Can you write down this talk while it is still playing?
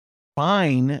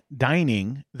Fine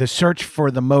Dining, the search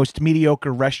for the most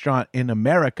mediocre restaurant in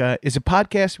America, is a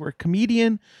podcast where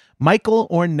comedian Michael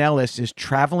Ornelas is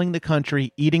traveling the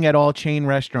country, eating at all chain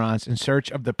restaurants in search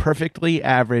of the perfectly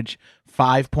average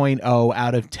 5.0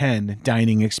 out of 10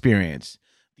 dining experience,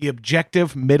 the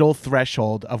objective middle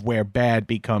threshold of where bad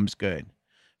becomes good.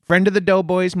 Friend of the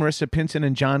Doughboys, Marissa Pinson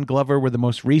and John Glover were the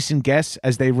most recent guests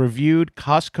as they reviewed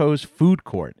Costco's food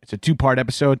court. It's a 2-part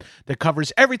episode that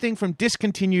covers everything from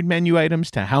discontinued menu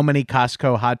items to how many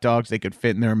Costco hot dogs they could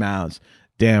fit in their mouths.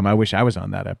 Damn, I wish I was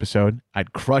on that episode.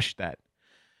 I'd crush that.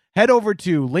 Head over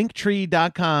to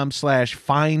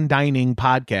linktree.com/fine dining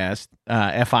podcast,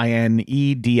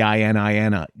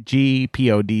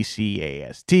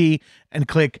 FINEDININGPODCAST, and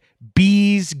click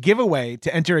Bees Giveaway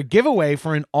to enter a giveaway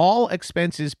for an all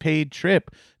expenses paid trip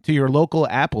to your local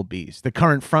Applebee's, the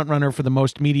current frontrunner for the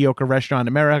most mediocre restaurant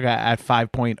in America at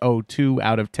 5.02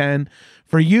 out of 10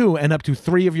 for you and up to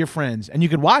 3 of your friends. And you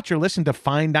can watch or listen to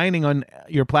Fine Dining on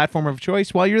your platform of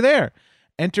choice while you're there.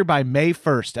 Enter by May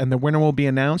 1st, and the winner will be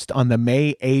announced on the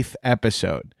May 8th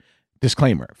episode.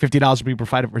 Disclaimer, $50 will be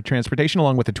provided for transportation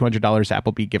along with a $200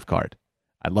 Applebee gift card.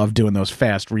 I love doing those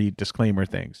fast read disclaimer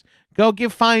things. Go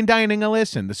give Fine Dining a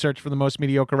listen. The search for the most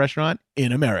mediocre restaurant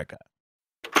in America.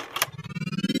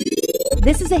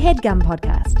 This is a HeadGum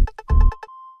podcast.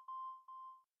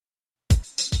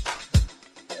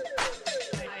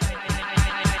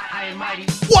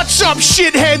 What's up,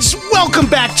 shitheads? Welcome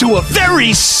back to a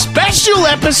very special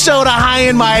episode of High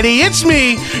and Mighty. It's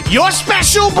me, your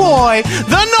special boy,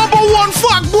 the number one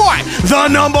fuck boy, the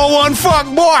number one fuck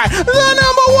boy, the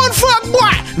number one fuck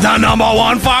boy, the number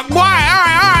one fuck boy. All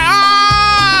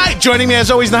right. Joining me,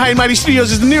 as always, in the High and Mighty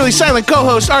studios is the nearly silent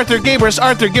co-host, Arthur Gabris.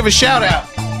 Arthur, give a shout out.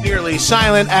 Nearly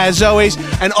silent, as always.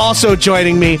 And also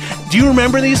joining me, do you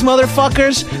remember these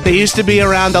motherfuckers? They used to be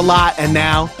around a lot, and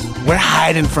now we're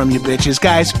hiding from you bitches.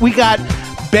 Guys, we got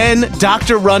Ben,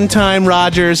 Dr. Runtime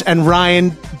Rodgers, and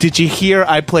Ryan, did you hear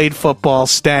I played football,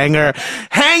 Stanger,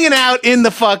 hanging out in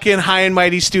the fucking High and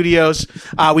Mighty studios.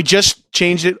 We just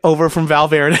changed it over from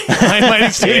Valverde. High and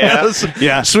Mighty studios.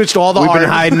 Yeah. Switched all the We've been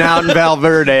hiding out in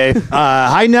Valverde.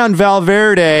 Hiding out in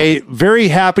Valverde. Very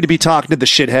happy to be talking to the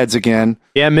shitheads again.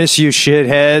 Yeah, miss you,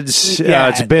 shitheads. Yeah.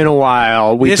 It's been a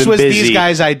while. This was these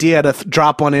guys' idea to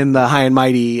drop one in the High and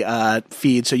Mighty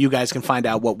feed so you guys can find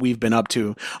out what we've been up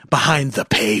to behind the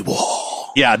paywall.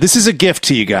 Yeah, this is a gift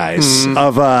to you guys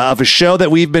of a show that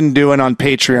we've been doing on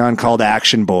Patreon called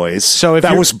Action Boys. So if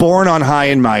that was born on High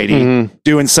and Mighty,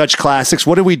 doing such classics.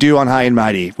 What did we do on High and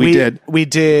Mighty? We did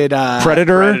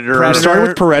Predator. We started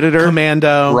with Predator,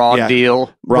 Commando, Raw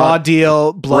Deal,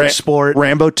 Bloodsport,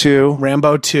 Rambo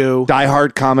 2, Die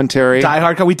Hard commentary.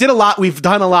 We did a lot. We've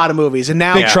done a lot of movies, and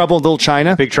now Big Trouble in Little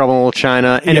China. Big Trouble in Little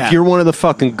China. And if you're one of the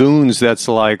fucking goons that's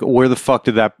like, where the fuck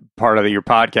did that part of your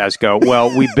podcast go?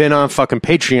 Well, we've been on fucking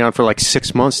Patreon for like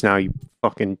 6 months now, you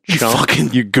fucking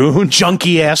chump. You goon.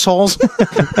 Junkie assholes. All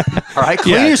right,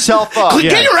 clean yourself up.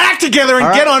 Get your act together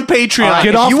and get on Patreon.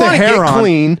 Get off you the want to heroin. get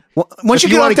clean, Once you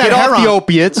get off get that off the heroin,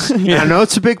 opiates, I know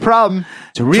it's a big problem.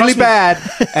 It's really bad.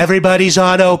 Everybody's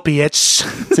on opiates.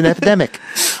 It's an epidemic.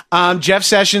 Jeff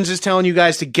Sessions is telling you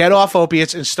guys to get off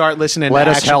opiates and start listening Let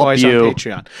to us Action help Boys you. on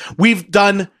Patreon.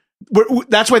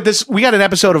 That's why we got an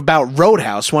episode about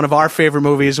Roadhouse, one of our favorite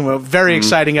movies, and a very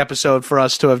exciting episode for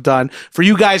us to have done for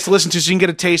you guys to listen to, so you can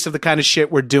get a taste of the kind of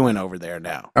shit we're doing over there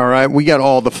now. All right, we got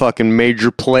all the fucking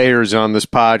major players on this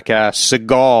podcast: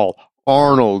 Seagal,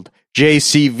 Arnold,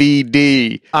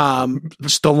 JCVD,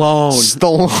 Stallone,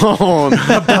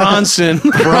 Bronson,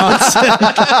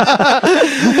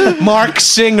 Mark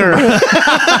Singer.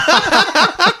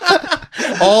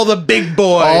 All the big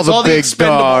boys. All the big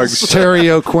Expendables. dogs. Terry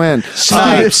O'Quinn.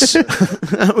 Snipes.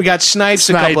 We got Snipes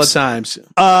a couple of times.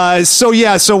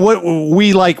 So what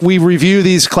we review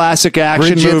these classic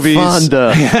action Bridget movies.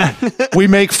 Fonda. We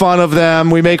make fun of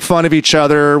them. We make fun of each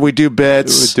other. We do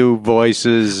bits. We do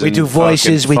voices. We do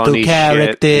voices. We do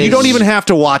characters. You don't even have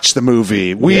to watch the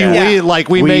movie. We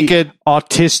make it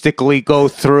autistically go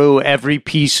through every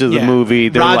piece of the movie.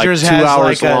 They're Rodgers like 2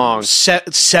 hours has long. A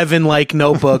 7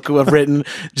 notebook of written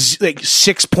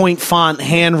 6-point font,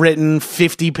 handwritten,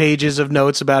 50 pages of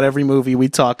notes about every movie we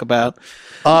talk about.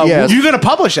 You're going to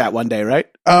publish that one day, right?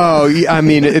 Oh, yeah, I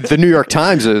mean, the New York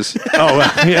Times is. Oh,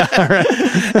 yeah. Right.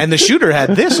 And the shooter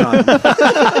had this on.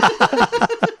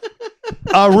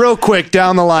 Real quick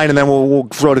down the line, and then we'll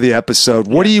go to the episode.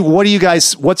 What do you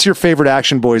guys? What's your favorite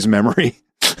Action Boys memory?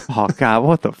 Oh God,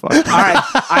 what the fuck? All right,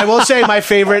 I will say my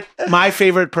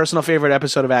personal favorite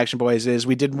episode of Action Boys is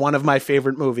we did one of my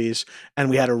favorite movies, and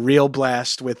we had a real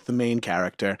blast with the main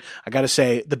character. I got to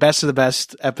say, the best of the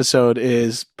best episode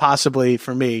is possibly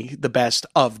for me the best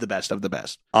of the best of the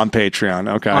best on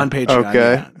Patreon. Okay, on Patreon.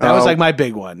 Okay, yeah. That was like my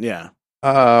big one. Yeah.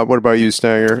 What about you,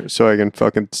 Stanger? So I can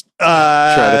fucking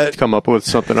try to come up with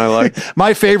something I like.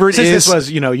 My favorite is this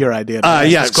was your idea.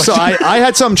 Yeah, so I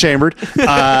had something chambered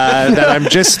that I'm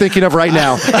just thinking of right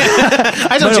now.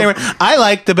 I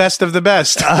like the best of the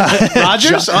best.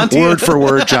 Rodgers, on to word for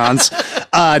word, Johns.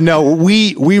 No,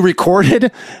 we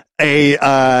recorded a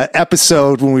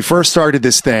episode when we first started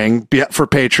this thing for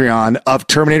Patreon of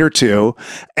Terminator 2,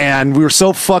 and we were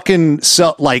so fucking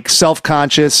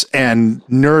self-conscious and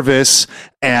nervous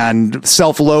and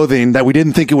self-loathing that we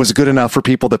didn't think it was good enough for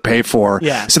people to pay for.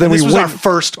 Yeah. So then this was our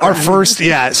first.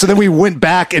 Yeah. So then we went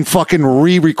back and fucking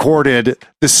re-recorded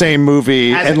the same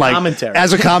movie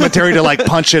as a commentary to like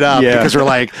punch it up because we're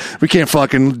like, we can't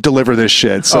fucking deliver this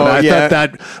shit. So I thought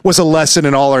that was a lesson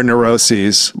in all our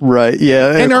neuroses. Right.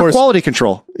 Yeah. And our quality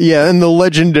control. Yeah. And the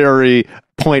legendary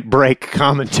Point Break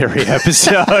commentary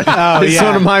episode. It's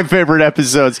one of my favorite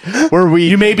episodes where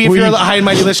if you're a high and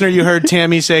mighty listener, you heard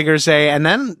Tammy Sager say, and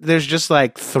then there's just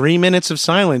like 3 minutes of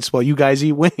silence while you guys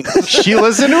eat wings. She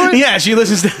listened to it? Yeah, she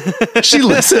listens to She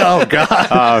listened. Oh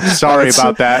God. Sorry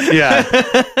about that. Yeah.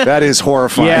 That is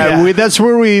horrifying. Yeah. That's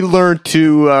where we learned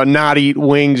to not eat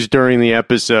wings during the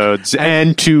episodes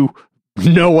and to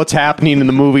know what's happening in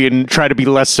the movie and try to be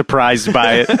less surprised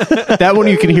by it. That one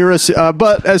you can hear us.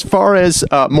 But as far as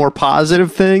more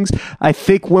positive things, I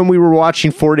think when we were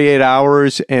watching 48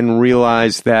 Hours and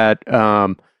realized that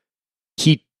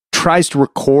he tries to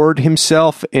record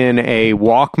himself in a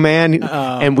Walkman,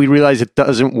 and we realized it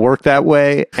doesn't work that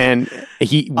way. And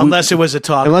unless it was a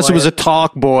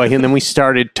talk boy, and then we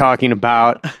started talking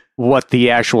about what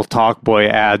the actual Talkboy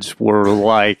ads were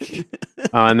like,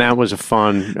 and that was a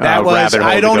fun rabbit hole.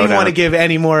 I don't even want to give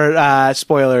any more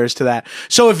spoilers to that.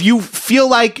 So if you feel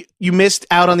like you missed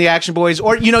out on the Action Boys,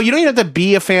 or you don't even have to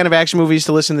be a fan of action movies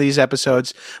to listen to these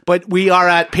episodes, but we are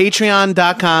at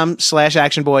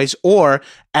patreon.com/actionboys or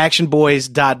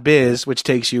actionboys.biz, which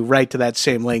takes you right to that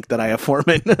same link that I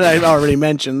already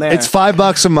mentioned there. It's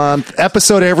 $5 a month,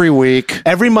 episode every week.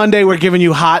 Every Monday we're giving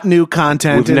you hot new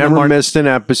content. We've never missed an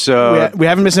episode. We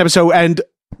haven't missed an episode, and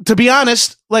to be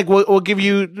honest, like we'll give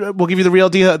you the real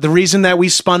deal. The reason that we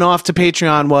spun off to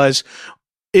Patreon was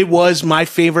it was my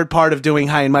favorite part of doing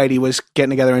High and Mighty was getting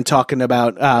together and talking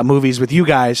about movies with you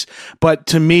guys. But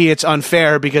to me, it's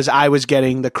unfair because I was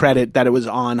getting the credit that it was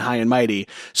on High and Mighty.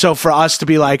 So for us to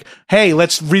be like, hey,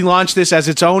 let's relaunch this as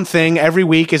its own thing every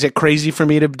week. Is it crazy for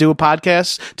me to do 2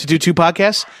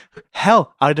 podcasts?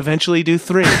 Hell, I'd eventually do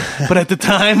 3. But at the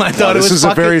time, I thought it was this is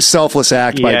a very selfless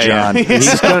act by John.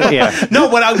 No,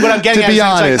 what I'm getting to be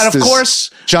honest, and of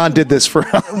course, John did this for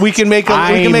us. We can make a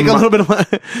little bit of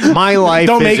my life.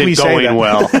 Don't make me going say that.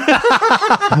 Well.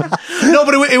 No,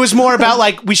 but it was more about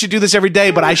like we should do this every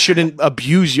day, but I shouldn't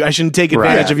abuse you. I shouldn't take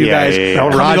advantage of you guys.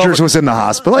 Rodgers was in the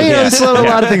hospital. There's a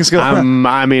lot of things going on.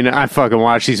 I mean, I fucking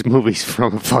watch these movies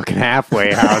from a fucking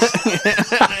halfway house.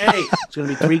 Hey, it's gonna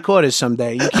be 3/4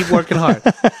 someday. You keep working hard.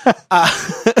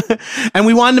 And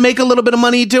we wanted to make a little bit of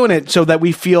money doing it so that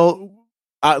we feel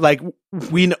like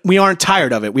we aren't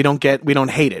tired of it. We don't hate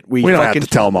it. We don't have to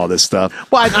tell them all this stuff.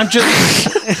 Well, I'm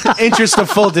just interest of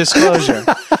full disclosure.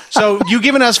 So you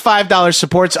giving us $5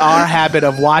 supports our habit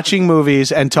of watching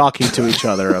movies and talking to each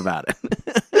other about it.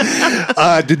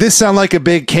 Did this sound like a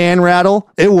big can rattle?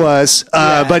 It was.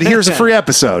 But here's a free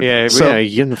episode. You're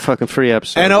getting a fucking free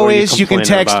episode. And always you can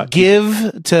text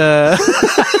GIVE to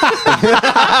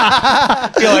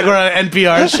feel like we're on an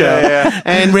NPR show.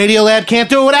 And Radiolab can't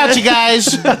do it without you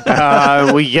guys.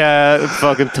 We got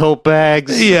fucking tote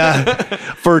bags. Yeah.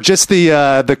 For just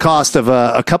the cost of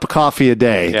a cup of coffee a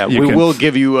day. Yeah, we will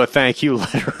give you a thank you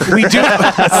letter. We do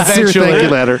eventually. Thank you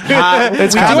letter.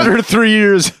 It's after 3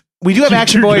 years. We do have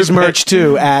Action Boys merch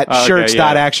too at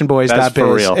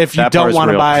shirts.actionboys.biz. If you don't want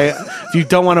to if you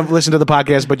don't want to listen to the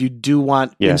podcast, but you do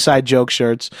want inside joke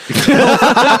shirts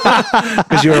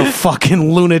because you're a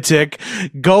fucking lunatic,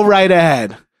 go right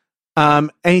ahead.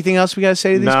 Anything else we got to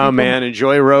say to these people? No, man.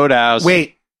 Enjoy Roadhouse.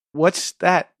 Wait, what's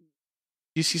that?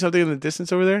 You see something in the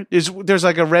distance over there? There's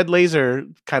like a red laser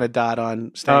kind of dot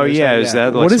on Stanger. Oh, yeah. Is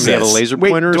that like what is that? A laser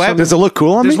pointer or something? Does it look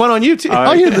cool on me? There's one on you, too. You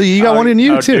got one on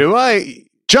you, too. Do I?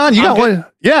 John, you got one.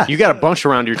 Yeah. You got a bunch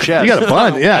around your chest. You got a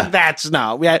bunch, yeah. That's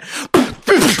no. All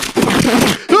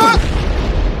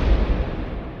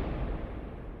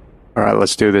right,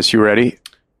 let's do this. You ready?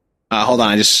 Hold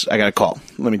on. I got a call.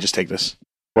 Let me just take this.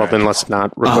 Well, then let's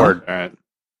not record. All right.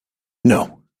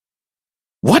 No.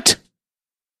 What?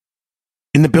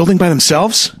 In the building by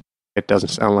themselves? It doesn't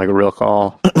sound like a real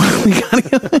call. Guys,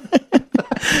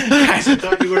 I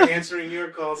thought you were answering your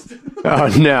calls.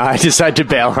 Oh no, I decided to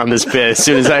bail on this bit as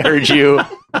soon as I heard you.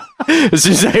 As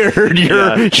soon as I heard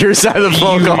your side of the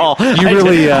phone call, I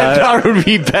thought it would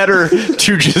be better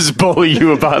to just bully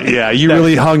you about. Yeah, you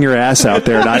really hung your ass out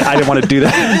there, and I didn't want to do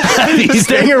that.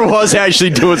 Stanger was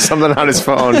actually doing something on his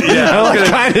phone. Yeah, like,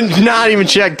 kind of not even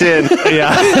checked in.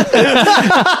 Yeah,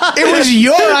 it was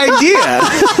your idea.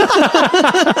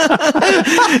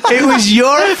 It was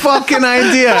your fucking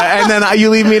idea, and then you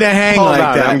leave me to hang Hold like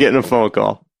on, that. I'm getting a phone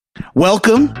call.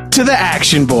 Welcome to the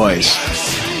Action Boys.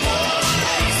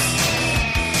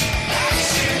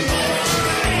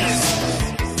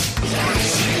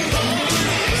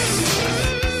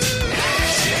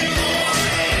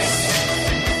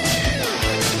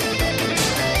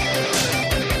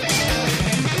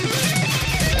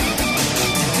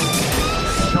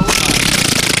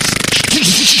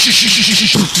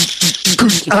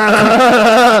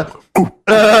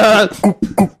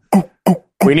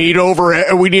 We need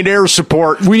overhead. We need air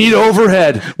support. we need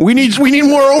overhead. We need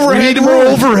more overhead.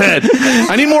 overhead.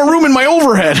 I need more room in my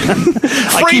overhead.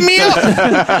 Free meal.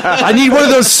 I need one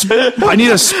of those. I need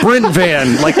a sprint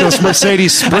van, like those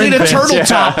Mercedes sprint I need a vans. turtle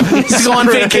top to go on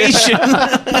vacation.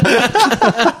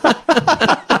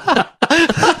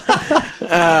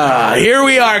 Here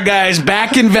we are, guys,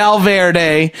 back in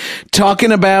Valverde,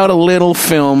 talking about a little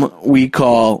film we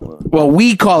call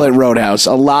it Roadhouse.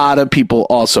 A lot of people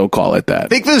also call it that. I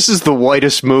think this is the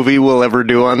whitest movie we'll ever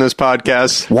do on this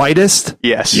podcast. Whitest?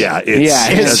 Yes. Yeah,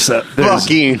 It's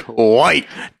fucking white.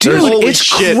 Dude, Holy it's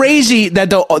shit. crazy that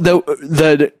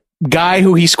the guy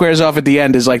who he squares off at the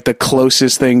end is like the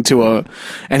closest thing to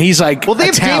and he's like, Well, they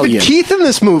have Italian. David Keith in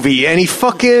this movie, and he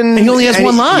only has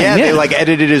one line, Yeah, yeah. they like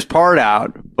edited his part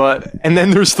out. And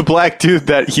then there's the black dude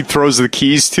that he throws the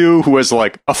keys to, who has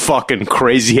like a fucking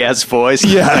crazy ass voice.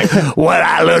 Yeah. Like, what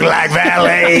I look like,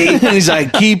 valet. And he's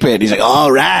like, keep it. He's like,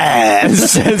 all right.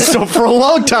 And so for a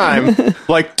long time,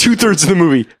 like 2/3 of the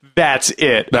movie, that's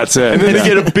it. That's it. And then Yeah. they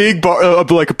get a big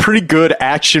like a pretty good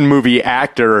action movie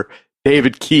actor,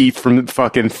 David Keith from the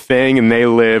fucking Thing, and They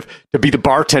Live, to be the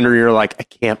bartender. You're like, I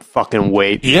can't fucking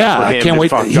wait. Yeah, for I him can't to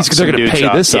wait. fuck They're up some going to dudes pay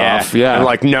up. this off. Yeah. And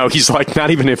like, no, he's like not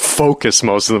even in focus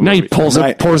most of the Now movie. he pours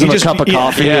Right. him He a just- cup of yeah,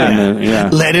 coffee. yeah. And, yeah.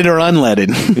 Leaded or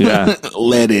unleaded? Yeah.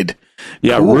 Leaded.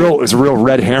 Yeah, it's a real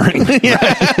red herring.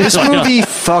 This movie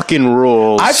fucking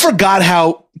rules. I forgot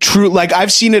how true, like,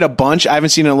 I've seen it a bunch. I haven't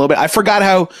seen it in a little bit. I forgot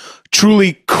how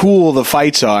truly cool the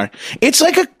fights are. It's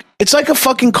like a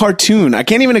fucking cartoon. I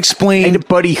can't even explain.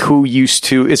 Anybody who used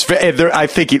to, I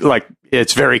think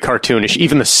it's very cartoonish.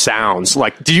 Even the sounds.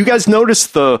 Like, did you guys notice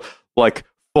the like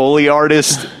Foley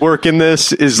artist work in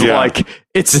this is like,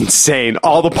 it's insane.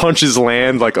 All the punches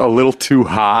land like a little too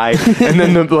high, and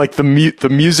then the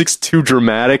music's too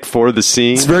dramatic for the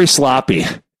scene. It's very sloppy.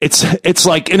 It's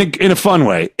like in a fun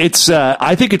way. It's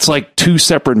I think it's like two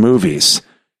separate movies.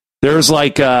 There's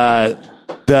like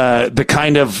the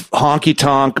kind of honky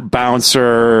tonk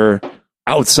bouncer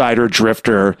outsider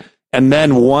drifter, and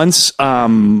then once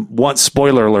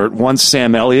spoiler alert, once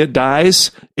Sam Elliott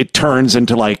dies, it turns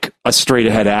into like a straight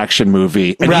ahead action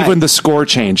movie, and Right. even the score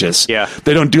changes. Yeah.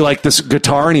 They don't do like this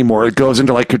guitar anymore. It goes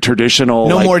into like a traditional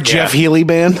No like, more Jeff Healey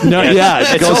band. No, yeah,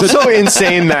 it It's goes also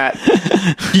insane that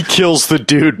he kills the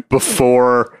dude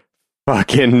before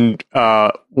fucking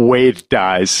Wade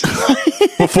dies.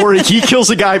 Before he kills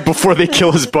a guy before they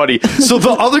kill his buddy. So the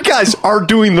other guys are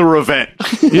doing the revenge.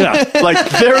 yeah. Like,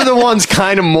 they're the ones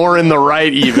kind of more in the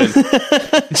right even.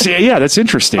 See, yeah, that's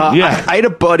interesting. Yeah. I had a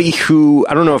buddy who,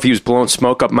 I don't know if he was blowing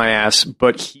smoke up my ass,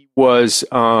 but he was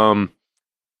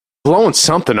blowing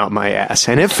something up my ass,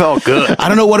 and it felt good. I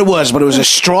don't know what it was, but it was a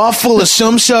straw full of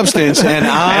some substance, and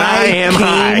I am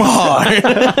came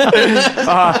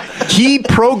hard. He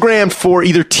programmed for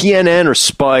either TNN or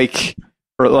Spike,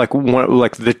 or like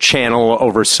the channel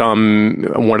over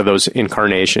one of those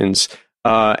incarnations.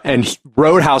 And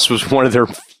Roadhouse was one of their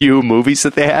few movies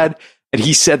that they had, and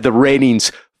he said the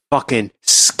ratings fucking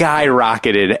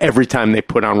skyrocketed every time they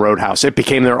put on Roadhouse. It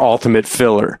became their ultimate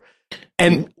filler.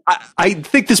 And I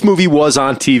think this movie was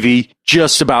on TV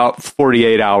just about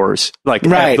 48 hours,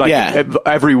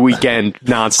 every weekend,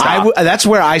 nonstop. That's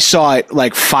where I saw it,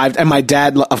 like 5, and my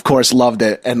dad, of course, loved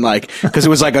it, and like, because it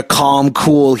was like a calm,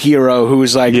 cool hero who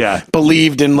was like,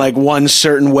 believed in like one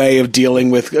certain way of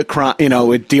dealing with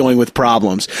with dealing with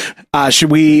problems. I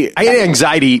had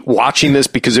anxiety watching this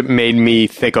because it made me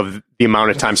think of the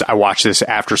amount of times I watched this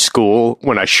after school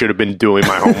when I should have been doing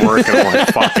my homework, and I'm like,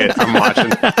 fuck it, I'm watching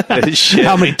this shit.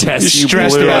 How many tests you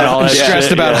stressed blew about and all that stressed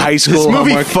shit, about yeah. high school This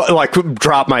movie homework.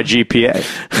 dropped my GPA.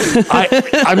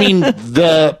 I mean,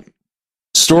 the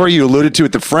story you alluded to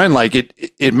with the friend, like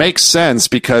it makes sense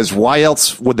because why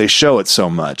else would they show it so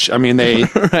much? I mean, they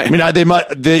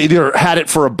either had it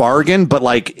for a bargain, but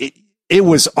like it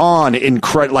was on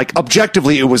like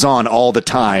objectively, it was on all the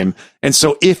time. And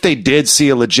so if they did see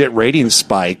a legit rating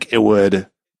spike, it would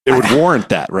warrant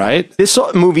that, right? This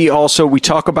movie also, we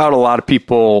talk about a lot of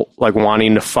people like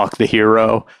wanting to fuck the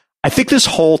hero. I think this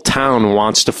whole town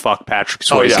wants to fuck Patrick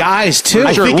Swayze. Guys, too.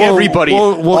 I think everybody.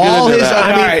 We'll all get into his. that.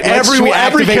 I mean,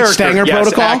 every character. Stanger Yes,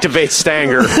 protocol. activate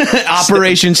Stanger.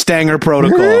 Operation Stanger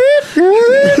protocol.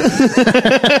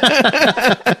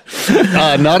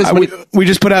 Not as many. We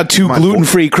just put out 2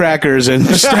 gluten-free crackers and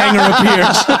Stanger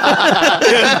appears.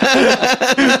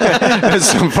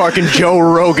 Some fucking Joe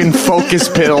Rogan focus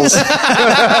pills. They're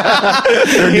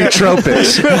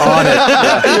nootropics on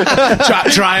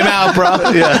it. Try them out,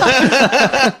 bro. Yeah.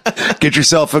 Get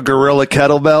yourself a gorilla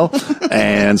kettlebell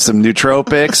and some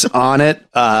nootropics on it.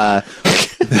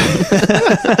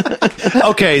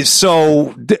 Okay,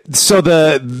 so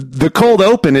the cold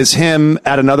open is him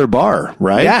at another bar,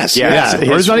 right? Yes. Yeah,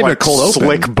 Or it's not even a cold open.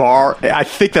 Slick bar. I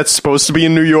think that's supposed to be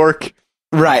in New York.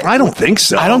 Right. I don't think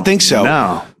so. I don't think so.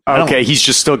 No. Okay, he's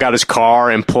just still got his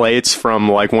car and plates from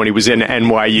like when he was in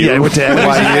NYU. Yeah, he went to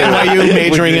NYU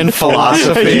majoring in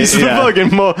philosophy. He's the fucking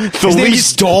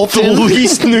the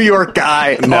least New York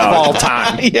guy of all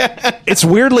time. Yeah. It's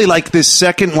weirdly like this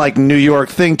second like New York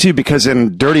thing too, because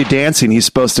in Dirty Dancing he's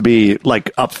supposed to be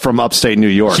like up from upstate New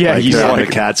York. Yeah, like, he's on like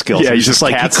the Catskills. Yeah, he's just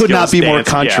like he Catskills could not be more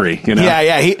dancing, country. You know?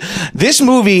 Yeah. This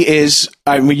movie is.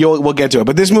 I mean, we'll get to it,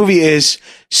 but this movie is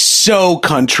so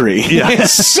country. Yeah.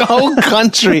 It's so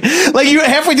country. Like you're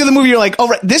halfway through the movie, you're like, "Oh,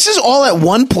 right, this is all at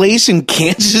one place in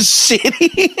Kansas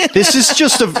City." This is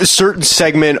just a certain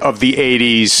segment of the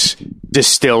 80s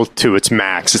distilled to its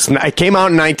max. It came out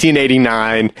in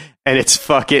 1989. And it's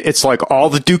like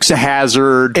all the Dukes of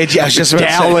Hazzard,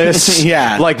 Dallas,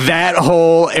 yeah, like that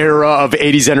whole era of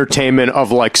 80s entertainment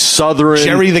of like Southern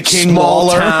Jerry the King small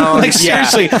Lawler. town. Like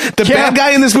seriously, the bad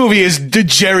guy in this movie is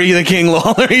Jerry the King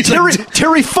Lawler. He's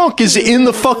Terry Funk is in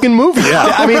the fucking movie. Yeah.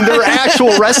 I mean, there are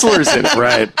actual wrestlers in it.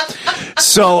 Right.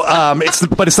 So,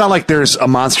 but it's not like there's a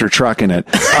monster truck in it,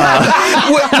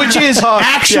 which is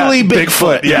actually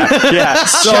Bigfoot. Yeah.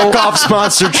 Chekhov's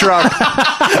monster truck.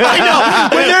 I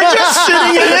know. When they're just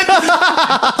sitting in it,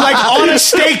 like on a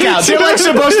stakeout. They're like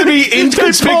supposed to be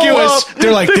inconspicuous.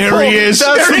 They're like, there he is.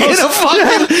 They're in a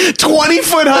fucking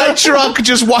 20-foot high truck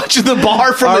just watching the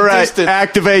bar from a distance.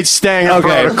 Activate Stanger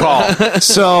protocol.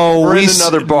 So we're in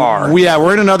another bar.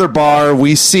 We're in another bar.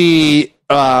 We see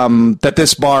that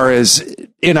this bar is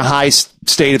in a high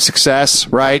state of success,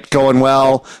 right? Going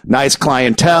well, nice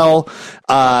clientele.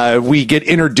 We get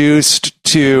introduced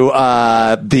to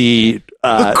the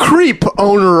creep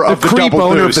owner of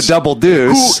the Double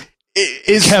Deuce. Who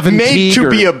is Kevin made Teager. to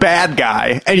be a bad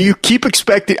guy, and you keep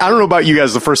expecting. I don't know about you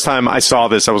guys. The first time I saw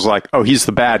this, I was like, "Oh, he's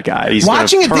the bad guy." He's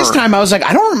watching it this time. I was like,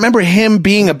 I don't remember him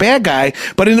being a bad guy,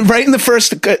 but right in the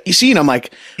first scene, I'm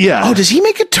like, yeah. Oh, does he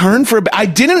make a turn for? I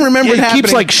didn't remember. He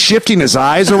keeps like shifting his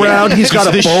eyes around. He's got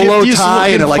a bolo tie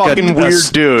and like a weird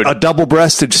dude, a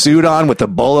double-breasted suit on with a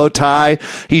bolo tie.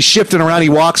 He's shifting around. He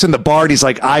walks in the bar and he's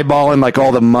like eyeballing like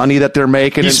all the money that they're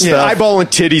making and stuff. Eyeballing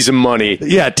titties and money.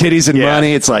 Yeah, titties and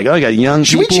money. It's like, oh, you got young people.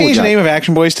 Should we change the name of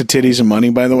Action Boys to Titties and Money,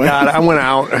 by the way? God, I went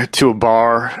out to a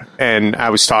bar and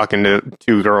I was talking to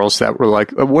two girls that were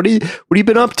like, what have you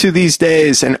been up to these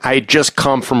days? And I had just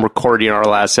come from recording our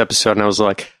last episode and I was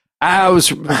like,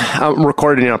 I'm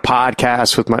recording a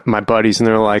podcast with my buddies, and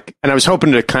they're like, and I was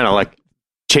hoping to kind of like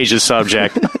change the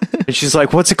subject. And she's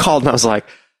like, what's it called? And I was like,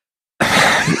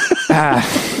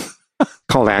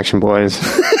 called Action Boys.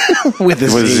 with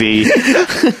Z.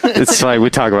 It's like we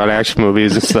talk about action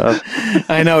movies and stuff.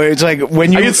 I know. It's like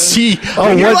when you I can see.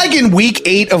 When you're like in week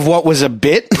 8 of what was a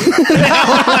bit. Like,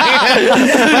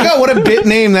 oh, what a bit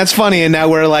name. That's funny. And now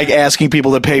we're like asking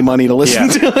people to pay money to listen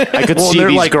to it. I could see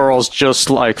these girls just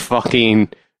like fucking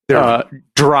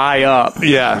dry up.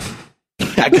 Yeah.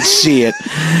 I could see it.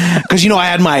 Because, I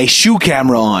had my shoe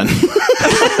camera on.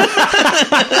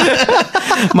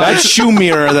 My shoe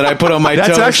mirror that I put on my toes.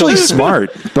 That's actually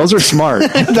smart. Those are smart.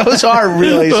 Those are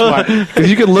really smart. Because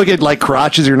you can look at like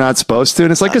crotches you're not supposed to,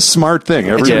 and it's like a smart thing.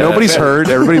 Nobody's hurt.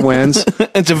 Everybody wins.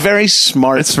 It's a very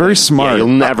smart. It's very smart. Yeah, you'll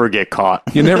never get caught.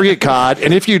 You never get caught,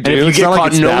 and if you do, if you it's get not caught,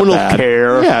 like it's no that one will bad.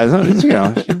 care.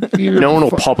 Yeah, No one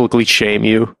will publicly shame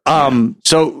you.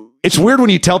 So it's weird when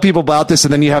you tell people about this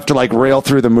and then you have to like rail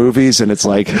through the movies and it's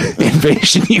like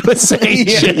Invasion USA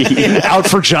shit, Out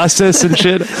for Justice and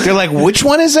shit. They're like, which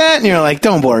one is that? And you're like,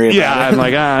 don't worry about it. I'm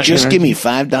like, just give me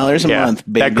 $5 a month,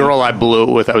 baby. That girl I blew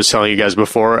it with, I was telling you guys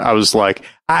before, I was like,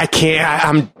 I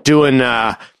can't,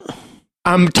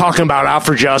 I'm talking about Out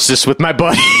for Justice with my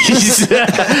buddies.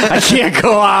 I can't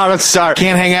go out. I'm sorry.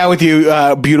 Can't hang out with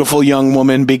you, beautiful young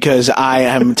woman, because I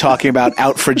am talking about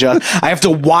Out for Justice. I have to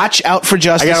watch Out for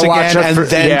Justice again and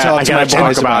then talk to my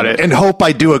boys about it. And hope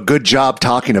I do a good job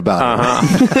talking about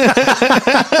it.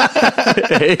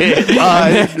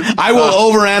 I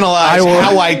will overanalyze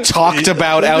how I talked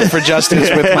about Out for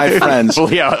Justice with my friends.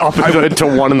 Well, yeah, up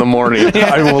until 1 a.m.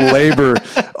 I will labor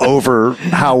over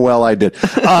how well I did.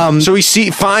 So he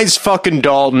finds fucking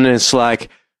Dalton and it's like,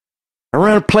 I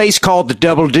run a place called the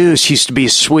Double Deuce. Used to be a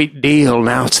sweet deal.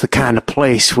 Now it's the kind of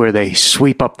place where they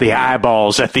sweep up the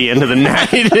eyeballs at the end of the night.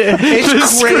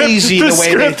 It's crazy the way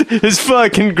script is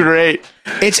fucking great.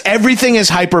 Everything is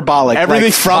hyperbolic. Everything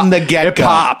like, from the get-go. It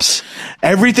pops.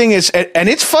 Everything is, and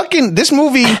it's fucking, this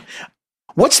movie,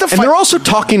 what's the And they're also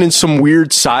talking in some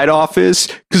weird side office,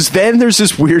 because then there's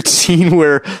this weird scene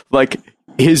where like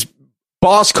his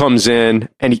boss comes in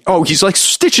and he's like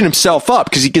stitching himself up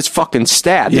because he gets fucking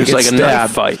stabbed. There's like a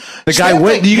knife fight. The guy,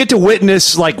 you get to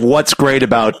witness like what's great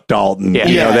about Dalton. Yeah.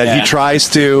 You know, that he tries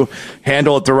to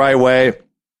handle it the right way,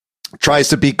 tries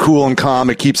to be cool and calm.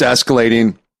 It keeps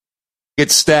escalating,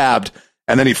 gets stabbed,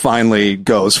 and then he finally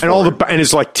goes. And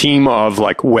his like team of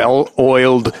like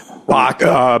well-oiled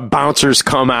bouncers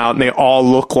come out and they all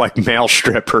look like male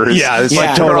strippers. Yeah, it's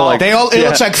like total. It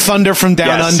looks like Thunder from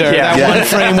Down Under. Yeah. That one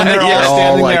frame when they're all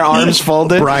standing there, arms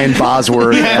folded. Brian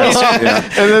Bosworth.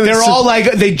 And then they're all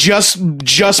like, they just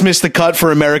missed the cut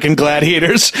for American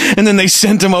Gladiators, and then they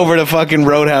sent them over to fucking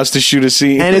Roadhouse to shoot a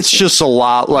scene. And it's just a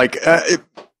lot like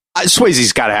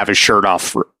Swayze's got to have his shirt off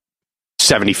for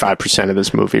 75% of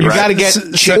this movie, right? You got to get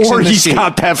chicks or in the he's scene.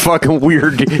 got that fucking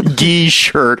weird gi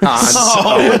shirt on.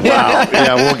 Wow.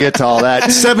 Yeah, we'll get to all that.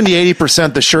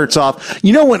 70-80% the shirt's off.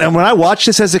 You know, when I watched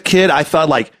this as a kid, I thought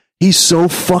like, he's so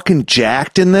fucking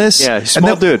jacked in this. Yeah, he's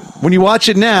small dude. When you watch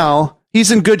it now, he's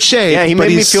in good shape. Yeah, he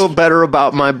made me feel better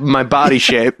about my body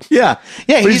shape. Yeah.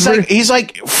 He's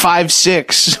like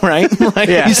 5'6", right? Like,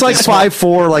 he's like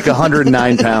 5'4", like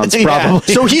 109 pounds,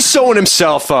 probably. So he's sewing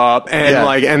himself up,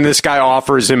 and and this guy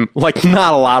offers him like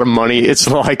not a lot of money. It's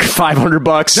like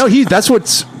 $500. No, that's what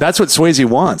Swayze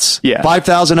wants. Yeah,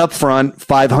 $5,000 up front,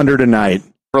 $500 a night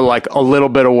for like a little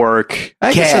bit of work.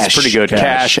 I guess that's pretty good.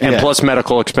 Cash and plus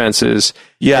medical expenses.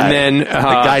 Yeah, and then the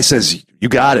guy says, "You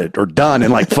got it," or done,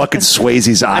 and like fucking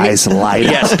Swayze's eyes light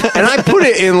up. Yes, and I put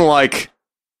it in like,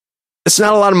 it's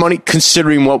not a lot of money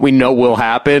considering what we know will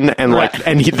happen, and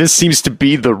this seems to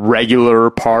be the regular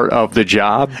part of the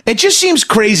job. It just seems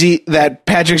crazy that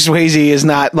Patrick Swayze is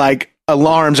not like,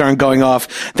 alarms aren't going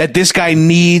off that this guy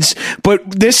needs, but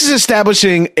this is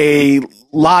establishing a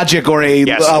logic or a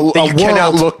you world.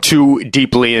 cannot look too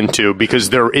deeply into, because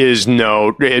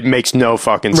it makes no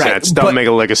fucking sense. Doesn't make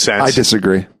a lick of sense. I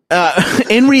disagree.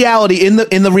 In reality, in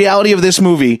the reality of this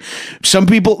movie, some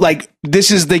people like,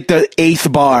 this is like the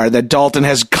 8th bar that Dalton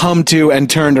has come to and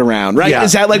turned around, right? Yeah.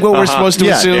 Is that like what we're supposed to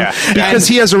assume? Yeah. Because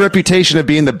he has a reputation of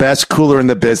being the best cooler in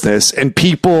the business, and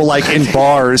people like in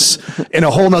bars in a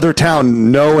whole nother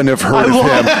town know and have heard of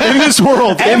him. In this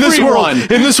world,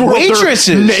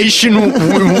 waitresses,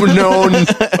 nation-known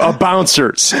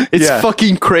bouncers. It's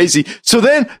fucking crazy. So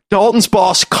then Dalton's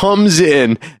boss comes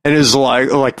in and is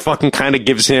like fucking kind of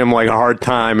gives him like a hard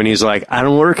time, and he's like, I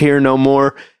don't work here no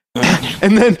more.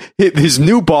 And then his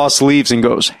new boss leaves and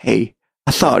goes, hey,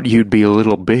 I thought you'd be a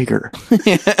little bigger.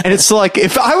 And it's like,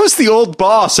 if I was the old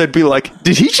boss, I'd be like,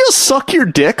 did he just suck your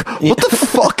dick? What the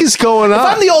fuck is going on? If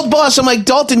I'm the old boss, I'm like,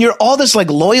 Dalton, you're all this like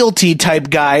loyalty type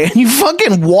guy, and you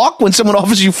fucking walk when someone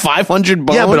offers you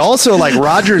 $500. Yeah, but also like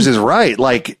Rodgers is right.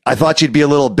 Like, I thought you'd be a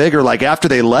little bigger. Like after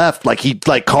they left, like he'd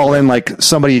like call in like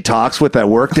somebody he talks with at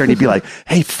work there, and he'd be like,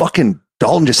 hey, fucking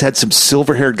Dalton just had some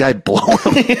silver-haired guy blow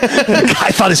him.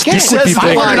 I thought his dick would be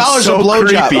bigger. $500 a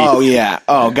blowjob. Oh yeah.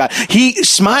 Oh god. He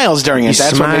smiles during it.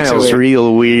 That's what makes it weird.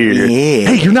 Real weird. Yeah.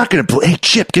 Hey, you're not gonna. Hey,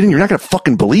 Chip, get in. You're not gonna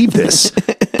fucking believe this.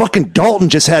 Fucking Dalton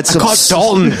just had some. I caught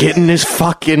Dalton getting his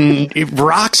fucking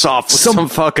rocks off with some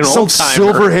fucking old timer.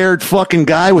 Silver-haired fucking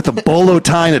guy with a bolo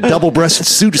tie and a double-breasted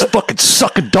suit just fucking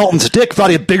sucking Dalton's dick. Thought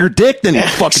he had a bigger dick than he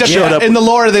fucking showed up. In the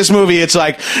lore of this movie, it's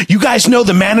like, you guys know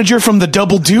the manager from the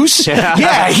Double Deuce? Yeah.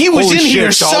 Yeah, he was Holy in shit, here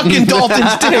Dalton. sucking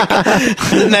Dalton's dick.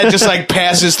 And that just like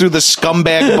passes through the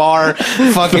scumbag bar,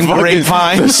 fucking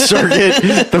grapevine. The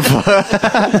circuit.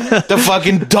 The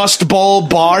fucking Dust Bowl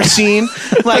bar scene.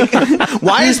 Like,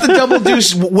 why is the double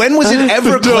deuce? When was it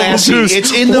ever classy?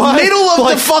 It's in the middle of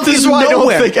the fucking this is why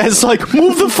nowhere. I don't think it's like,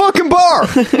 move the fucking bar.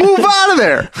 Move out of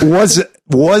there.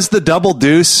 Was the double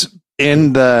deuce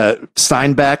in the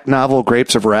Steinbeck novel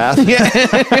Grapes of Wrath? Yeah.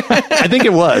 I think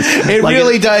it was. It Like,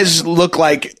 really does look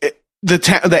like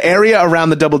the area around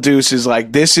the Double Deuce is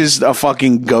like, this is a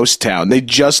fucking ghost town. They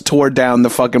just tore down the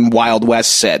fucking Wild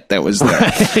West set that was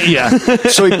there. yeah.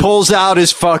 So he pulls out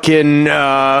his fucking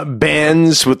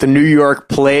Benz with the New York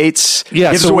plates. Yeah,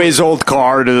 gives so- away his old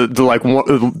car to like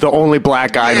the only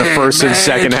black guy in the first and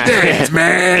second half.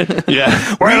 Man.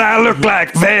 Yeah. Well, I look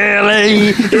like Valley.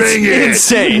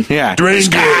 Insane. Yeah. Drink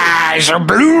it. Skies are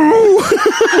blue.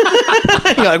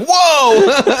 You're like, whoa.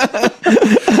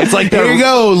 It's like Here you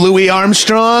go, Louis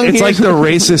Armstrong. It's like the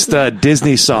racist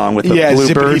Disney song with the Yeah,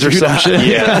 bluebirds or zippity-doo-dah. some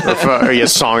shit. Yeah,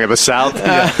 Song of the South.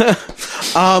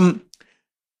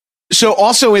 So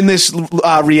also in this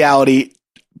reality,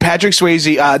 Patrick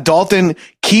Swayze, Dalton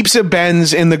keeps a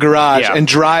Benz in the garage Yeah. and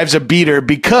drives a beater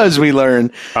because we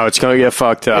learn Oh, it's gonna get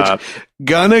fucked up.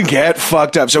 gonna get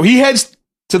fucked up. So he heads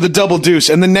to the Double Deuce,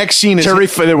 and the next scene is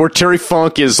Where Terry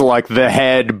Funk is like the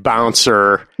head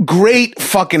bouncer. great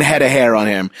fucking head of hair on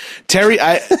him. Terry,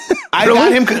 I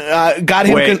got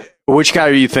him. Wait, which guy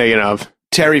are you thinking of?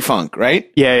 Terry Funk, right?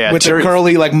 Yeah. With Terry- the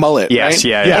curly like mullet. Yes, right?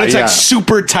 yeah, But it's yeah. like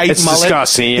super tight It's mullet.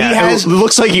 disgusting. Yeah, He has. it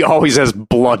looks like he always has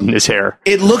blood in his hair.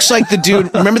 It looks like the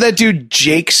dude. Remember that dude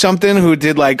Jake something who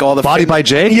did like all the Body by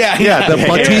Jake? Yeah, yeah. The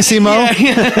Platissimo.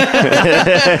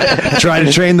 Trying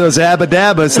to train those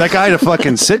abadabbas. That guy had a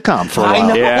fucking sitcom for a while. I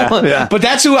know. Yeah. But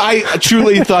that's who I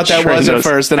truly thought that was at those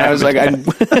first, and I was like,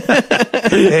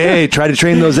 Hey, try to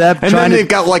train those And then trying they've to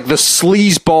got like the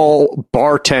sleazeball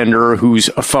bartender who's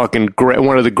a fucking great,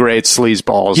 one of the great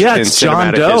sleazeballs Yeah, in it's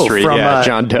John cinematic Doe history. from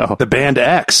John Doe. the band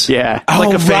X. Yeah. Like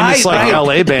Oh, a famous right.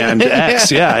 LA band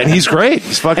X. Yeah, and he's great.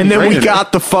 He's fucking And then great we in it.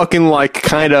 got the fucking like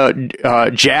kind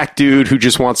of Jack dude who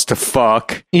just wants to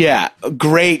fuck yeah,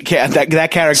 great.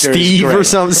 That character is Steve great. or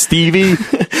something. Stevie.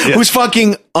 Who's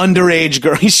fucking underage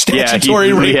girl. He's statutory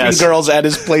he- raping yes. girls at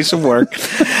his place of work.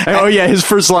 Oh yeah, his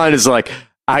first line is like,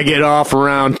 "I get off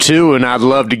around 2, and I'd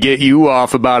love to get you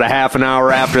off about a half an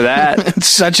hour after that." It's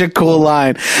such a cool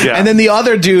line. Yeah. And then the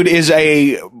other dude is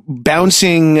a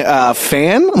bouncing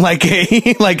fan, like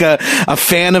a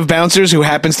fan of bouncers who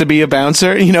happens to be a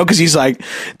bouncer, you know, because he's like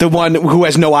the one who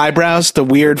has no eyebrows, the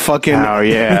weird fucking. Oh,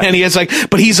 yeah. And he has like,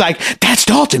 but he's like, that's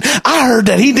Dalton. I heard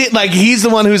that he did. Like, he's the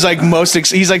one who's like most.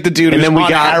 He's like the dude. And who's then we on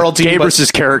got Harold TV, but-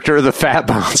 Gabrus's character, the fat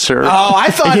bouncer. Oh, I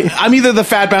thought I'm either the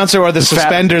fat bouncer or the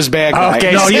suspenders bad guy.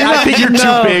 Okay, No, see, you're I not- think you're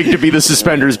no. too big to be the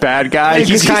suspenders bad guy. Yeah, 'cause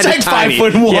He's he's kind of like tiny.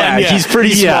 5'1". Yeah, Yeah. he's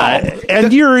pretty small. Yeah,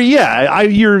 and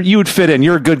you would fit in.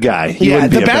 You're a good guy. You Yeah,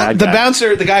 wouldn't be the, a bad the guy.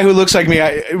 bouncer, the guy who looks like me,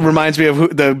 reminds me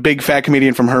of the big fat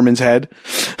comedian from Herman's Head.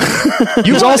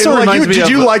 You also reminds me Did of-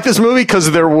 you like this movie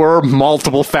because there were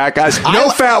multiple fat guys? No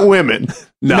fat women.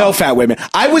 No fat women.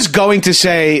 I was going to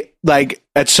say, like,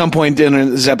 at some point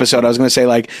in this episode, I was going to say,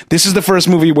 like, this is the first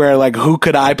movie where, like, who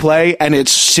could I play? And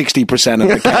it's 60% of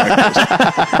the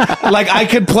characters. Like, I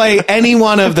could play any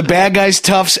one of the bad guys'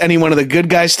 toughs, any one of the good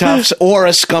guys' toughs, or a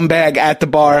scumbag at the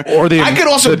bar. Or I could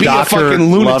also the be a doctor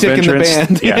fucking love lunatic in the interest.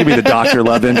 band. Yeah, maybe the doctor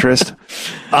love interest.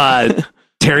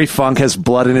 Terry Funk has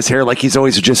blood in his hair like he's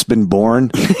always just been born.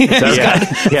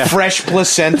 Yeah. Fresh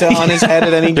placenta on his head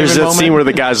at any There's given that moment. scene where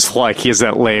the guy's like, he has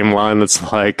that lame line that's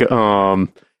like,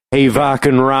 hey,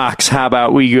 Vakken rocks, how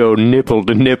about we go nipple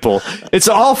to nipple? It's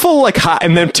awful, like, hot.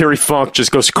 And then Terry Funk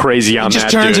just goes crazy on just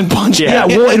that turns dude. and punches. Yeah,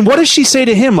 well, and what does she say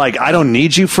to him? Like, I don't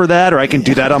need you for that, or I can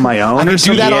do that on my own, I or can do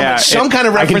something? that Yeah, on some kind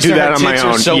of I can reference do to that her on my tits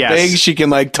are own, so yes. big she can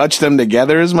like touch them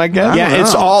together is my guess. Yeah,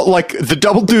 it's all like the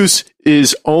Double Deuce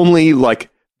is only like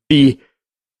the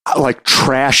like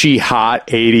trashy hot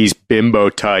 80s bimbo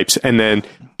types, and then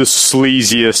the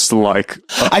sleaziest like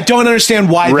I don't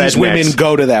understand why these Rednecks. women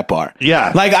go to that bar.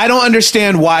 Yeah. Like, I don't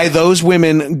understand why those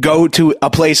women go to a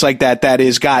place like that that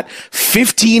is got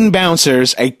 15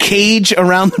 bouncers, a cage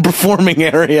around the performing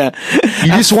area. You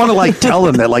just want to like tell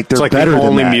them that like they're it's like better the than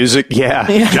only that. music. Yeah.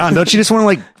 John, don't you just want to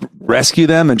like rescue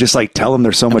them and just like tell them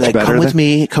they're so much Like, better come with than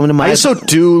me, come to my... I also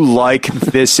do like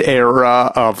this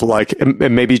era of like, and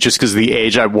maybe just because of the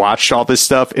age I watched all this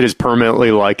stuff, it has permanently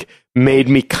like made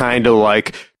me kind of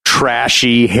like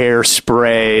trashy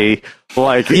hairspray.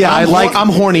 Like, Yeah, I'm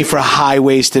horny for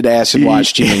high-waisted acid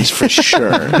wash jeans for sure.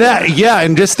 that? Yeah,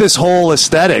 and just this whole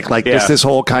aesthetic, like Yeah. just this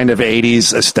whole kind of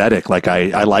 80s aesthetic. Like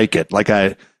I like it. Like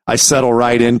I settle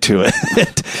right into it.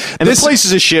 And this place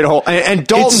is a shithole. And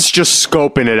Dalton's just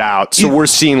scoping it out. So we're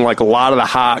seeing like a lot of the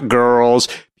hot girls,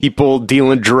 people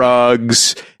dealing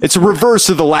drugs. It's a reverse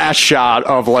of the last shot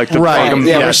of like the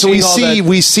fucking, So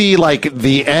we see like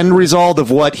the end result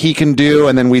of what he can do,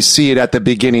 and then we see it at the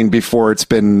beginning before it's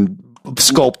been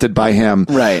sculpted by him.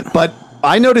 Right. But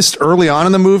I noticed early on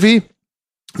in the movie,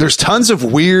 there's tons of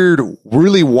weird,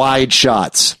 really wide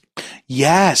shots.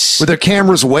 Yes. With their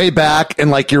cameras way back, and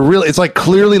like it's like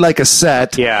clearly like a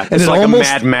set. Yeah. And it's like almost,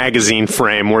 a Mad Magazine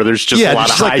frame where there's just a lot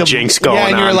of hijinks going on.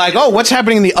 Yeah, and you're like, oh, what's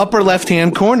happening in the upper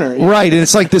left-hand corner? Right. And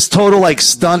it's like this total like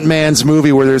stuntman's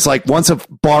movie where there's like once a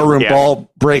barroom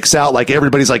ball breaks out, like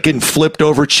everybody's like getting flipped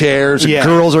over chairs and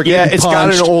girls are getting it's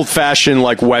punched. got an old-fashioned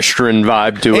like Western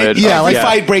vibe to it. The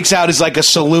fight breaks out is like a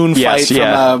saloon fight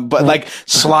but like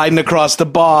sliding across the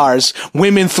bars,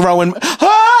 women throwing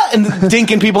and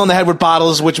dinking people in the head with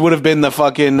bottles, which would have been the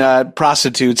fucking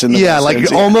prostitutes in the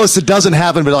like almost it doesn't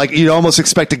happen, but like you'd almost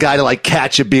expect a guy to like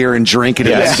catch a beer and drink it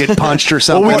and get punched or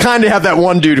something. Well, we kind of have that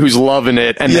one dude who's loving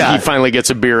it, and then he finally gets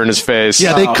a beer in his face.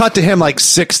 Yeah, they cut to him like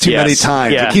 6 too many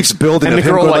times. It keeps building, and the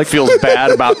girl like feels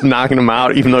bad about knocking him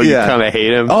out, even though you kind of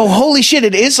hate him. Oh, holy shit!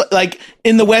 It is like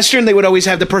in the Western, they would always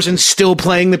have the person still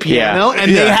playing the piano,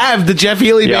 and they have the Jeff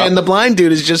Healey band. The blind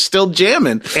dude is just still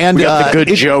jamming. And we got the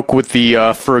good joke with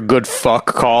the for a good fuck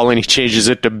call, and he changes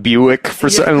it to Buick for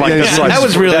something like that. That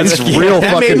was really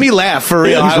that made me laugh for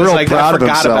real. He's I was real like, proud I of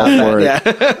forgot himself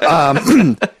about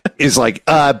for it. Is like,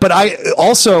 but I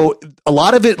also a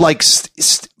lot of it like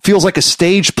feels like a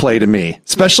stage play to me,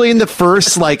 especially in the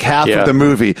first like half of the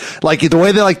movie. Like the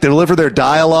way they like deliver their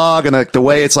dialogue and like the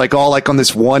way it's like all like on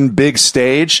this one big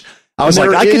stage. I was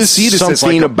like, I can see this as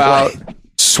like about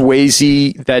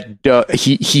Swayze that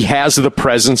he has the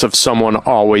presence of someone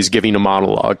always giving a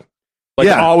monologue, like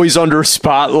always under a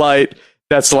spotlight.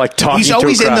 That's like talking. He's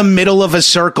always in the middle of a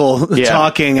circle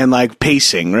talking and like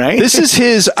pacing. Right. This is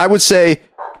his. I would say.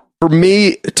 For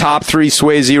me, top 3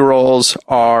 Swayze roles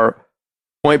are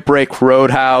Point Break,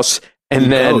 Roadhouse,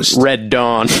 and then Red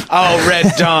Dawn. Oh,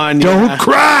 Red Dawn. Don't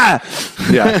cry.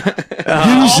 Yeah.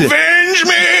 Avenge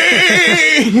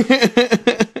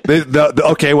me.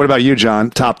 Okay, what about you,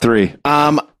 John? Top 3.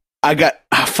 I got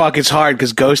it's hard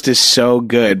because Ghost is so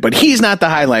good, but he's not the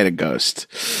highlight of Ghost.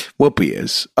 Whoopi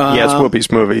is. It's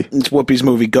Whoopi's movie. It's Whoopi's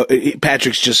movie.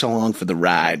 Patrick's just along for the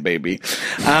ride, baby.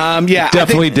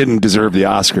 Definitely didn't deserve the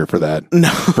Oscar for that. No,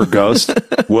 for Ghost.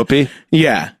 Whoopi.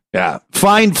 Yeah. Yeah,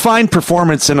 fine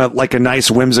performance in a nice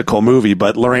whimsical movie,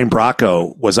 but Lorraine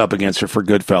Bracco was up against her for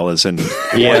Goodfellas, and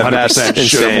 100%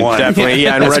 should have won. Definitely,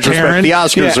 in retrospect, Karen. The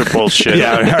Oscars are bullshit.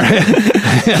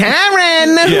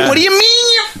 Karen, what do you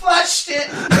mean you flushed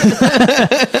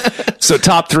it? So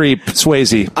top 3,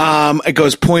 Swayze. It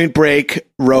goes Point Break,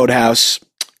 Roadhouse,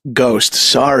 Ghost.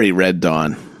 Sorry, Red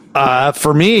Dawn.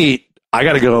 For me, I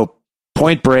got to go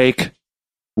Point Break,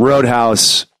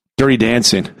 Roadhouse, Dirty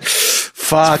Dancing.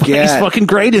 Fuck yeah. He's fucking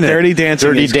great in it. Dirty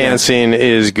Dancing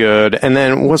is good. And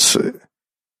then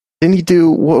didn't he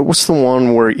do, what's the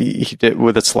one where he did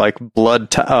with it's like blood,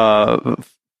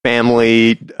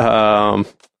 family, on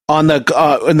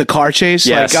the in the car chase?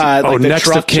 Yes. Like the Next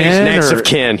truck of Kin? chase? Next of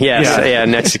Kin. Yes. Yeah.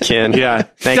 Next of Kin. Yeah.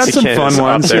 Next Got some of Kin fun is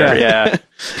ones. Up there. Yeah.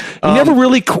 He never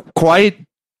really quite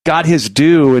got his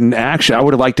due in action. I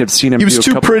would have liked to have seen him. He was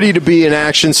too pretty to be an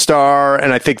action star,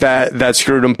 and I think that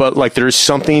screwed him. But like, there's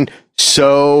something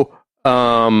so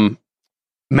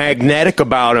magnetic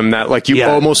about him that like you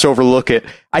almost overlook it.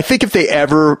 I think if they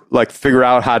ever like figure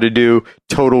out how to do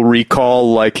Total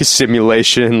Recall, like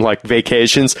simulation, like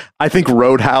vacations, I think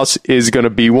Roadhouse is going to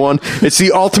be one. It's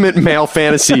the ultimate male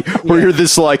fantasy where you're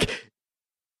this like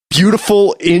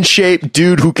beautiful, in shape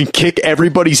dude who can kick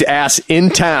everybody's ass in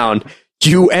town.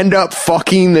 You end up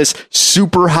fucking this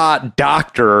super hot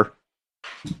doctor.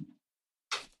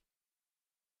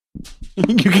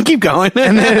 You can keep going.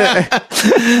 And then,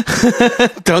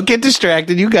 don't get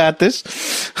distracted. You got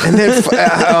this. And then,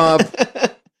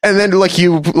 like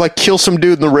you like kill some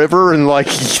dude in the river, and like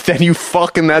then you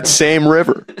fuck in that same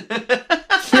river.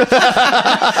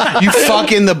 You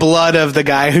fuck in the blood of the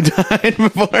guy who died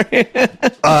before.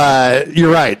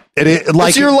 You're right.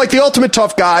 You're like the ultimate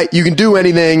tough guy. You can do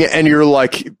anything, and you're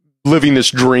like living this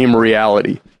dream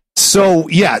reality. So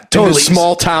yeah, In a totally.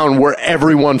 small town where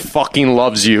everyone fucking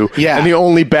loves you. Yeah. And the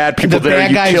only bad people The there, bad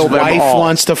you guy's kill them wife all.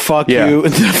 wants to fuck Yeah. you. The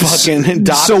fucking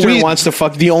doctor wants to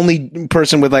fuck. The only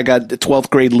person with like a 12th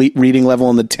grade reading level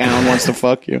in the town wants to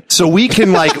fuck you. So we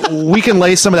can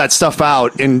lay some of that stuff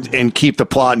out and keep the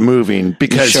plot moving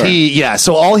because Sure.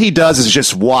 so all he does is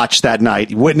just watch that night.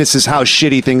 He witnesses how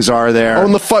shitty things are there. Oh,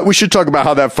 and the fight, we should talk about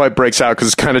how that fight breaks out because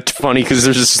it's kind of funny because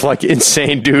there's this like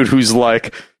insane dude who's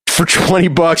like, for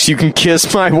 $20 you can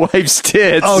kiss my wife's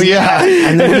tits. Oh, yeah.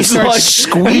 And then he it's starts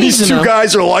and squeezing these two them.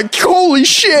 guys are like, holy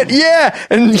shit, yeah.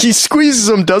 And he squeezes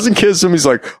him, doesn't kiss him. He's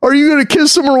like, are you gonna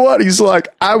kiss him or what? He's like,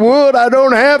 I would, I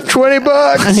don't have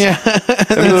 $20. Yeah.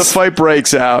 And then the fight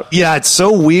breaks out. Yeah, it's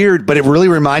so weird, but it really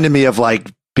reminded me of like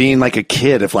being like a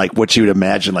kid, of like what you would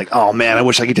imagine. Like, oh man, I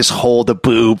wish I could just hold a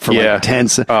boob for like 10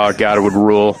 seconds. Oh god, it would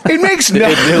rule. It makes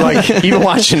no. They're like, even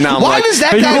watching now, I'm Why like, does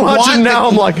that even guy watching want now, the-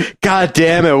 I'm like, god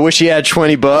damn it, I wish he had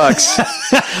 $20.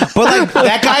 But like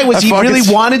that guy, was he really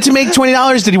wanted to make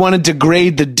 $20? Did he want to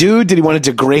degrade the dude? Did he want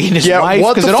to degrade his wife?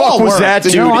 what the it fuck all was worked. that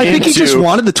dude No, I think he into? just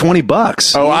wanted the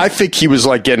 $20. Oh, I think he was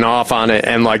like getting off on it,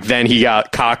 and like then he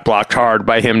got cock blocked hard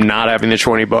by him not having the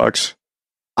 $20.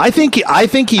 I think he I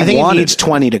think he wanted needs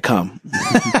 20 to come.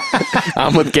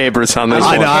 I'm with Gabrus on this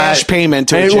I one. know. Cash payment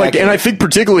to And, ejaculate. and I think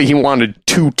particularly he wanted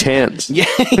 2 10s.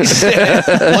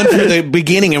 Yeah, one for the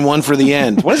beginning and one for the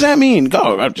end. What does that mean?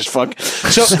 Go, I'm just fuck.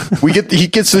 So He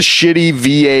gets a shitty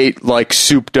V8 like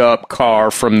souped up car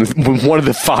from one of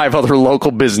the 5 other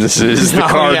local businesses, the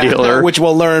car dealer. which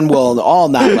we'll learn will all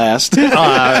not last.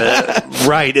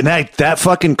 right, and that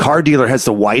fucking car dealer has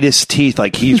the whitest teeth.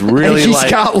 Like he's And really he's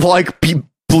like got like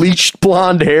bleached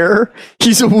blonde hair.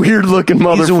 He's a weird looking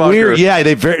motherfucker. he's a weird. Yeah,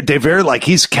 they very like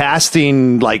he's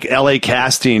casting like LA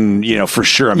casting, for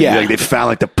sure. I mean, Yeah. like they found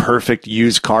like the perfect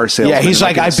used car salesman. Yeah, he's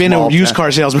like, in I've been a small used town.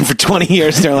 car salesman for 20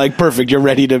 years. They're like, perfect. You're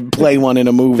ready to play one in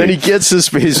a movie. Then he gets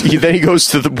then he goes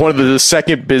to one of the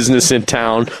second business in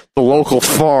town, the local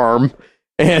farm,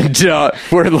 and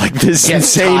where like this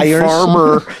Gets insane tires.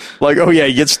 farmer, like, oh yeah,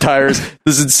 he gets tires.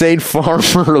 This insane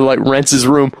farmer like rents his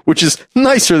room, which is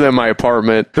nicer than my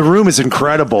apartment. The room is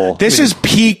incredible. This is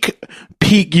peak.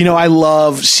 I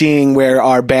love seeing where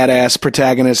our badass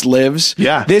protagonist lives.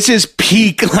 Yeah. This is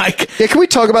peak. Like, Yeah, can we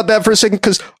talk about that for a second?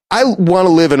 Because I want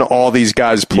to live in all these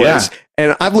guys' place. Yeah.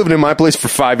 And I've lived in my place for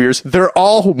 5 years. They're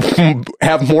all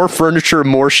have more furniture and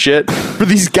more shit. For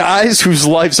these guys whose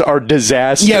lives are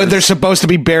disasters. yeah, they're supposed to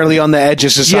be barely on the edge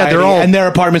of society. they're all- and their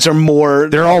apartments are more.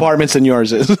 They're all apartments than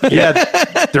yours is.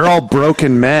 yeah, they're all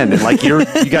broken men, and like you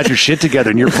got your shit together,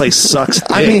 and your place sucks.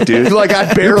 Dick, I mean, dude, like I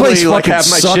Your barely place like fucking have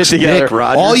my sucks shit together. dick,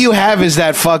 Rodgers. All you have is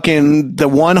that the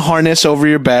one harness over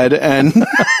your bed, and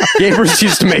Gamers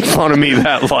used to make fun of me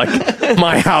that like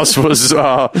my house was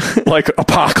like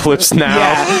Apocalypse Now.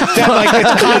 yeah, that, like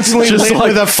it's constantly lit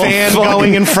with a fan fucking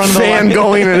going in front of the fan light.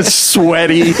 going and it's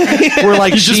sweaty. Where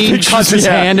like Gene cuts his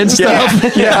hand and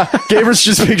stuff. Yeah, Gamers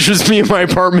just pictures me in my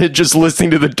apartment just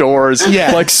listening to the Doors,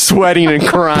 Yeah. like sweating and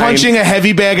crying. Punching a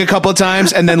heavy bag a couple of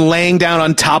times and then laying down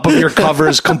on top of your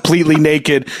covers completely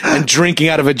naked and drinking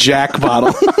out of a Jack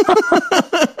bottle.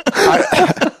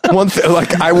 One thing,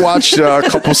 like I watched a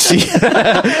couple seasons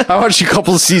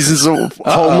of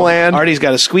Homeland. Artie's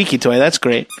got a squeaky toy. That's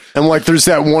great. And like, there's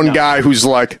that one guy who's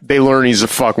like, they learn he's a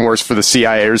fucking worse for the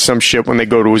CIA or some shit when they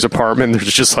go to his apartment.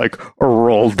 There's just like a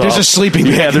rolled There's up. a sleeping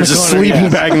bag. Yeah, in there's the a corner, sleeping yeah.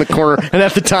 bag in the corner. And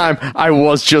at the time, I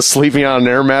was just sleeping on an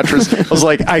air mattress. I was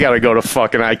like, I gotta go to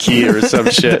fucking IKEA or some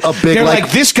shit. A big They're like,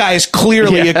 this guy is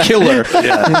clearly a killer.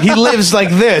 He lives like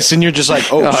this, and you're just like,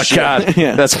 oh, Oh shit. god,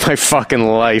 Yeah. that's my fucking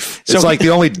life. It's like the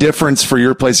only difference for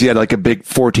your place, you had like a big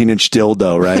 14-inch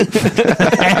dildo, right?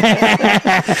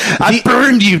 I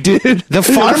burned you, dude. The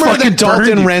farmer fucking that Dalton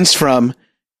burned you. rents from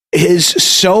is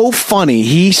so funny.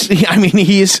 He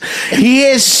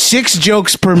has 6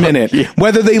 jokes per minute.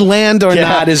 Whether they land or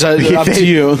not is up to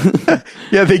you.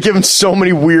 Yeah, they give him so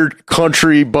many weird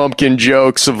country bumpkin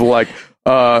jokes of like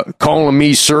calling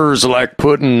me sirs like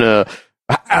putting a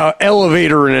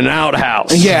elevator in an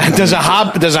outhouse. Yeah, does a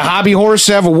hobby horse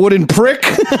have a wooden prick?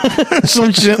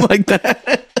 Some shit like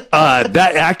that.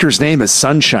 That actor's name is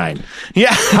Sunshine. Yeah.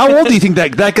 How old do you think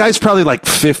that guy's probably like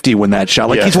 50 when that shot?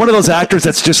 Like Yeah. he's one of those actors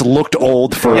that's just looked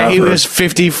old forever. Yeah, he was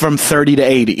 50 from 30 to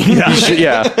 80.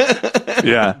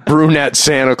 Yeah. Brunette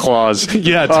Santa Claus.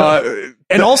 Yeah,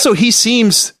 and also he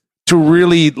seems to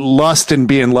really lust and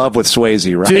be in love with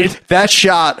Swayze, right? Dude, that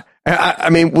shot, I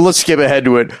mean, well, let's skip ahead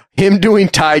to it. Him doing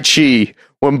Tai Chi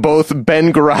when both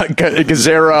Ben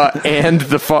Gazzara and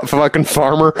the fucking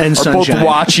farmer And are both Sunshine.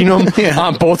 watching them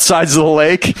on both sides of the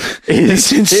lake.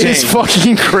 It's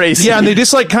fucking crazy. Yeah, and they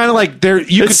just like kind of like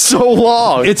It's so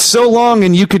long. It's so long,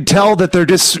 and you could tell that they're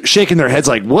just shaking their heads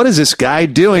like, "What is this guy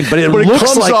doing?" But it looks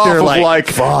comes like off they're of like,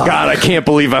 "Fuck, God, I can't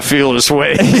believe I feel this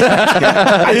way."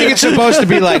 I think it's supposed to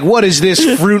be like, what is this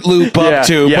Fruit Loop up Yeah,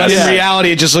 to? yes. But in Yeah.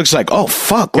 reality, it just looks like, oh,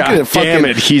 fuck. Look God at the fucking damn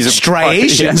it, he's a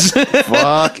striations.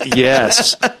 "Fuck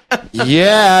yes,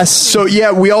 yes." So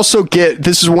yeah, we also get,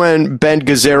 this is when Ben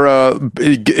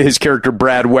Gazzara, his character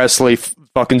Brad Wesley,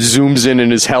 fucking zooms in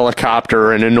his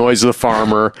helicopter and annoys the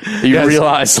farmer. You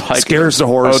realize, like, Scares the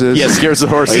horses. scares the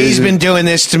horses. He's been doing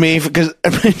this to me because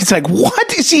he's like,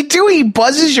 what is he doing? He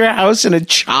buzzes your house in a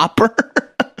chopper.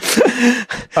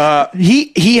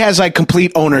 He has like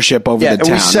complete ownership over the and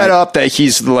town. we set up that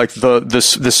he's like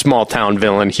the small town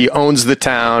villain. He owns the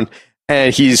town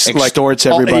and he's Extorts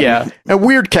like everybody. Yeah, a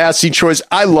weird casting choice.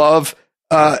 I love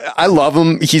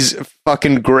him. He's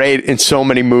fucking great in so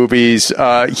many movies.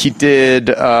 He did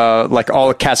like all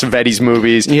of Cassavetes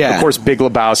movies. Yeah. Of course, Big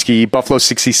Lebowski, Buffalo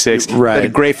 66. Right. Had a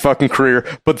great fucking career.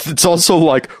 But it's also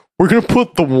like, we're going to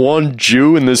put the one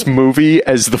Jew in this movie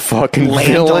as the fucking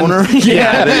villain. Landowner?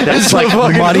 Yeah. That's like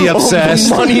money obsessed.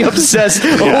 Money obsessed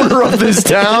owner of this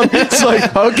town. It's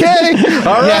like, okay.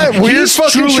 All right. Weird he's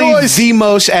fucking truly choice. the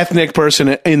most ethnic person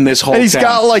in this whole And he's town.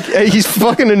 got like, he's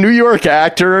fucking a New York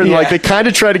actor. And like, they kind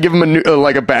of try to give him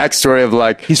like a backstory of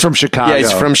like, He's from Chicago. yeah,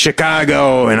 he's from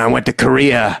Chicago and I went to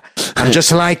Korea. I'm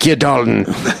just like you, Dalton.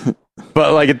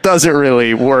 But like, it doesn't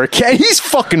really work. Yeah, he's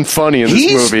fucking funny in this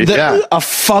He's movie. a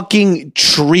fucking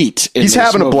treat. He's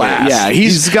having a blast. Yeah,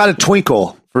 he's got a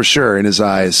twinkle for sure in his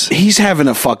eyes. he's having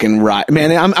a fucking ride,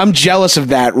 man. I'm jealous of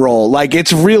that role. Like,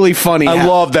 it's really funny. I how-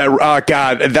 love that.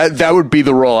 God, that would be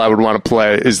the role I would want to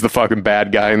play, is the fucking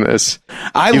bad guy in this.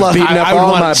 I You've love. beaten up I would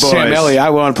all want my Sam boys. Elliott. I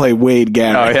want to play Wade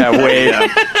Garrett. Oh yeah,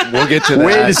 Wade. We'll get to that.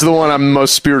 Wade is the one I'm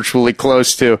most spiritually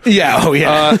close to. Yeah. Oh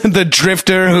yeah. The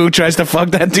drifter who tries to fuck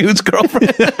that dude's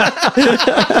girlfriend.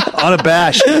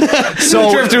 unabashed. The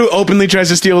So drifter who openly tries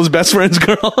to steal his best friend's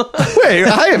girl. Wait,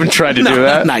 I haven't tried to do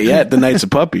that. Not yet. The night's a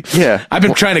puppy. Yeah. I've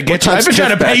been trying to get you. time's I've been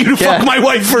trying to pay you to Yeah. fuck my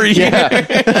wife for a year.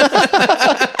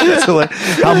 so, like,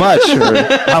 how much?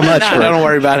 How much? Nah, don't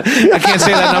worry about it. I can't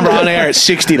say that number on air. It's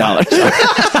 $60.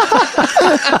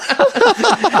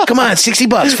 Come on,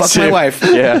 $60. Fuck my wife.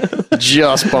 Yeah,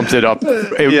 just bumped it up.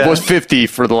 It was 50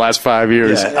 for the last 5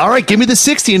 years. All right, give me the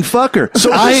 60 and fuck her.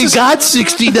 So I this ain't is- got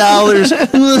 $60.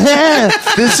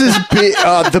 This is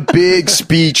the big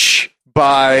speech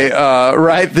by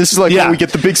right. This is like when we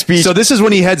get the big speech. So this is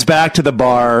when he heads back to the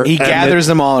bar. He gathers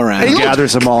them all around. He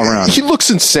gathers them all around. He looks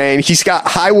insane. He's got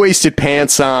high-waisted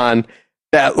pants on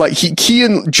that, like, he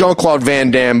and Jean-Claude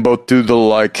Van Damme both do the,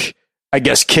 like, I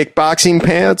guess, kickboxing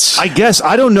pants. I guess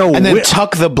I don't know. And then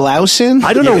tuck the blouse in.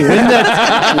 I don't know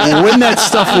when that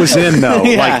stuff was in though.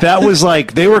 Yeah. Like that was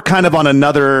like they were kind of on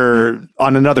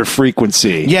another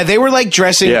frequency. Yeah, they were like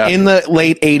dressing Yeah. in the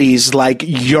late 80s like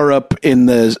Europe in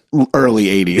the early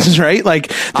 80s, right? Like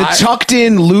the tucked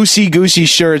in loosey-goosey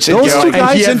shirts. and Those two And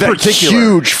guys he had in that particular.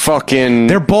 huge fucking.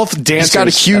 They're both dancers. He's got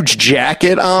a huge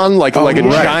jacket on, like a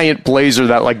giant blazer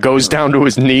that like goes down to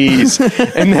his knees,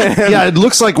 and then Yeah, it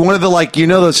looks like one of the like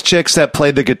those chicks that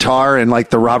played the guitar in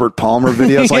like the Robert Palmer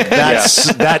videos, like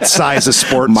that's that size of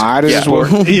sports. Might as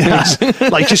well. Yeah,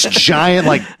 like just giant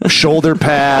like shoulder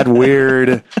pad,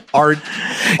 weird art.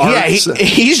 Yeah,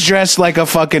 he's dressed like a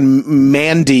fucking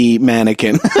Mandy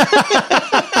mannequin.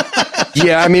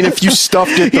 yeah, I mean, if you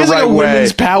stuffed it He the has like right a way,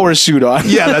 women's power suit on.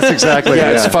 yeah, that's exactly. yeah,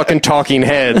 it. it's fucking talking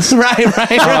heads. Right.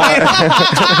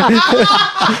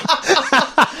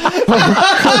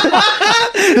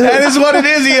 That is what it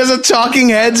is. He has a talking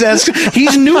heads.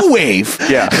 He's new wave.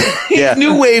 Yeah, He's yeah.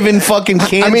 new wave in fucking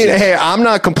Kansas. I mean, hey, I'm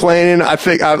not complaining. I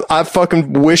think I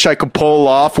fucking wish I could pull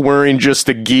off wearing just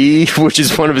a gi, which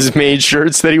is one of his main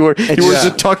shirts that he wears. He wears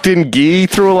a tucked in gi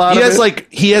through a lot He of has it.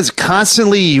 he has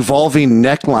constantly evolving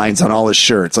necklines on all his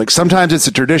shirts. Like sometimes it's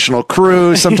a traditional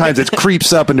crew, sometimes it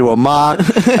creeps up into a mock, and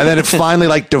then it finally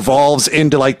like devolves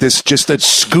into like this just a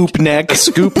scoop neck,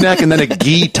 and then a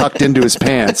gi tucked into his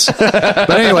pants.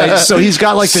 But anyway, so he's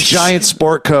got like the giant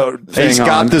sport coat thing He's got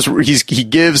on. this. He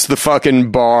gives the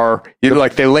fucking bar.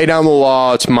 Like they lay down the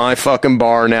law. It's my fucking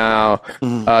bar now.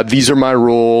 These are my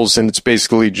rules, and it's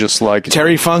basically just like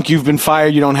Terry Funk, you've been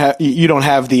fired. You don't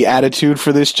have the attitude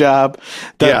for this job.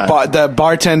 The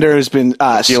bartender has been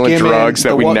dealing skimming drugs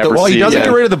that we never well, see. he doesn't yet.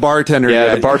 get rid of the bartender. Yeah,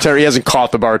 yet. the bartender. He hasn't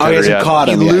caught the bartender he hasn't yet. caught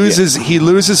He him.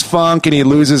 loses Funk, and he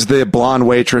loses the blonde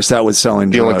waitress that was selling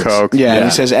Dealing drugs. coke. Yeah, and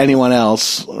he says anyone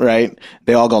else, right?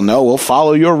 They all go, no, we'll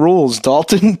follow your rules,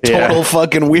 Dalton. Yeah. Total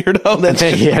fucking weirdo. That's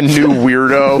New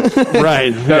weirdo.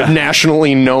 Right. A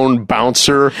nationally known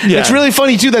bouncer. It's really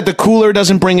funny too that the cooler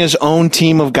doesn't bring his own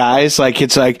team of guys. Like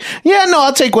it's like, yeah, no,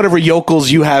 I'll take whatever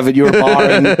yokels you have at your bar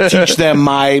and teach them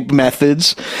my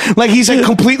methods. Like he's like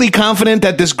completely confident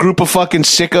that this group of fucking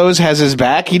sickos has his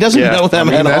back. He doesn't know them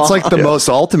at all. That's like the most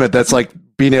ultimate. That's like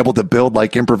being able to build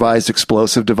like improvised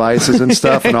explosive devices and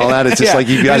stuff and all that. It's just like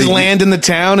you got to land in the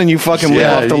town and you fucking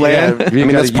live off the land. I mean,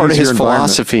 that's part of his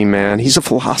philosophy, man. He's a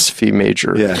philosophy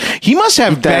major. Yeah. He must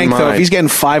have bank though. If he's getting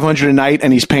 $500 a night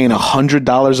and he's paying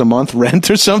 $100 a month rent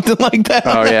or something like that.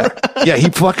 Oh yeah. Yeah, he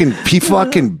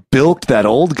fucking bilked that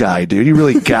old guy, dude. He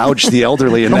really gouged the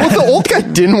elderly in Well, that. the old guy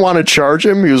didn't want to charge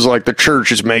him. He was like, the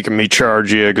church is making me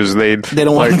charge you because they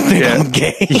don't want to think I'm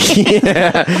gay.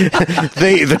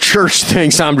 The church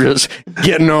thinks I'm just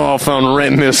getting off on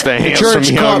renting this thing. The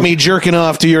church caught me jerking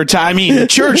off to your Tai. I mean, the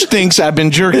church thinks I've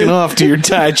been jerking off to your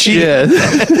Tai Chi. Yeah.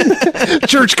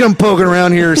 Church come poking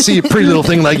around here, see a pretty little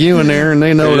thing like you in there, and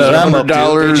they know that I'm up to.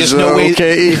 $100. Just no way.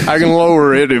 Okay, I can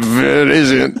lower it if it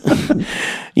isn't.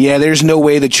 Yeah, there's no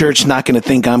way the church's not going to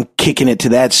think I'm kicking it to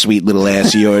that sweet little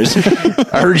ass of yours.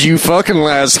 I heard you fucking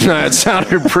last night. It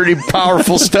sounded pretty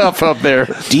powerful stuff up there.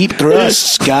 Deep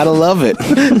thrusts, gotta love it.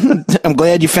 I'm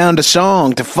glad you found a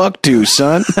song to fuck to,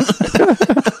 son.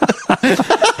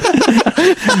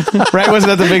 Right? Wasn't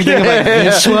that the big thing about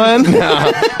this one?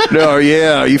 No,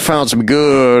 yeah, you found some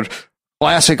good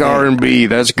classic R&B.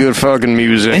 That's good fucking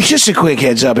music. And just a quick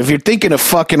heads up, if you're thinking of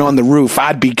fucking on the roof,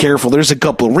 I'd be careful. There's a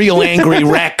couple of real angry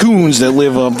raccoons that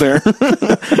live up there.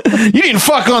 You didn't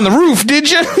fuck on the roof,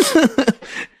 did you?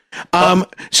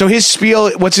 So his spiel,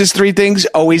 what's his 3 things?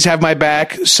 Always have my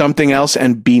back, something else,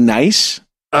 and be nice.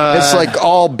 It's like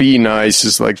all be nice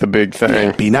is like the big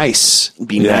thing. Be nice.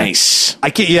 Be nice. I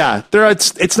can't. Yeah,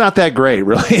 it's not that great,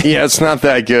 really. Yeah, it's not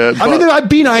that good. I mean,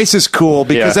 be nice is cool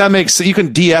because that makes you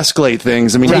can de-escalate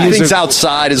things. I mean, things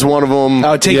outside is one of them.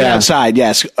 Oh, take it outside.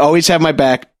 Yes, always have my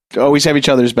back. Always have each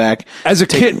other's back. As a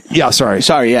kid,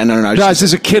 sorry, yeah, no.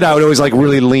 As a kid, I would always like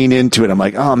really lean into it. I'm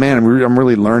like, oh man, I'm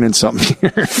really learning something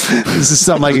here. This is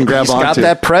something I can grab onto. He's got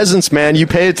that presence, man. You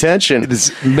pay attention.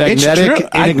 It's magnetic,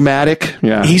 enigmatic.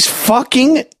 Yeah, he's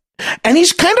fucking. And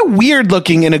he's kind of weird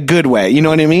looking in a good way. You know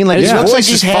what I mean? Like, his he looks voice like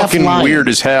he's is half fucking lying. weird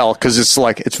as hell because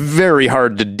it's very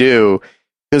hard to do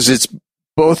because it's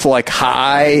both like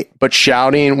high but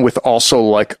shouting with also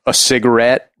like a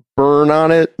cigarette burn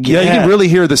on it. Yeah, you can really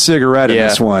hear the cigarette in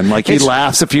this one. Like he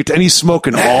laughs a few and he's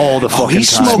smoking all the fucking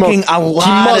he's time. Smoking a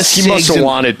lot of cigs. He must have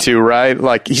wanted to, right?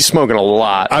 Like he's smoking a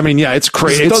lot. I mean, yeah, it's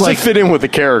crazy. It It's doesn't like fit in with the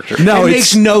character. No, it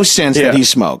makes no sense that he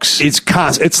smokes. It's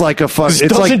constant. It's like a fuck.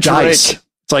 It's like Dice.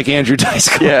 It's like Andrew Dice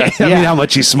Clay. Yeah. I mean, how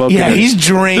much he's smoking. Yeah, he's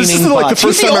draining. This is like the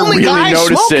first time I really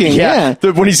noticed it. Yeah.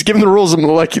 When he's giving the rules, and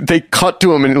like they cut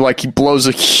to him and like he blows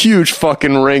a huge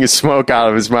fucking ring of smoke out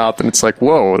of his mouth, and it's like,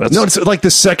 whoa. That's No, it's like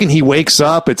the second he wakes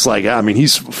up, it's like, I mean,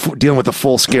 he's dealing with a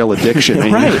full scale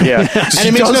addiction. Right. Yeah.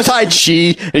 And he does Tai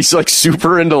Chi, and he's like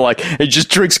super into like, he just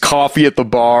drinks coffee at the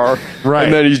bar. Right.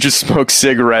 And then he just smokes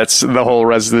cigarettes the whole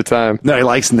rest of the time. No, he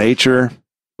likes nature.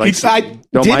 Like, he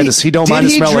don't mind the smell of nature. Did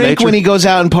he drink when he goes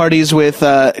out and parties with?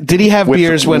 Did he have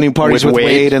beers when he parties with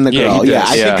Wade and the girl?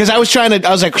 Yeah, because I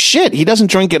was like, shit, he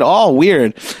doesn't drink at all.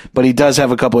 Weird, but he does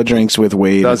have a couple of drinks with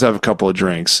Wade. He does have a couple of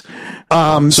drinks.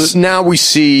 So now we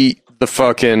see the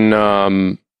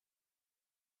fucking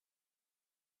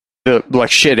the like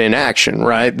shit in action,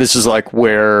 right? This is like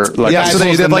where like so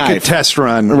they did like a test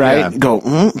run, right? Yeah.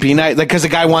 Go be nice, like because the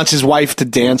guy wants his wife to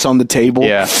dance on the table.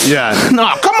 Yeah. No,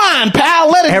 come on, pal,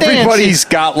 let it Everybody's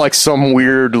dance. got like some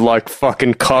weird like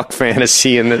fucking cuck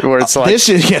fantasy in it where it's like this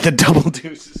is the double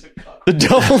deuces. The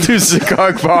double deuce is a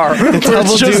cuck bar. The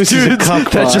double deuce is a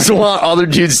cuck bar. That just want other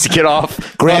dudes to get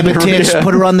off. Grab a tits,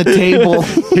 put her on the table.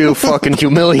 You fucking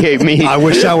humiliate me. I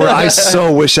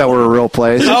so wish that were a real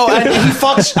place. Oh,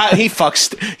 he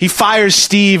fires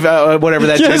Steve, whatever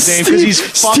that dude's name, because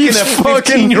he's fucking a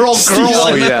 15-year-old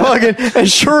girl. And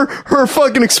sure, her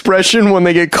fucking expression when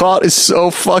they get caught is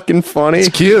so fucking funny. It's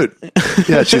cute.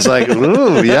 Yeah, she's like,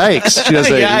 ooh, yikes. She does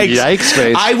a yikes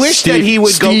face. I wish that he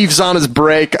would Steve's on his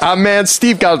break. Man,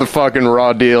 Steve got the fucking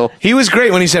raw deal. He was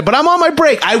great when he said, but I'm on my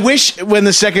break. I wish when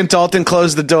the second Dalton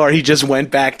closed the door, he just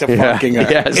went back to fucking her.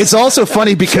 Yes. It's also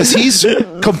funny because he's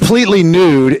completely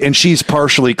nude and she's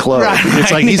partially clothed. Right.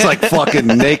 It's like he's like fucking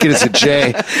naked as a J.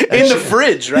 In the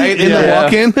fridge, right? In the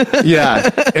walk-in. Yeah.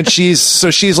 And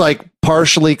she's like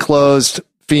partially clothed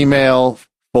female,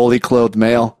 fully clothed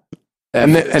male.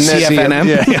 And then CFNM?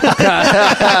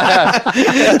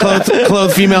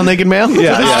 Clothed female naked male?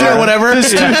 Yeah. Or whatever.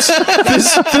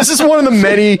 This is one of the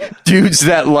many dudes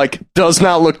that like does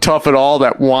not look tough at all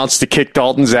that wants to kick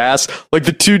Dalton's ass. Like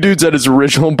the two dudes at his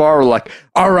original bar were like,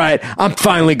 all right, I'm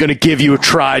finally going to give you a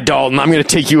try, Dalton. I'm going to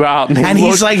take you out. And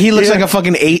he's like, he looks like a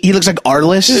fucking he looks like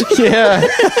Arliss. Yeah.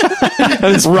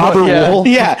 And it's Robert Wool.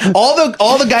 Yeah. All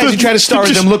the guys who try to star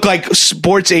with them look like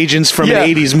sports agents from an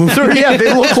 80s movie.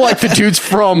 They look like the dudes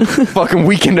from fucking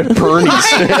Weekend at Bernie's.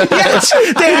 Yes.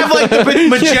 They have like the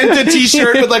magenta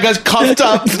t-shirt with like a cuffed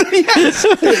up. Yes.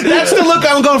 That's the look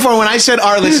I'm going for. When I said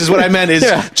Arliss is what I meant is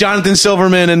Jonathan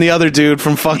Silverman and the other dude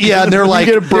from fucking... Yeah, they're like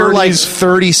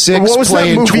 36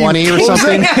 playing 20 or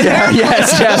something.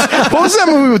 Yes. What was that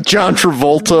movie with John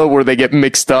Travolta where they get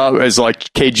mixed up as like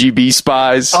KGB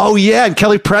spies? Oh, yeah, and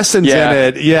Kelly Preston's in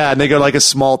it. Yeah, and they go to like a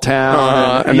small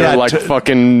town. And they're like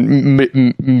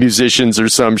fucking musicians or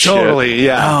some shit. Totally,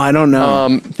 yeah. Oh, I don't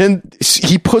know. Then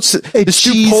he puts... This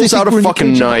dude pulls out a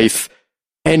fucking knife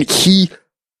and he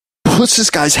puts this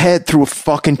guy's head through a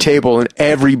fucking table, and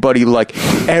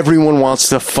everyone wants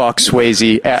to fuck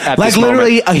Swayze at like this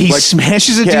literally moment. He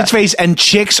smashes a dude's face and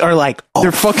chicks are like,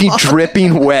 they're fucking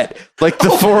dripping wet. Like you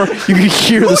can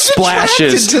hear the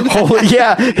splashes.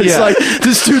 It's like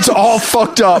this dude's all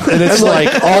fucked up, and it's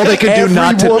like all they can do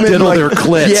not to diddle their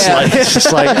clits. Yeah. Like, it's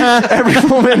just like every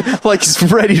woman like is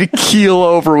ready to keel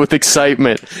over with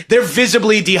excitement. They're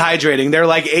visibly dehydrating. They're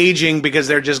like aging because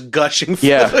they're just gushing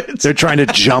fluids. They're trying to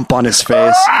jump on his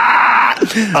face.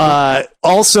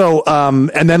 Also,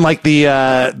 and then like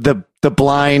the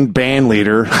blind band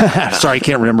leader. Sorry, I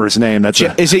can't remember his name.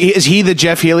 Is he the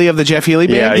Jeff Healey of the Jeff Healey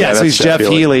band? Yeah, so he's Jeff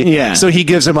Healey. Yeah. So he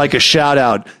gives him like a shout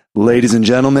out, ladies and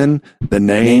gentlemen, the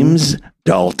name's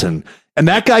Dalton. And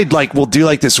that guy like will do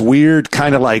like this weird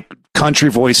kind of like country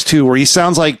voice too, where he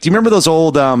sounds like, do you remember those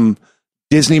old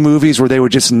Disney movies where they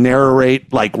would just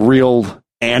narrate like real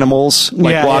animals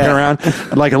walking around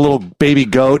like a little baby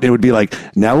goat, and it would be like,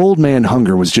 now old man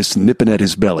Hunger was just nipping at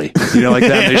his belly, like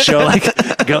that. They show like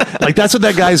that's what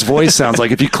that guy's voice sounds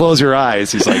like if you close your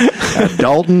eyes. He's like,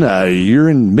 Dalton,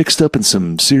 you're mixed up in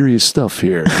some serious stuff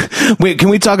here. Wait, can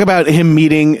we talk about him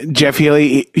meeting Jeff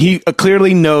Healey? He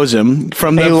clearly knows him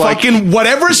from the fucking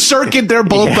whatever circuit they're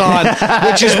both on,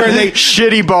 which is where they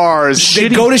shitty bars. They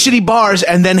go to shitty bars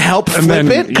and then help flip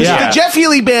it. Because the Jeff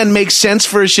Healey band makes sense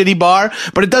for a shitty bar,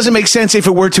 but it doesn't make sense if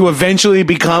it were to eventually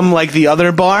become like the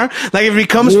other bar. Like if it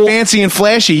becomes fancy and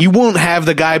flashy, you won't have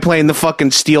the guy playing the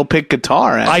fucking steel pick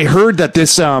guitar. I heard that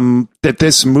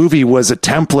this movie was a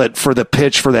template for the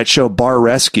pitch for that show Bar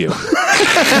Rescue.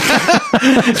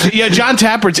 Yeah, John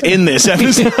Taffert's in this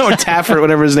episode, or Taffert,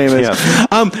 whatever his name is.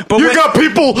 Yeah. But you got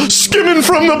people skimming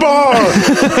from the bar.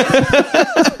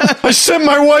 I sent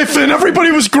my wife in. Everybody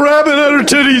was grabbing at her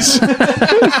titties.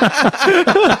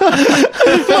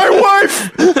 My wife.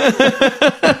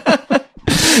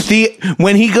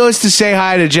 When he goes to say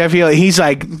hi to Jeff Healey, he's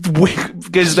like,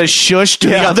 gives the shush to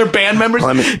the other band members.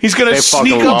 He's gonna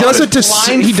sneak up. He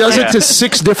does it to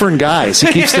 6 different guys.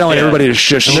 He keeps telling everybody to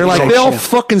shush, and they're like, they all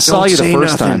fucking saw you the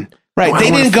first time. Right?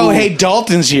 They didn't go, "Hey,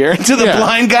 Dalton's here" to the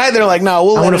blind guy. They're like, "No,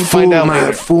 we'll let him find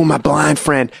out." Fool my blind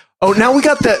friend. Oh, now we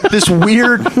got this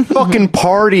weird fucking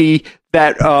party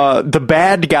that the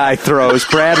bad guy throws,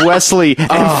 Brad Wesley, and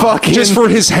fucking just for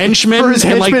his henchmen. For his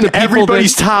henchmen, and, like,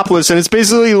 everybody's topless, and it's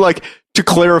basically like, to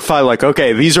clarify, like,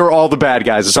 okay, these are all the bad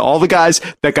guys. It's all the guys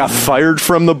that got fired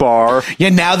from the bar. Yeah,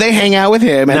 now they hang out with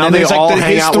him, and now then they all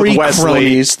hang out with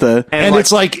Wesley. And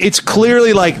it's like, it's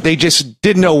clearly like they just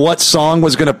didn't know what song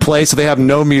was going to play, so they have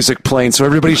no music playing. So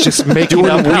everybody's just making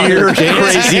up weird,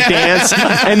 crazy dance.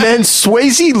 And then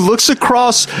Swayze looks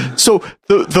across. So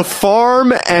the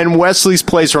farm and Wesley's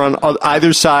place are on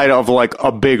either side of like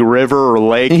a big river or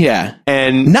lake. Yeah,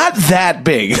 and not that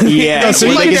big. Yeah, no, so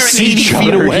like they're 80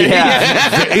 feet away.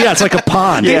 Yeah, it's like a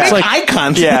pond. They it's make like eye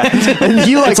contact. Yeah, and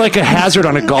it's like a hazard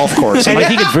on a golf course. And like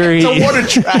he could very.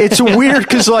 It's weird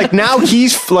because like now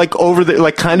he's like over the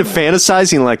like kind of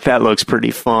fantasizing like that looks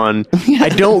pretty fun. I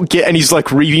don't get, and he's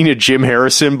like reading a Jim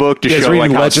Harrison book to show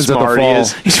like how Legends smart of the he Fall.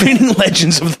 is. He's reading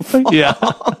Legends of the Fall. Yeah,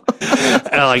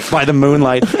 like by the moonlight.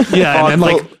 Yeah, and then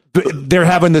like they're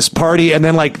having this party, and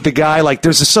then like the guy, like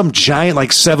there's some giant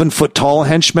like 7 foot tall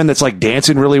henchman that's like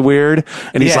dancing really weird,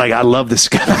 and he's like, I love this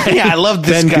guy. Yeah, I love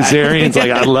this guy. Ben Kazarian's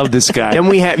like, I love this guy. And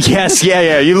we have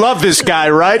you love this guy,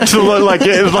 right? To like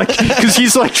because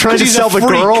he's like trying to sell the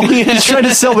girl. He's trying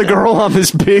to sell the girl on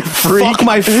this big freak. Fuck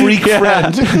my freak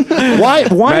friend. Why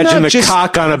imagine not the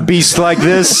cock on a beast like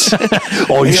this?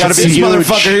 Oh, you should see this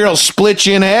motherfucker here will split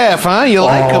you in half, huh? You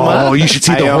like him, huh? Oh, you should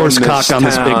see the horse cock on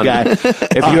this big guy.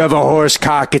 If you have a horse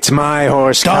cock, it's my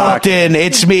horse cock. Dalton,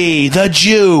 it's me, the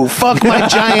Jew. Fuck my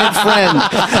giant friend.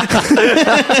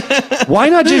 Why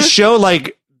not just show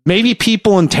like maybe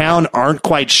people in town aren't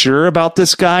quite sure about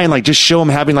this guy and like just show him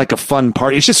having like a fun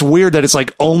party. It's just weird that it's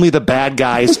like only the bad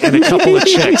guys and a couple of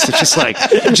chicks. It's just like,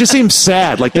 it just seems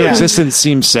sad. Like their existence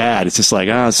seems sad. It's just like,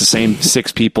 it's the same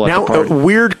 6 people at the party. A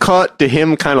weird cut to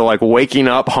him kind of like waking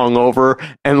up hungover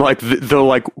and like the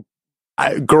like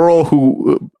girl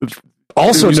who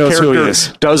also knows who he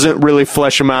is. Doesn't really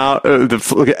flesh him out.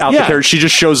 The character. She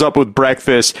just shows up with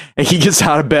breakfast and he gets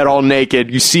out of bed all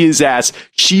naked. You see his ass.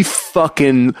 She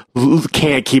fucking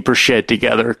can't keep her shit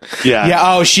together. Yeah.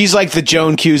 Oh, she's like the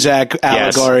Joan Cusack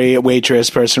allegory waitress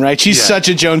person, right? She's such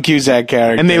a Joan Cusack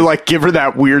character. And they like give her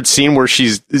that weird scene where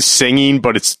she's singing,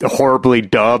 but it's horribly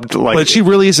dubbed. Like, but she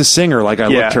really is a singer. Like I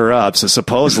looked her up, so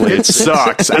suppoly it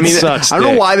sucks. I mean, I don't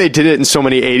know why they did it in so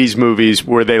many 80s movies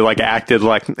where they like acted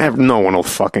like no one will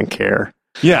fucking care.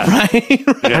 Yeah. Right?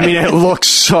 I mean, it looks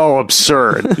so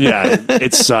absurd. Yeah.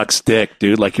 It sucks dick,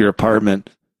 dude. Like your apartment.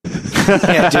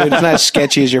 Yeah, dude, it's not as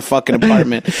sketchy as your fucking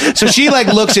apartment. So she like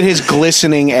looks at his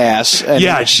glistening ass.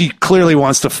 And she clearly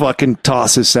wants to fucking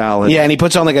toss his salad. Yeah, and he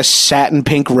puts on like a satin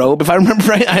pink robe, if I remember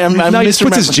right. He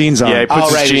puts his jeans on. Yeah, he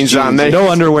puts his jeans on. No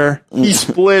underwear. He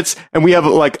splits, and we have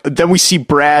like, then we see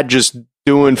Brad just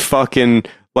doing fucking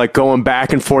like going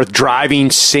back and forth, driving,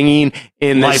 singing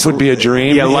in Life Would Be a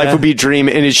Dream. Yeah, Life Would Be a Dream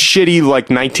in his shitty like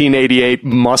 1988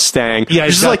 Mustang. Yeah,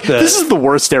 it's like this is the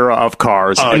worst era of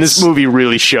cars, and this movie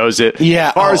really shows it.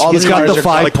 Yeah, he's got the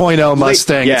 5.0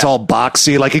 Mustang. Yeah. It's all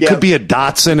boxy. Like it could be a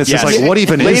Datsun. It's just like, what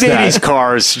even is that? Late 80s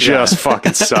cars just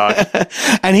fucking suck.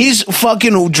 And he's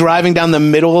fucking driving down the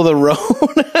middle of the road.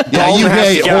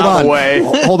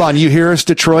 Hold on. You hear us,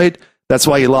 Detroit? That's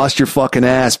why you lost your fucking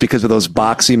ass, because of those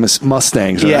boxy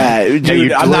Mustangs. Right? Yeah,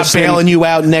 dude, I'm not bailing you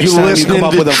out next time you come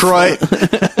up with Detroit.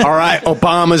 All right,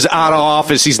 Obama's out of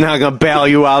office. He's not going to bail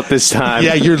you out this time.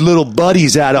 Yeah, your little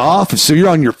buddy's out of office, so you're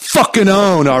on your fucking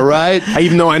own, all right?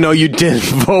 Even though I know you didn't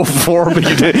vote for him, but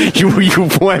you did. You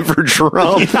went for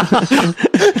Trump.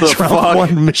 Trump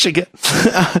won Michigan.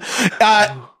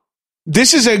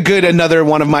 This is another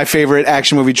one of my favorite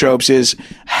action movie tropes is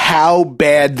how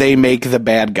bad they make the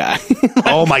bad guy.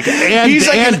 Oh my God.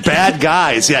 And bad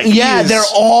guys. Yeah, they're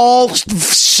all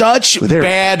such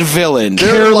bad villains.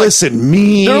 Careless and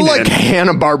mean. They're like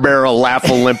Hanna-Barbera Laugh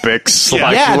Olympics.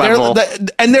 Level.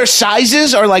 And their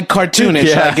sizes are like cartoonish.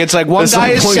 Yeah. Like it's like one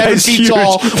guy is 7 feet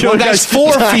tall, one guy's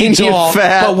 4 feet tall,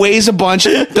 but weighs a bunch.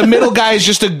 The middle guy is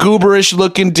just a gooberish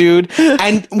looking dude.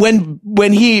 And when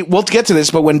we'll get to this,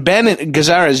 but when Ben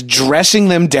Gazzara is dressing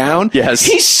them down,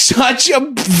 he's such a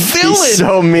villain. He's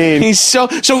so mean. He's so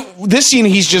this scene,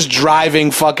 he's just driving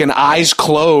fucking eyes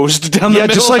closed down the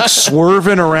middle. Just like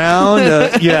swerving around.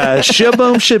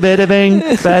 Shaboom, shabidabing,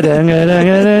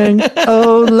 badang.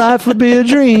 Oh, life would be a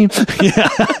dream. Yeah.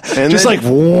 And just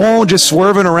just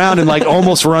swerving around and like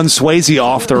almost run Swayze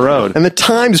off the road. And the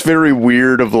time's very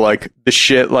weird of like the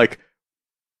shit like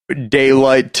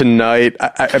daylight to night.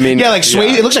 I mean,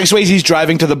 Swayze. It looks like Swayze's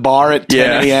driving to the bar at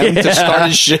 10 a.m. to start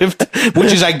his shift,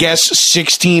 which is, I guess,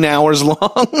 16 hours long.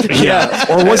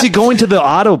 Or was he going to the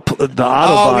auto body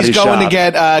shop? He's going to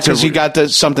get because he got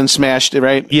something smashed,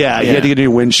 right? Yeah, he had to get a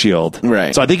new windshield.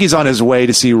 Right. So I think he's on his way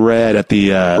to see Red at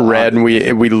the Red, and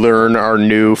we learn our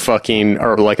new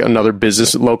another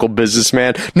local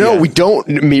businessman. No, we don't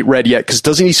meet Red yet, because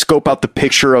doesn't he scope out the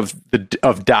picture of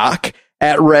Doc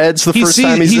at Red's the first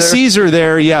time he sees her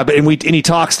there, but he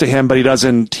talks to him, but he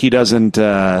doesn't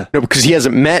no, because he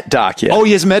hasn't met Doc yet. Oh,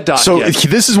 he hasn't met Doc so yet.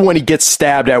 This is when he gets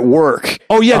stabbed at work.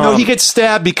 Oh yeah, no, he gets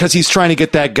stabbed because he's trying to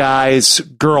get that guy's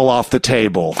girl off the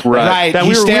table. Right. We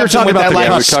were talking about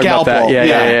that scalpel.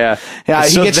 Yeah.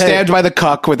 He gets stabbed by the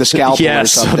cuck with a scalpel or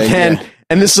something.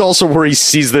 And this is also where he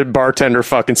sees the bartender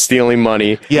fucking stealing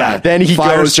money. Yeah. Then he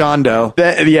fires John Doe.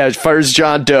 Fires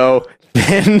John Doe.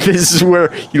 And this is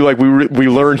where we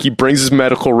learn he brings his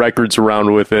medical records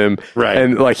around with him, right?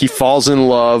 And like he falls in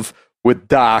love with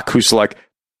Doc, who's like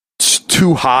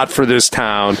too hot for this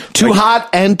town, hot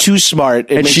and too smart.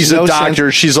 And she's a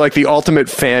doctor. She's like the ultimate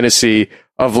fantasy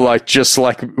of like just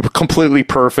like completely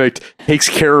perfect, takes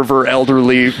care of her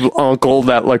elderly uncle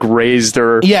that like raised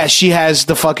her. Yeah, she has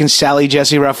the fucking Sally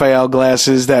Jesse Raphael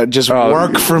glasses that just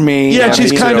work for me. Yeah,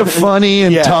 she's kind of funny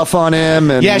and tough on him.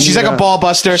 And, she's like a ball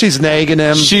buster. She's nagging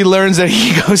him. She learns that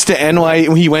he goes to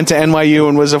NYU. He went to NYU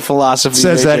and was a philosophy. It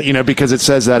says major. that, because it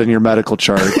says that in your medical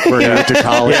chart where you went to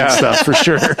college and stuff, for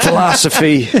sure.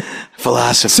 Philosophy.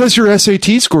 It says your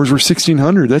SAT scores were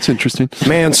 1,600. That's interesting.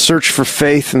 Man, search for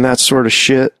faith and that sort of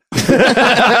shit.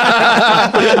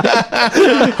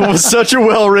 It was such a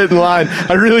well-written line.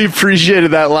 I really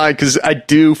appreciated that line because I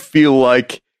do feel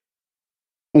like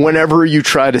whenever you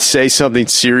try to say something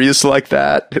serious like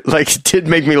that, like it did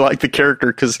make me like the character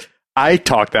because I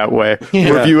talk that way.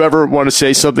 Yeah. Or if you ever want to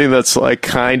say something that's like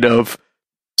kind of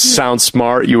sounds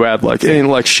smart, you add like ain't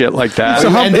like shit like that. So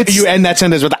you end that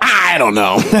sentence with I don't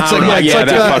know. That's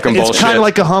fucking bullshit. It's kind of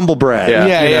like a humble brag.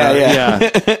 Yeah.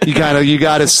 Yeah. You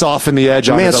gotta soften the edge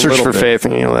on it a search little for bit. faith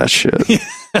and that shit.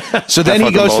 So then he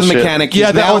fucking goes to the bullshit. mechanic. Yeah,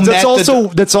 He's now that's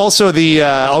met also the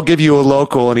I'll give you a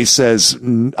local, and he says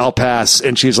I'll pass,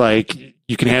 and she's like,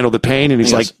 you can handle the pain, and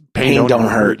he's like, pain don't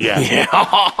hurt. Yeah,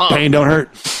 pain don't hurt.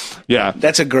 Yeah,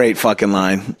 That's a great fucking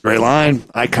line. great line,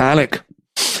 iconic.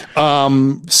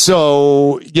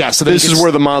 So This is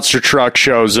where the monster truck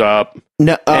shows up.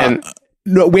 No, And-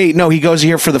 he goes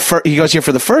here for the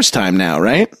first time now,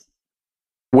 right?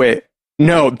 Wait.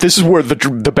 No, this is where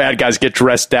the bad guys get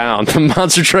dressed down. The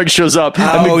monster truck shows up,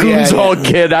 and the goons all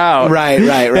get out. Right.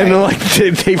 And they're like,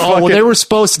 they fucking... well, they were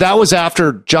supposed. That was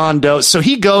after John Doe. So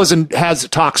he goes and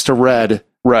talks to Red.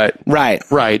 Right.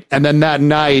 And then that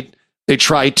night they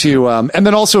try to. And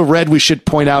then also Red, we should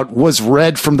point out, was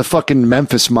Red from the fucking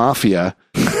Memphis Mafia.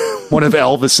 One of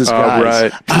Elvis's guys.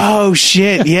 Right. Oh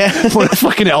shit! Yeah, One of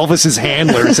fucking Elvis's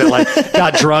handlers that like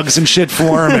got drugs and shit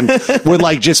for him and would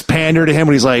like just pander to him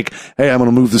when he's like, "Hey, I'm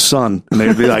gonna move the sun," and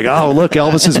they'd be like, "Oh, look,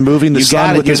 Elvis is moving the You got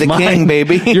sun it. with You're his the mind, king,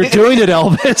 baby." You're doing it,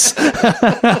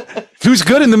 Elvis." Who's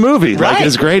good in the movie? Like, Right.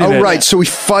 is great. In Oh, it. right. So he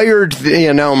fired,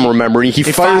 now I'm remembering. He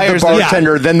fired fires the the-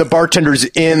 bartender, then the bartender's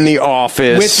in the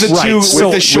office. with the Right. with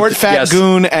So- the short fat yes.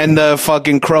 goon and the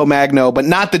fucking Cro-Magno, but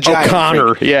not the giant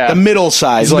O'Connor, freak. yeah. the middle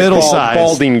size, He's like middle bald- size.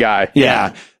 balding guy.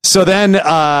 Yeah. So then,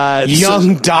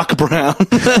 young Doc Brown.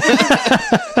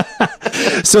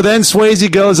 So then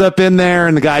Swayze goes up in there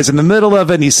and the guy's in the middle of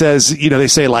it and he says, they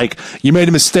say like, you made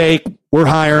a mistake. We're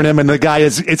hiring him. And the guy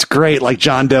it's great. Like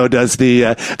John Doe does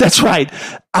that's right.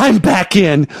 I'm back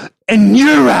in and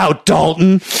you're out,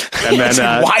 Dalton. And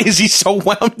then, Why is he so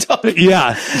wound up?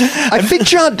 yeah. I think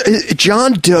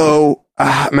John Doe,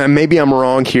 maybe I'm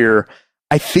wrong here.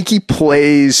 I think he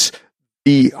plays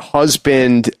the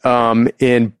husband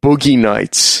in Boogie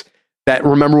Nights. That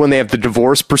remember when they have the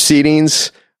divorce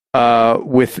proceedings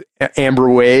with Amber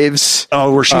Waves?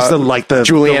 Oh, where she's the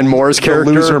Julianne Moore's the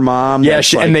character, loser mom. Yeah,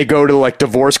 that's like- and they go to like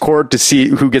divorce court to see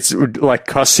who gets like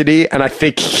custody, and I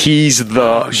think he's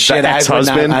the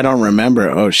ex-husband. I don't remember.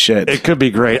 Oh shit! It could be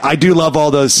great. I do love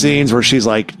all those scenes where she's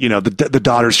like, the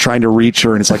daughter's trying to reach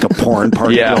her and it's like a porn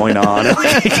party Yeah. going on.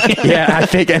 Yeah, I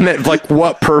think, and then, like,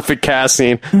 what perfect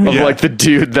casting of like the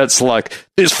dude that's like,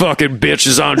 this fucking bitch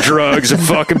is on drugs and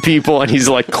fucking people, and he's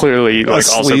like clearly like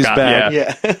also got sleazebag.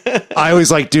 yeah. I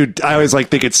always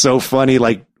think it's so funny,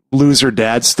 like loser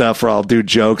dad stuff where I'll do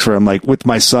jokes where I'm like with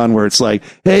my son where it's like,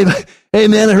 hey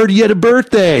man, I heard you had a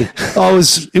birthday. Oh,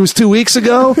 it was 2 weeks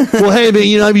ago. Well, hey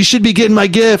man, you should be getting my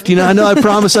gift. I know I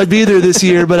promised I'd be there this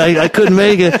year, but I couldn't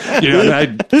make it. And I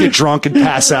get drunk and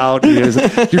pass out. And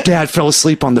your dad fell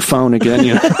asleep on the phone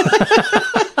again.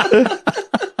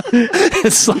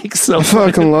 It's like so I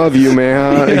fucking love you,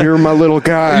 man. You're my little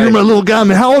guy. You're my little guy,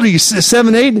 man. How old are you?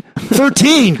 7, 8,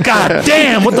 13? God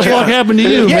damn! What the fuck happened to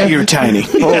you, Yeah, man? you're tiny.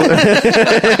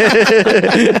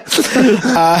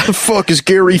 fuck is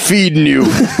Gary feeding you?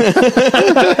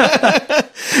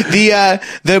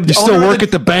 The You still work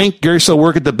at the bank? Gary still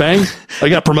work at the bank? I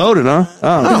got promoted, huh?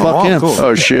 Oh, fuck him. cool.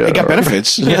 Oh shit! They got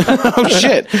benefits. Oh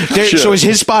shit! So is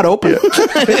his spot open?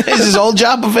 Is his old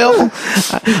job available?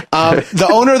 The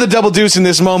owner of the Double Deuce in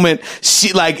this moment,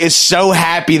 is so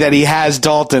happy that he has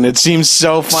Dalton. It seems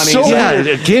so funny. So, yeah,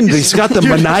 again, he's got the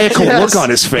maniacal look on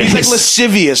his face. He's like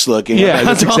lascivious looking. Yeah,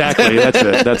 that's exactly.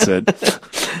 That's it.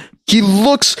 He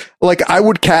looks like I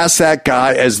would cast that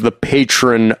guy as the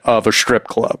patron of a strip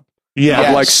club. Yeah.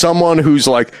 Of, like someone who's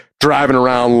like driving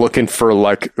around looking for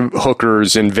like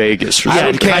hookers in Vegas. Or I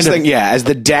something. would cast as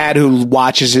the dad who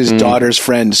watches his daughter's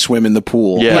friend swim in the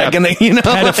pool. Yeah. Like, and they,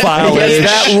 Pedophile. He has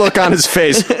that look on his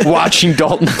face watching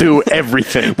Dalton do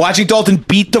everything. watching Dalton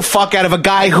beat the fuck out of a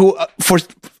guy who,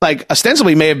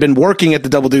 ostensibly may have been working at the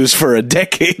Double Deuce for a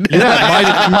decade.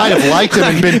 Yeah, might have liked him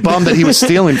and been bummed that he was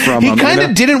stealing from He him. kind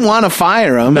of didn't want to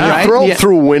fire him, right? Throw Yeah.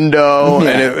 through a window, Yeah.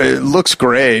 and it looks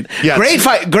great. Yeah, Great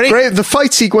fight. Great. The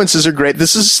fight sequences are great.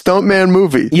 This is a stuntman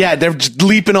movie. Yeah, they're just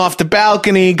leaping off the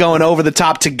balcony, going over the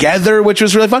top together, which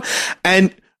was really fun.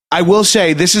 And I will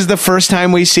say this is the first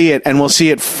time we see it, and we'll see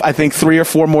it, I think, 3 or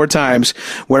 4 more times,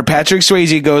 where Patrick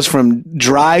Swayze goes from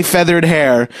dry feathered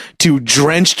hair to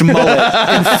drenched mullet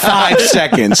in 5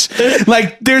 seconds.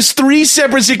 Like, there's 3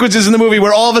 separate sequences in the movie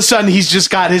where all of a sudden he's just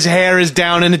got his hair is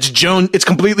down and it's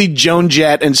completely Joan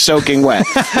Jett and soaking wet.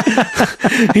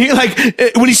 He, like,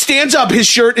 when he stands up, his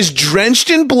shirt is drenched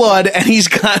in blood, and he's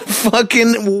got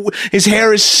his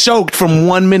hair is soaked from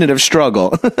 1 minute of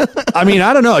struggle. I mean,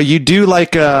 I don't know. You do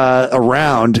like a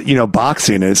round,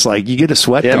 boxing. It's like you get a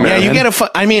sweat. Yeah, going, man. Yeah, you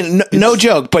get I mean, no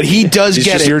joke, but he does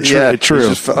get it.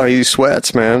 True. He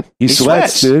sweats, man. He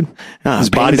sweats, dude. His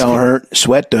body don't hurt.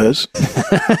 Sweat does.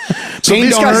 So Pain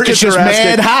these don't guys hurt. get It's their just ass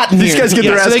mad kicked. hot in These here. guys get Yeah,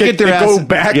 their so ass they kicked. get their They go ass-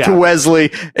 back yeah. to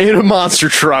Wesley in a monster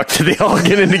truck. They all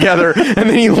get in together, and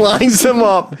then he lines them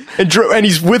up, and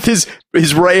he's with his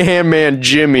right hand man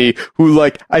Jimmy, who,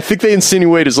 like, I think they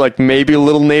insinuate is like maybe a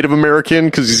little Native American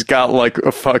because he's got like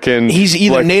a fucking. He's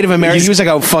either like, Native American. He was like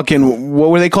a fucking, what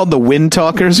were they called? The wind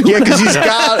talkers? Yeah, because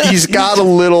he's got a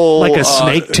little like a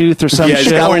snake tooth or some Yeah, he's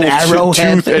shit. got Or an a little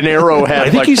arrowhead. an arrowhead. I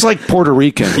think he's like Puerto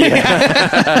Rican.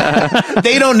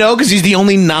 They don't know because he's the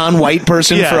only non-white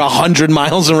person Yeah. for 100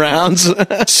 miles around.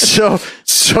 so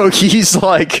he's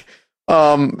like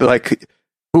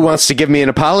who wants to give me an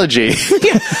apology?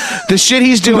 The shit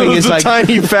he's doing is the like,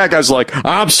 tiny fat guy's like,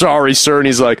 I'm sorry, sir. And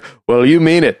he's like, well, you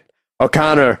mean it.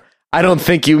 O'Connor, I don't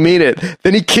think you mean it.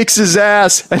 Then he kicks his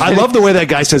ass. I love the way that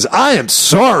guy says, I am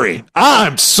sorry.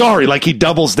 I'm sorry. Like he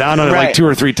doubles down on it Right. like 2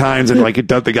 or 3 times and like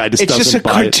the guy just it's doesn't just a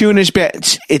buy it. cartoonish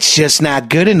bit. It's just not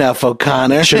good enough,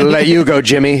 O'Connor. Should have let you go,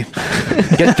 Jimmy.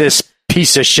 Get this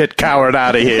piece of shit coward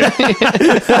out of here.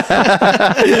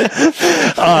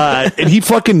 And he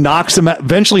fucking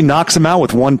eventually knocks him out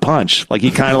with one punch. Like he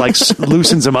kind of like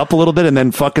loosens him up a little bit and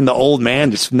then fucking the old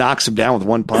man just knocks him down with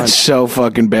one punch. It's so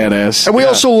fucking badass. And we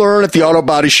also learn at the auto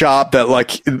body shop that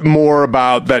like more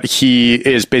about that he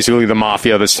is basically the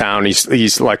mafia of this town.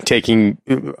 He's like taking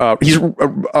he's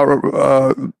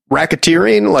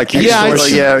racketeering, like he's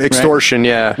extortion,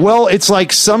 yeah. Well, it's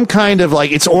like some kind of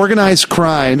like it's organized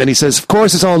crime, and he says, of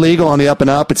course, it's all legal on the up and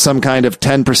up. It's some kind of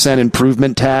 10%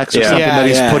 improvement tax or something that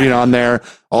he's putting on there.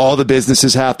 All the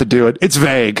businesses have to do it. It's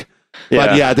vague,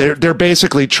 but yeah, they're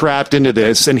basically trapped into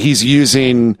this, and he's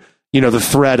using the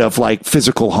threat of like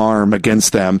physical harm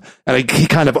against them, and he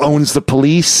kind of owns the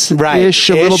police, ish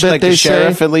a little bit. Like they the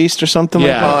sheriff, say. at least, or something like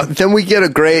that. Then we get a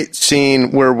great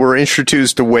scene where we're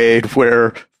introduced to Wade,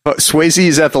 where Swayze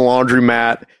is at the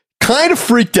laundromat, kind of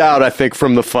freaked out, I think,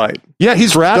 from the fight. Yeah,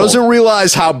 he's rattled. Doesn't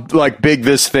realize how like big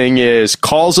this thing is.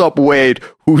 Calls up Wade,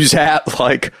 who's at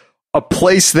like a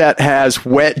place that has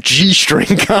wet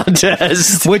G-string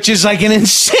contest, Which is like an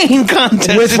insane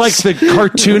contest. with like the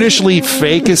cartoonishly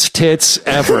fakest tits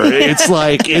ever. It's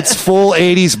like it's full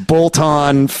 80s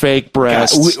bolt-on fake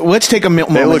breasts. Let's take a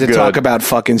moment look to good. talk about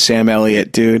fucking Sam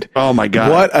Elliott, dude. Oh my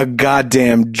god. What a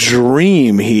goddamn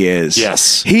dream he is.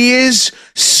 Yes. He is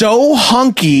so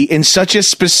hunky in such a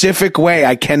specific way,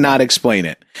 I cannot explain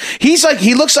it. He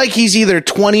looks like he's either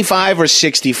 25 or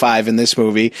 65 in this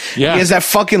movie. Yeah. He has that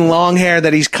fucking long hair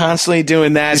that he's constantly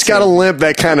doing that. he's got a limp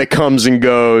that kind of comes and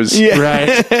goes. Yeah.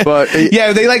 Right. But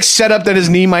Yeah, they like set up that his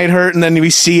knee might hurt, and then we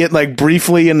see it like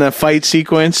briefly in the fight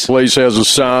sequence. place has a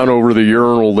sign over the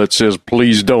urinal that says,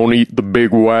 "Please don't eat the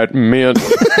big white mint."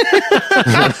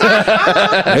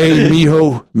 Hey,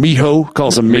 mijo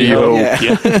calls him mijo. Yeah.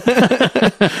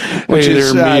 Which Hey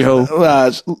is there,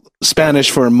 mijo. Spanish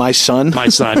for my son. My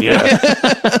son, yeah.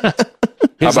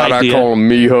 How about I call him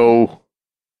mijo?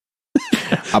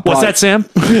 What's that, Sam?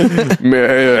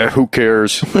 Who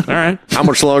cares? All right. How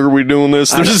much longer are we doing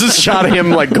this? There's this shot of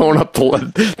him like going up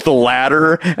the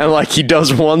ladder, and like he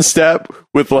does one step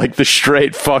with like the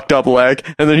straight fucked up leg,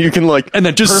 and then you can like And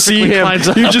then just see perfectly him. climbs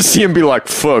up. You just see him be like,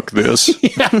 "Fuck this."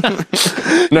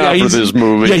 Not for this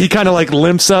movie. Yeah, he kind of like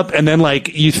limps up, and then like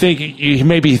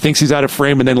maybe he thinks he's out of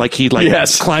frame, and then like he like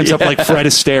Yes. climbs up like Fred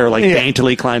Astaire, like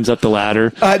daintily climbs up the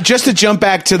ladder. Just to jump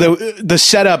back to the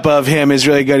setup of him is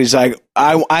really good. He's like,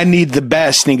 I need the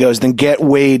best, and he goes, then get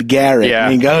Wade Garrett. Yeah.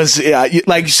 And he goes,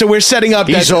 like, so we're setting up.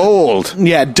 He's old.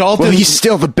 Yeah, Dalton. Well, he's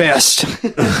still the best.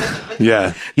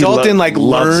 Yeah, Dalton like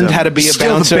learned how to be a Still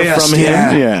the bouncer best, from him.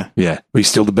 yeah. yeah. But he's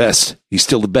still the best. He's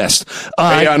still the best.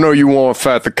 Hey, I know you want to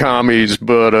fight the commies,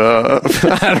 but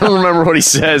I don't remember what he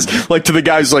says. Like to the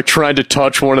guy who's like trying to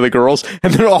touch one of the girls,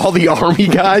 and then all the army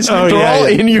guys, they're all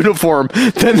in uniform.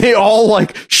 Then they all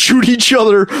like shoot each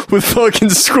other with fucking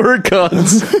squirt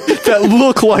guns that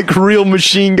look like real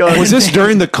machine guns. Was this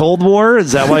during the Cold War?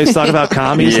 Is that why he's talking about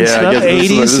commies and Yeah, I stuff? guess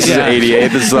this 80s? is 88.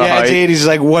 This is the Yeah, height. it's 80s.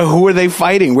 Like, who are they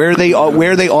fighting? Where are they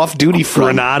off duty from?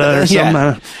 Granada or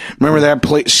something. Remember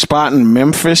that spot in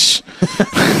Memphis?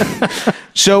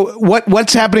 So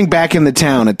what's happening back in the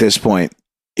town at this point?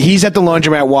 He's at the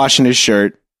laundromat washing his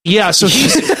shirt. Yeah, so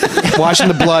he's Washing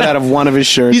the blood out of one of his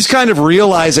shirts. He's kind of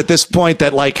realized at this point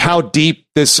that like how deep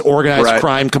this organized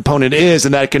crime component is,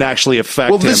 and that it can actually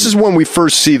affect him. This is when we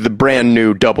first see the brand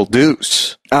new Double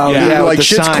Deuce. Oh yeah, like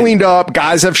shit's cleaned up.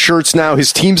 Guys have shirts now.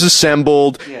 His team's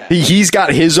assembled. Yeah. He's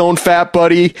got his own fat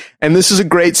buddy, and this is a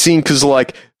great scene because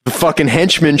like the fucking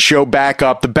henchmen show back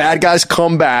up. The bad guys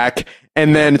come back,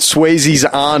 and then Swayze's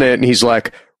on it, and he's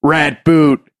like, "Rat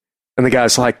boot." And the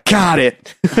guy's like, got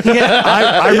it. Yeah,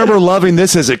 I remember loving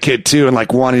this as a kid too, and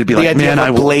like wanting to be like, man,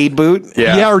 I blade boot.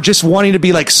 Yeah, or just wanting to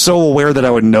be like so aware that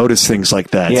I would notice things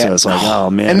like that. Yeah. So it's like,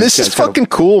 oh man, and this is fucking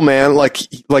cool, man. Like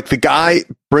the guy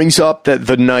brings up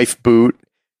the knife boot,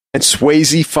 and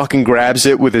Swayze fucking grabs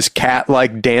it with his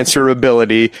cat-like dancer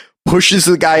ability, pushes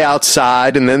the guy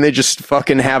outside, and then they just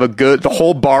fucking have the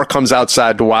whole bar comes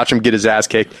outside to watch him get his ass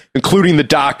kicked, including the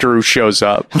doctor who shows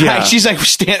up. Yeah. Right, she's like,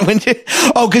 because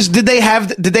did they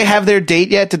have their date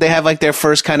yet? Did they have like their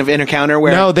first kind of encounter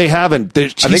where? No, they haven't. He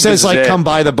says like, come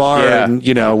by the bar and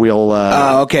we'll.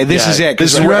 Okay, this is it.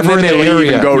 This is wherever in the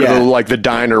area. Even go to the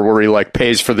diner where he like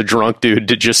pays for the drunk dude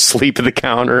to just sleep at the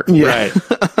counter. Yeah. Right.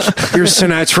 Here's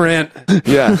tonight's rent.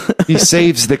 Yeah, he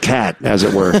saves the cat, as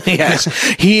it were. Yes,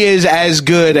 he is as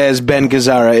good as Ben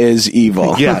Gazzara is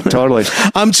evil. Yeah, totally.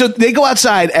 So they go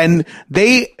outside and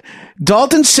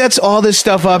Dalton sets all this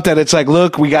stuff up that it's like,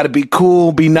 look, we got to be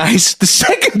cool, be nice. The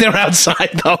second they're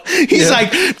outside, though, he's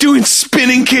like doing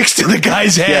spinning kicks to the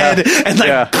guy's head and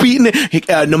like beating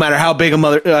it. No matter how big a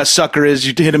mother sucker is,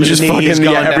 you hit him in the knee.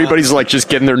 Everybody's like just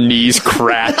getting their knees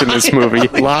cracked in this movie.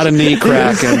 A lot of knee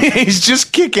cracking. He's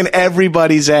just kicking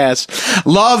everybody's ass.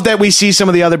 Love that we see some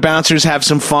of the other bouncers have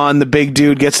some fun. The big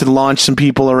dude gets to launch some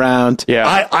people around.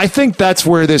 Yeah, I think that's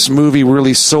where this movie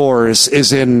really soars,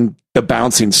 is in the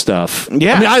bouncing stuff.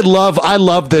 Yeah. I mean, I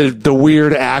love the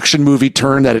weird action movie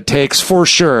turn that it takes for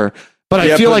sure. But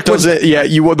I feel like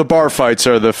the bar fights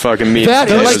are the fucking meat.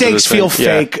 Those stakes feel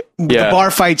fake. Yeah. The bar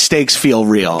fight stakes feel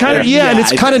real. And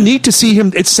it's kind of neat to see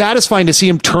him. It's satisfying to see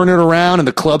him turn it around, and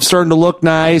the club's starting to look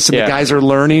nice, and the guys are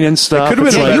learning and stuff. It could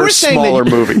have been a better, smaller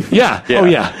movie. Yeah. Oh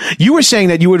yeah. You were saying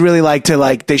that you would really like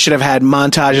to they should have had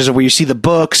montages where you see the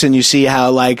books and you see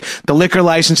how like the liquor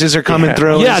licenses are coming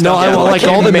through. Yeah. No, I want like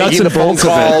all the nuts and bolts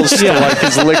calls to like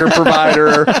his liquor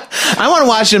provider. I want to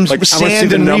watch him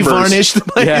sand and revarnish the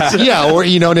place. Yeah. Or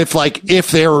and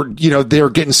if they're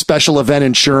getting special event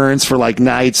insurance for like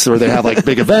nights, or they have like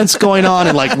big events going on,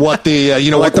 and like what the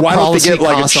what the why don't they get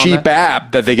like a cheap that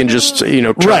app that they can just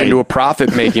turn into a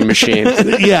profit making machine.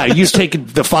 Yeah, you just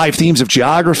take the 5 themes of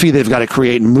geography. They've got to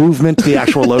create movement to the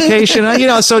actual location.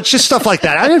 So it's just stuff like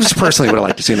that. I just personally would have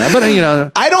liked to see that, but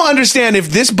I don't understand if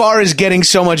this bar is getting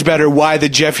so much better. Why the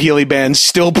Jeff Healey band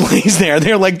still plays there?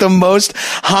 They're like the most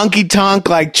honky tonk,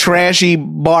 like trashy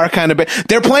bar kind of band.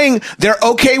 They're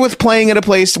okay with playing at a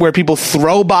place where people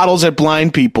throw bottles at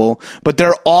blind people, but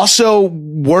they're also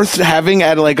worth having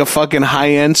at like a fucking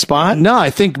high end spot. No, I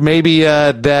think maybe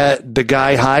that the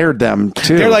guy hired them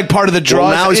too. They're like part of the draw.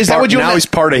 Well, he's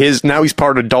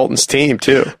part of Dalton's team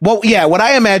too. Well, yeah. What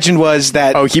I imagined was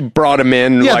that he brought him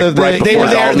in. Yeah, right they were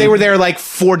there. Dalton. They were there like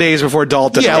 4 days before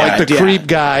Dalton. Yeah, like the creep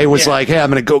guy was like, "Hey, I'm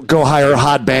going to go hire a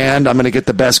hot band. I'm going to get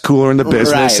the best cooler in the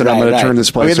business, and I'm going to turn this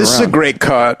place around." This is a great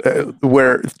cut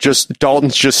where just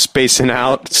Dalton's just spacing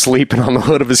out, sleeping on the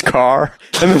hood of his car,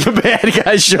 and then the bad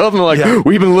guys show up and they're like,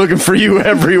 "We've been looking for you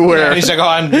everywhere." Yeah, and he's like, "Oh,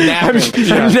 I'm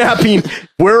napping. I'm napping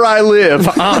where I live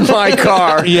on my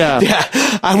car."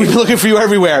 We've been looking for you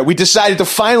everywhere. We decided to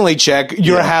finally check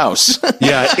your house.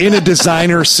 In a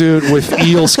designer suit with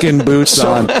eelskin boots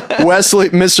on.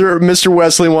 Mr.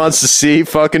 Wesley wants to see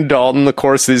fucking Dalton. Of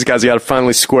course, these guys got to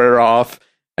finally square off.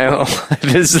 And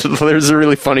there's a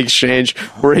really funny exchange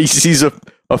where he sees a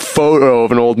photo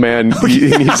of an old man. And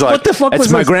he's like, what the fuck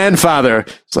 "That's my grandfather."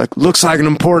 It's like, "Looks like an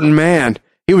important man.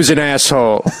 He was an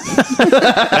asshole."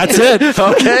 That's it.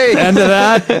 Okay. End of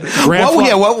that.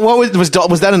 What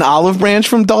was that an olive branch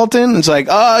from Dalton? It's like,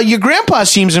 your grandpa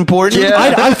seems important. Yeah.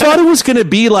 I thought it was going to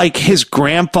be like his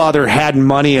grandfather had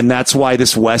money, and that's why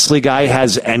this Wesley guy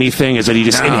has anything, is that he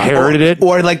just inherited it.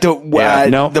 Or like the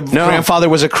grandfather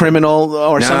was a criminal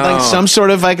or something. Some sort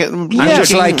of like, I'm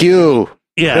just like you.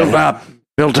 Yeah.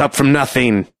 Built up from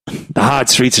nothing. The hot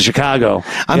streets of Chicago.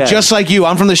 I'm just like you.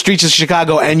 I'm from the streets of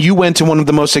Chicago, and you went to one of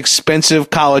the most expensive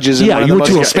colleges in one of the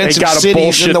most expensive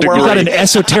cities in the world. You got an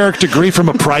esoteric degree from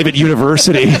a private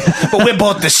university. But we're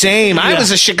both the same. I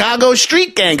was a Chicago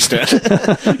street gangster.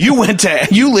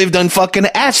 You lived on fucking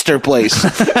Astor Place.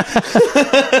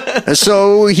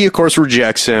 So he, of course,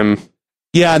 rejects him.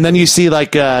 Yeah, and then you see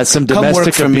like some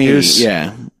domestic abuse.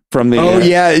 Yeah. From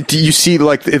the you see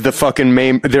like the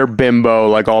fucking their bimbo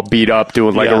like all beat up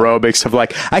doing like aerobics of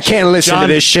like, I can't listen to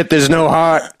this shit, there's no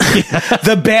heart.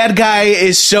 The bad guy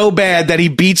is so bad that he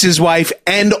beats his wife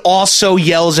and also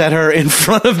yells at her in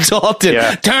front of Dalton.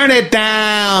 Turn it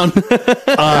down.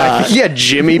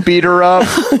 Jimmy beat her up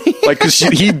like because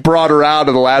he brought her out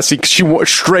of the last scene. She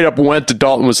straight up went to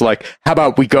Dalton and was like, how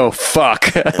about we go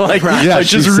fuck? Like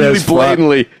just really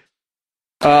blatantly.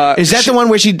 Is that the one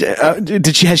where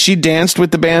has she danced with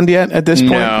the band yet at this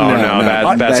point?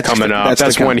 No, that's coming up.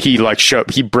 That's when he like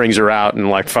he brings her out and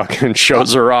like fucking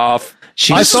shows her off.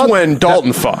 This is when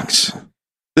Dalton fucks.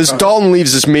 Dalton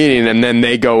leaves this meeting and then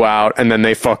they go out and then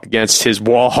they fuck against his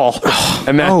wall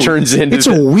and that turns into it's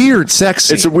a weird sex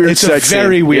scene. It's a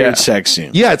very weird sex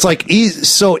scene. Yeah, it's like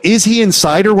is he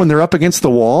inside her when they're up against the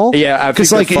wall? Yeah, I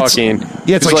think like fucking.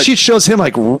 It's like she shows him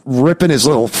like ripping his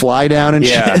little fly down and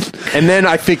shit. And then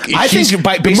I think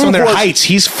based on their heights,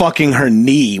 he's fucking her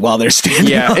knee while they're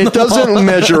standing. Yeah, it doesn't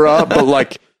measure up, but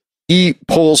like. He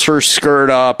pulls her skirt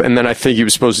up, and then I think he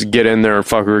was supposed to get in there and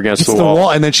fuck her against the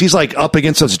wall. And then she's like up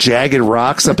against those jagged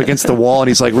rocks up against the wall, and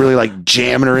he's like really like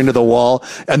jamming her into the wall.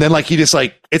 And then like he just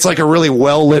like it's like a really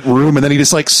well lit room, and then he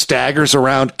just like staggers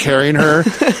around carrying her,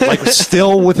 like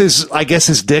still with his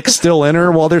his dick still in her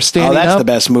while they're standing up. Oh, that's the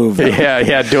best move. Though.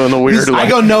 Yeah, doing the weird. I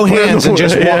go no hands and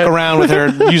just walk around with her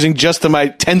using just my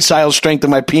tensile strength of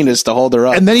my penis to hold her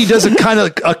up. And then he does a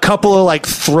couple of like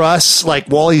thrusts, like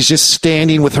while he's just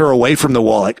standing with her away from the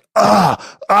wall, like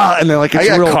and then like it's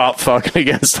I got caught fucking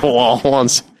against the wall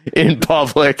once in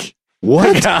public.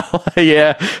 What?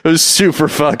 Yeah, it was super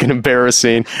fucking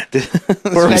embarrassing.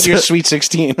 Was your Sweet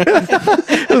 16?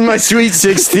 It was my Sweet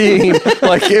 16.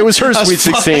 Like, it was her Sweet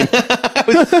 16.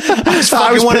 I was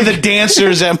fucking one of the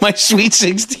dancers at my Sweet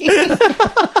 16.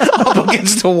 Up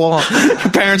against the wall.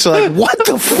 Your parents are like, what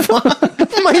the fuck?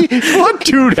 What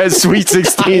dude has Sweet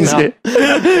 16s?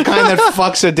 The kind that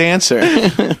fucks a dancer.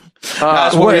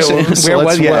 How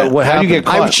do you get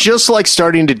caught? I was just like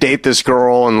starting to date this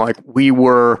girl, and like we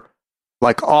were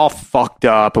like all fucked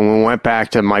up, and we went back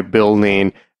to my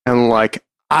building, and like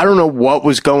I don't know what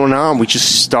was going on. We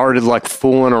just started like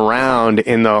fooling around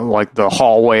in the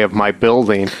hallway of my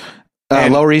building.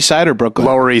 Lower East Side or Brooklyn?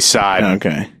 Lower East Side.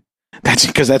 Okay. That's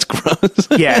because that's gross.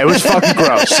 Yeah, it was fucking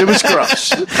gross. It was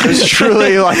gross. It was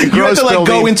truly like a gross You had to like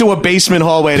building. go into a basement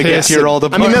hallway to get to your old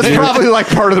apartment. I mean, that's probably like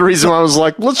part of the reason why I was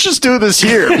like, let's just do this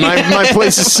here. My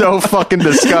place is so fucking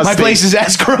disgusting. My place is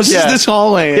as gross as this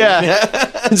hallway.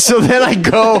 Yeah. And so then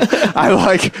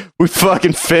we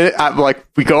fucking fit.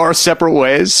 We go our separate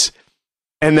ways.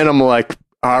 And then I'm like,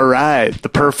 all right, the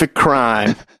perfect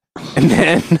crime. And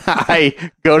then I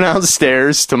go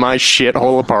downstairs to my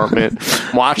shithole apartment,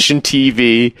 watching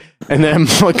TV, and then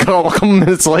like a couple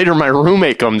minutes later, my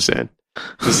roommate comes in.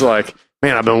 He's like,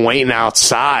 man, I've been waiting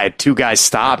outside. 2 guys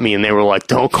stopped me, and they were like,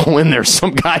 don't go in there.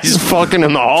 Some guy's fucking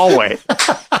in the hallway.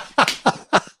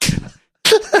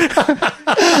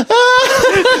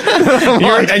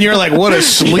 You're like, what a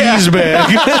sleazebag.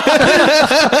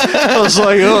 I was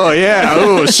like, oh yeah,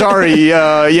 oh sorry,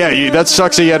 that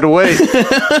sucks that you had to wait.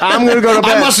 I'm gonna go to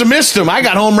bed. I must have missed him. I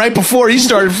got home right before he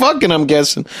started fucking, I'm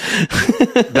guessing.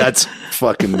 That's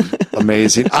fucking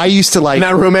amazing. I used to like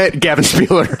that roommate, Gavin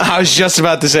Spieler. I was just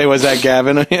about to say, was that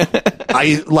Gavin?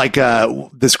 I like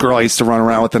this girl I used to run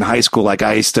around with in high school. Like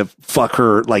I used to fuck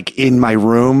her like in my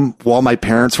room while my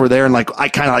parents were there, and like I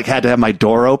kind of like had to have my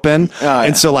door open,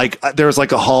 and so like there was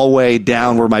like a hallway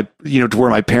down where to where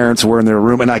my parents were in their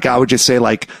room, and like I would just say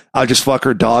like I would just fuck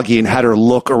her doggy and had her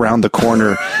look around the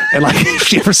corner, and like if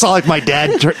she ever saw like my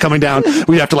dad coming down,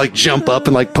 we'd have to like jump up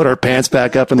and like put our pants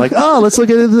back up and like, oh, let's look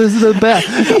at the back.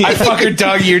 I fuck her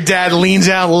doggy. Your dad leans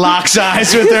out, locks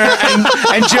eyes with her,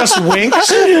 and just winks.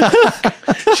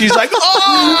 She's like,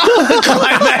 oh,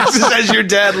 climaxes as your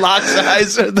dad locks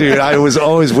eyes with her. Dude, I was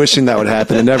always wishing that would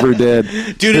happen. It never did.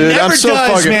 Dude, it never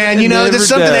does, man. You know, there's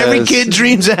something every kid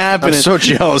dreams of happening. I'm so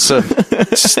jealous of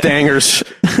Stanger's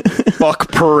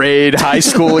fuck parade high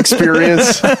school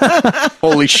experience.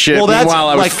 Holy shit. Well, meanwhile,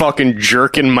 I was fucking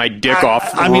jerking my dick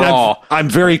off raw. I'm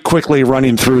very quickly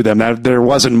running through them. There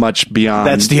wasn't much beyond.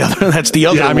 That's the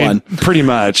other one. I mean, pretty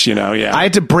much, yeah. I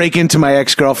had to break into my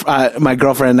my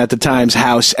girlfriend at the time's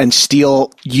house and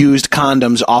steal used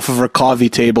condoms off off of her coffee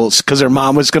tables because her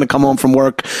mom was going to come home from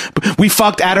work. We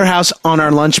fucked at her house on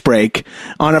our lunch break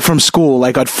from school,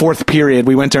 like at fourth period.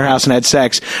 We went to her house and had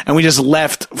sex, and we just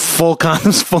left full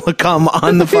condoms full of cum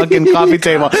on the fucking coffee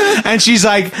table. And she's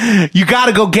like, you got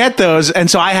to go get those. And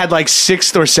so I had like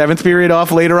sixth or seventh period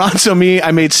off later on. So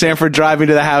I made Sanford drive me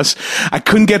to the house. I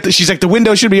couldn't get she's like, the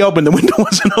window should be open. The window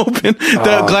wasn't open.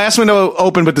 The glass window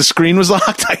open, but the screen was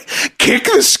locked. I kick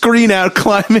the screen out,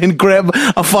 climb in, grab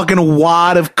a fucking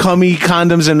wad of cummy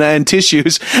condoms and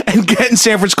tissues, and get in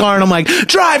Sanford's car. And I'm like,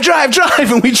 drive.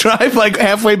 And we drive like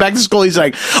halfway back to school. He's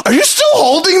like, are you still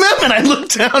holding them? And I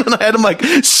looked down and I had them like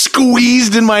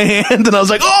squeezed in my hand. And I was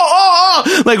like,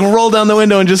 oh, like roll down the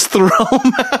window and just throw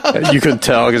them out. You could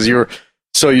tell because you were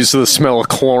so used to the smell of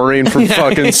chlorine from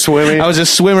fucking swimming. I was a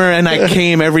swimmer and I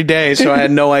came every day, so I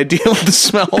had no idea what the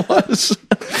smell was.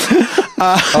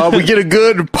 We get a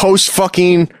good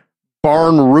post-fucking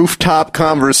barn rooftop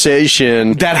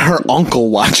conversation. That her uncle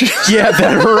watches. Yeah,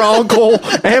 that her uncle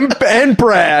and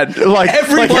Brad. Like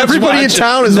everybody in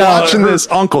town is watching this.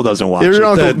 Uncle doesn't watch Your it.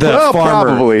 uncle, The farmer.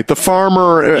 probably. The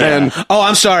farmer and... Oh,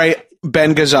 I'm sorry.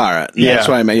 Ben Gazzara. Yeah. That's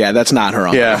what I meant. Yeah, that's not her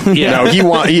uncle. Yeah.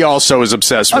 No, he also is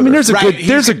obsessed with I mean, her.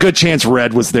 there's a good chance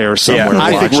Red was there somewhere. I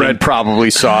think watching. Red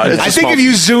probably saw it. I think if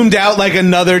you zoomed out like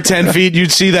another 10 feet,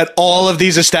 you'd see that all of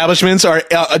these establishments are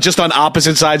just on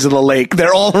opposite sides of the lake.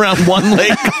 They're all around one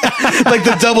lake. Like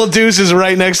the Double Deuce is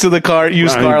right next to the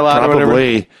used car lot or whatever.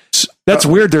 Probably. That's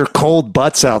weird. There are cold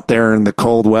butts out there in the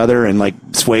cold weather, and like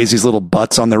Swayze's little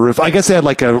butts on the roof. I guess they had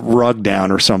like a rug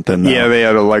down or something. Yeah, they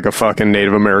had like a fucking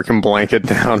Native American blanket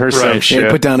down or some shit. They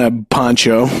put down a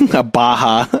poncho, a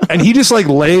baja. And he just like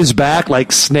lays back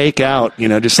like Snake out,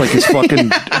 just like his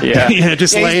fucking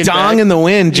just laying he's dong back. in the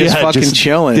wind, just fucking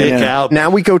chilling. Dick out.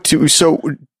 Now we go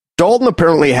to Dalton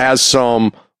apparently has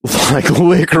some like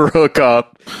liquor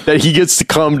hookup that he gets to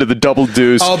come to the Double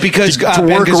Deuce. Oh, because to Ben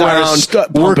work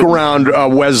Gazzara's around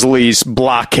Wesley's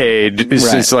blockade.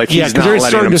 It's like he's not they're letting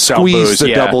starting him to sell squeeze booze.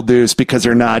 the Double Deuce because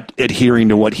they're not adhering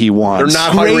to what he wants. They're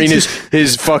not hiring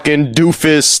his fucking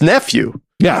doofus nephew.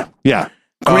 Yeah.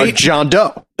 Great John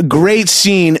Doe. Great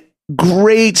scene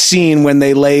when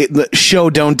they lay the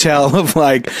show don't tell of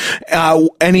like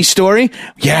any story.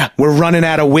 Yeah, we're running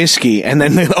out of whiskey, and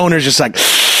then the owner's just like.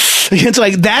 It's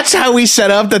like that's how we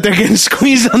set up that they're getting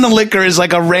squeezed on the liquor is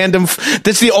like a random.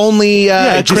 That's the only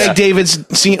Craig David's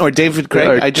scene or David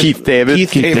Craig. Keith David.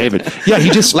 Yeah,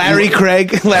 he just Larry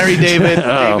David,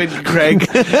 David Craig.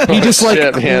 He just like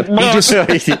Shit, man.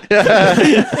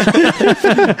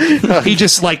 he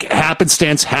just like happens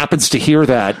to hear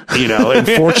that, and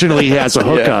fortunately he has a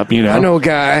hookup, I know a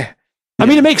guy. I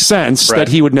mean, it makes sense that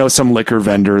he would know some liquor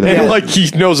vendor. And like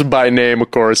he knows him by name, of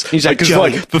course. He's like, 'cause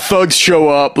like the thugs show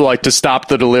up like to stop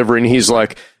the delivery, and he's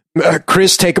like,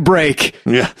 "Chris, take a break."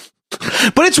 Yeah,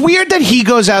 but it's weird that he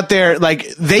goes out there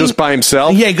like just by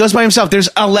himself. Yeah, he goes by himself. There's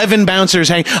 11 bouncers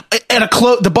hanging at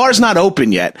the bar's not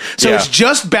open yet, so it's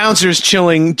just bouncers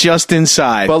chilling just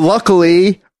inside. But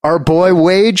luckily, our boy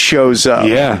Wade shows up.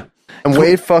 Yeah, and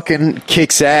Wade fucking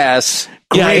kicks ass.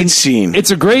 Great scene. It's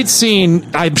a great scene.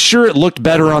 I'm sure it looked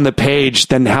better on the page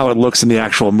than how it looks in the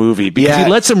actual movie because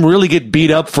he lets him really get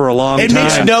beat up for a long time. It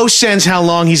makes no sense how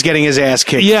long he's getting his ass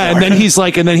kicked. Yeah, for.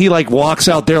 and then he walks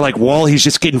out there like while he's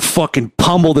just getting fucking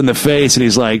pummeled in the face, and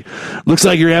he's like, "Looks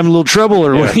like you're having a little trouble,"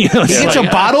 or what? He gets a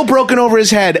bottle broken over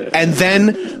his head, and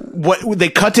then they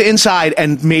cut to inside,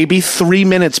 and maybe 3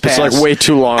 minutes pass. It's like way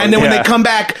too long. And then when they come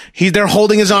back, they're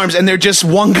holding his arms, and they're just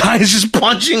one guy is just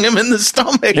punching him in the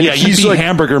stomach. Yeah, he's like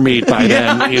hamburger meat by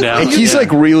then, And he's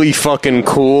like really fucking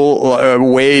cool.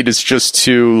 Wade is just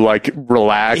too like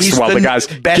relaxed while the guy's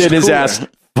getting his ass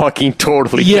fucking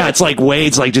totally. Yeah, it's like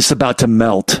Wade's like just about to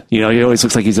melt. He always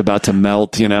looks like he's about to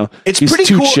melt. It's he's pretty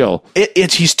too cool. chill.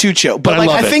 He's too chill. But I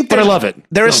love it. I love it.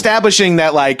 They're establishing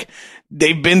that like.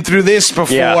 They've been through this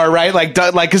before, right? Like,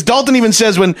 because Dalton even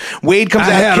says when Wade comes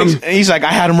out, he's like,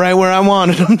 I had him right where I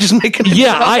wanted him. Just making it.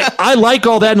 Yeah, I like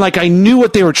all that. And like, I knew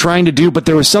what they were trying to do, but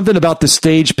there was something about the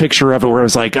stage picture of it where I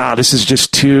was like, this is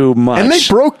just too much. And they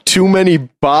broke too many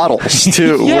bottles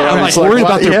too. Yeah, I'm like worried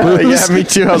about their booze. Yeah, me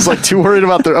too. I was like too worried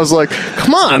about I was like,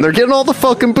 come on, they're getting all the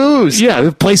fucking booze. Yeah,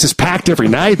 the place is packed every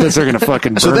night. They're going to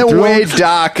fucking burn So then through Wade,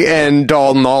 Doc, and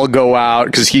Dalton all go out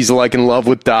because he's like in love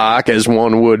with Doc, as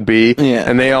one would be. Yeah.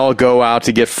 And they all go out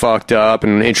to get fucked up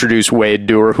and introduce Wade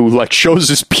to her, who like shows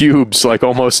his pubes like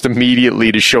almost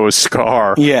immediately to show a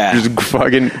scar. Yeah. Which is a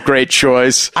fucking great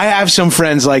choice. I have some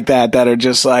friends like that are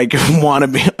just like, want to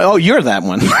be, oh, you're that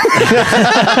one.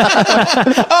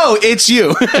 Oh, it's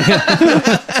you.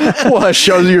 What,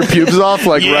 shows your pubes off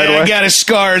like Yeah, right away? I got a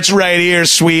scar. It's right here,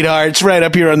 sweetheart. It's right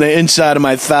up here on the inside of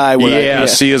my thigh. Yeah,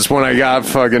 see, it's when I got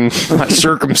fucking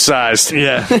circumcised.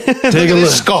 Yeah. Take Take a look.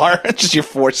 Scar. Just your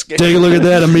foreskin. Take a look at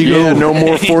that, amigo. Yeah, no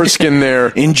more foreskin there.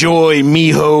 Enjoy,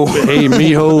 mijo. Hey,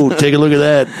 mijo, take a look at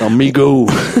that, amigo.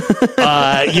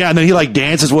 Yeah, and then he like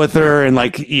dances with her, and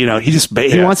like he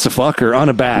wants to fuck her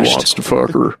unabashed. Wants to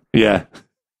fuck her. Yeah,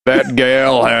 That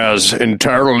gal has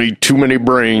entirely too many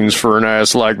brains for an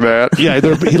ass like that. yeah.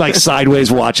 He like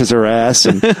sideways watches her ass,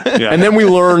 and yeah. And then we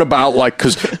learn about like,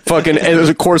 because fucking, and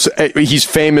of course, he's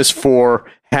famous for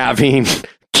having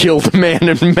killed a man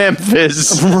in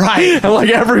Memphis. Right. And like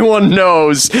everyone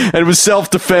knows, and it was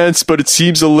self-defense, but it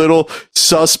seems a little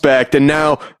suspect. And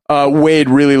now Wade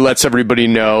really lets everybody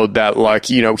know that, like,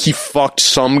 he fucked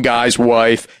some guy's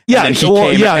wife. Yeah, and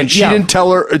well, came, yeah, and she yeah. didn't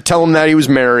tell him that he was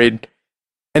married.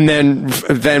 And then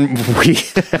we,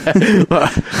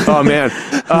 oh man,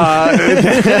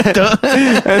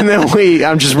 and then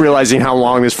I'm just realizing how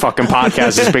long this fucking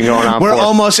podcast has been going on. We're for.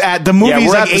 almost at the movie's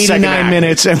we're like at the second 89 act.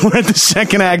 minutes, and we're at the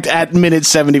second act at minute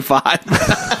 75.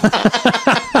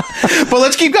 But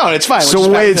let's keep going. It's fine.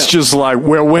 So Wade's just like,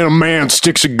 well, when a man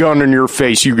sticks a gun in your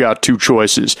face, you got two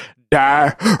choices: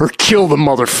 die or kill the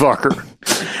motherfucker.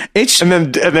 And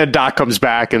then Doc comes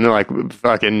back and they're like,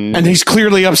 fucking, and he's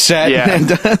clearly upset. Yeah. And,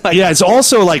 Yeah, it's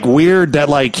also like weird that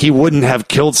like he wouldn't have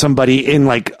killed somebody in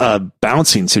like a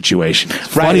bouncing situation. It's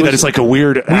funny it that was- it's like a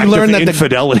weird act learned of that the-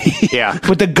 infidelity. yeah.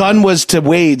 but the gun was to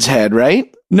Wade's head,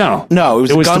 right? No, No, it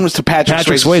was the gun was to Patrick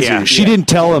Swayze. Swayze. Yeah. She didn't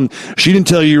tell him. She didn't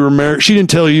tell you you were married. She didn't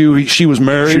tell you she was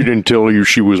married. She didn't tell you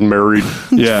she was married.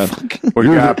 Yeah. A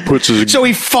guy puts his, So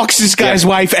he fucks this guy's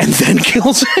wife and then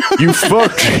kills him. you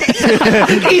fucked.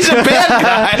 He's a bad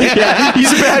guy. Yeah,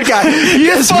 he's a bad guy. He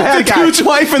is a Fucked bad the guy. dude's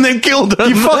wife and then killed him.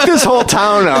 He fucked this whole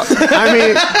town up. I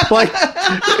mean, like,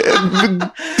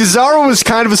 Cesaro was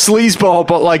kind of a sleazeball,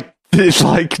 but like, it's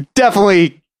like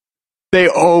definitely they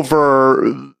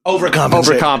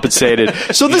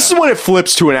overcompensated. So this is when it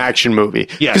flips to an action movie.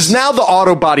 Yes. Because now the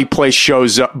auto body place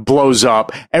blows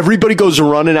up. Everybody goes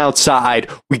running outside.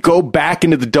 We go back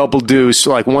into the double deuce,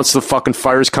 like once the fucking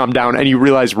fires calm down, and you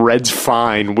realize Red's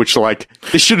fine, which like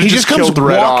they should have just comes killed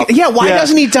Red off. Yeah, why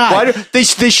doesn't he die? They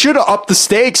should have upped the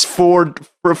stakes for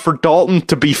Dalton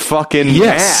to be fucking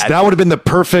Yes, mad. that would have been the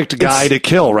perfect guy to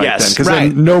kill right Yes, then, because right.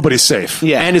 then nobody's safe.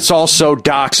 Yeah. And it's also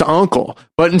Doc's uncle.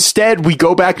 But instead, we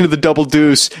go back into the double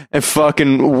deuce and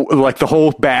fucking, like, the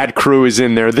whole bad crew is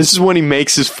in there. This is when he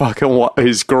makes his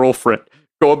girlfriend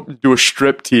go up and do a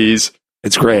strip tease.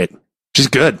 It's great. She's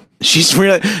good. She's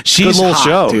Good little hot,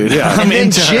 show. dude. Yeah. I'm And then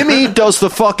into her. Jimmy does the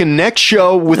fucking next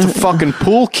show with the fucking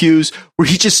pool cues where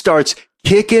he just starts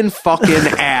kicking fucking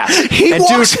ass. He And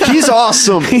walks dude, he's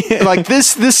awesome. Like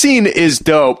this scene is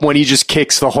dope when he just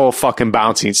kicks the whole fucking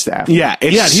bouncing staff. Yeah,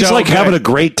 it's Yeah, he's so like good. having a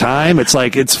great time. It's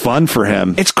like it's fun for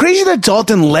him. It's crazy that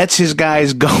Dalton lets his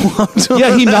guys go up to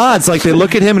Yeah, him. he nods. Like they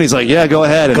look at him and he's like, "Yeah, go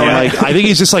ahead." And Go they're ahead. like, I think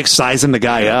he's just like sizing the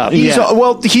guy up.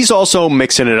 He's also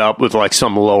mixing it up with like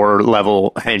some lower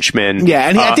level henchmen. Yeah,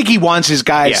 and I think he wants his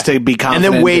guys to be And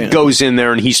confident. then Wade goes in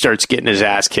there and he starts getting his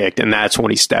ass kicked, and that's when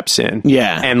he steps in.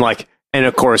 Yeah. And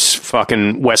of course,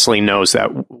 fucking Wesley knows that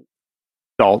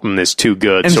Dalton is too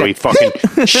good, And so he's he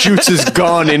fucking shoots his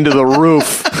gun into the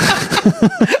roof.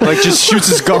 Like, just shoots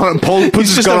his gun, puts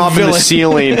his just gun a off in the villain.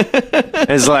 ceiling.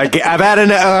 It's like, I've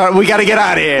had we gotta get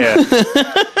out of here.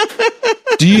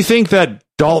 Do you think that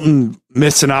Dalton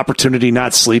missed an opportunity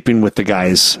not sleeping with the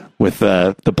guys with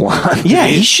the blonde? Yeah,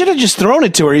 he should have just thrown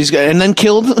it to her. And then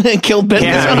killed Ben.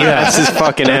 Yeah, that's his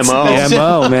fucking MO. The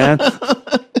MO, man.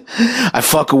 I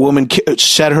fuck a woman,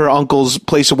 set her uncle's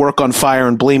place of work on fire,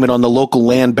 and blame it on the local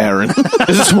land baron.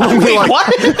 This is when we like, what?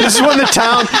 This is when the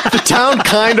town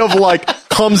kind of like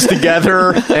comes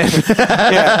together. And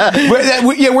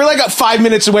We're like 5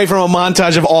 minutes away from a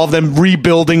montage of all of them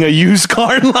rebuilding a used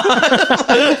car lot.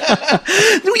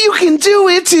 You can do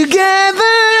it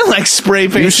together. Like spray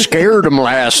paint. you scared him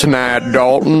last night,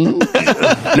 Dalton.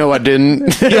 No, I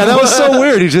didn't. Yeah, that was so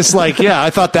weird. He's just like, yeah, I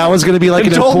thought that was going to be like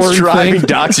And an Dalton's important driving thing.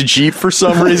 Doc's Jeep for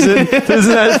some reason.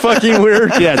 Isn't that fucking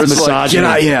weird? Yeah, it's like, misogyny. get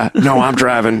out, yeah. No, I'm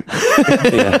driving.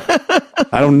 Yeah.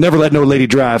 I don't never let no lady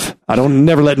drive.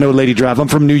 I'm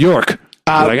from New York.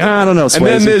 Like, I don't know. And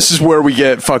then Swayze. this is where we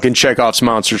get fucking Chekhov's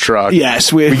monster truck.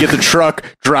 Yes, We get the truck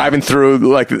driving through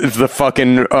like the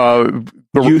fucking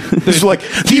This is like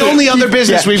the only other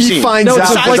business we've seen. He finds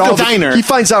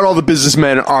out all the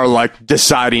businessmen are like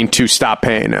deciding to stop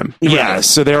paying him. Yeah,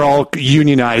 so they're all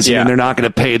unionizing and they're not going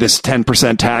to pay this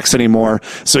 10% tax anymore.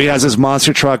 So he has his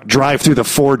monster truck drive through the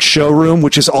Ford showroom,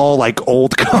 which is all like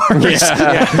old cars.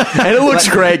 And it looks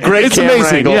great. Great It's camera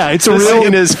amazing. angle. Yeah, it's a This real.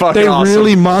 scene is fucking they awesome.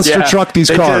 really monster truck these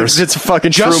cars. It's a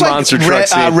fucking Just true like monster truck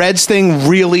scene. Red's thing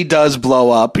really does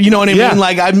blow up. You know what I mean?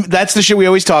 Like that's the shit we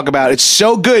always talk about. It's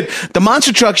so good. The monster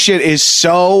truck shit is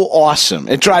so awesome.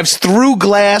 It drives through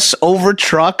glass, over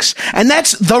trucks, and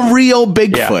that's the real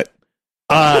Bigfoot.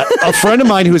 A friend of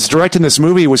mine who was directing this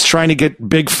movie was trying to get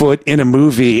Bigfoot in a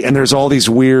movie, and there's all these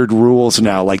weird rules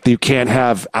now. Like you can't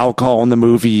have alcohol in the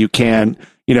movie. You can't,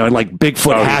 and like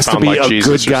Bigfoot has to be like a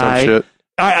Jesus good or some guy. shit.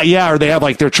 Or they have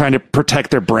like they're trying to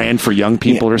protect their brand for young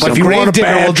people or But something.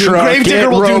 Gravedigger will do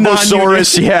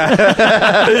Robosaurus,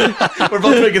 We're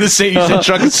both making the same. You said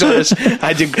Truckosaurus.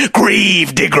 I did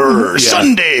Gravedigger.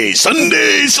 Sunday.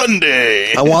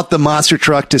 I want the monster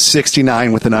truck to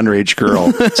 69 with an underage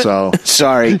girl. So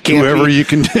Sorry, can't whoever be. you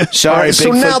can do. Sorry, Right,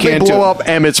 so Bigfoot now they can't do blow it. up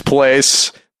Emmett's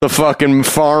place, the fucking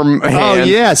farm Oh hand.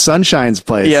 yeah, Sunshine's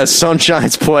place. Yeah,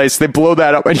 Sunshine's place. They blow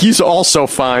that up, and he's also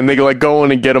fine. They like go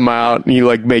in and get him out, and he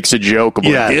like makes a joke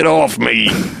about "Get off me!"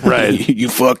 Right, you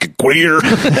fucking queer.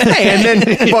 And then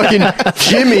fucking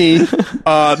Jimmy,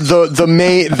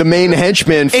 the main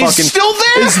henchman, fucking still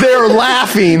there? is there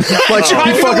laughing like he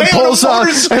Driving away fucking on a pulls out,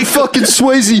 motorcycle. and fucking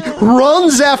Swayze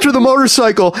runs after the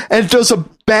motorcycle and does a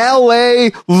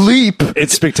ballet leap.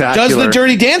 It's spectacular. Does the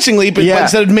dirty dancing leap, but Yeah.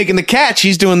 instead of making the catch,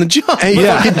 he's doing the jump. And he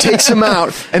fucking takes him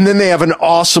out, and then they have an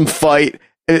awesome fight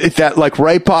that like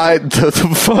right by the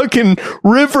fucking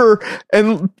river,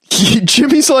 and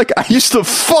Jimmy's like, I used to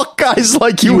fuck guys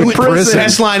like you in prison.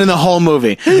 Best line in the whole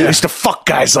movie. I used to fuck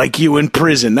guys like you in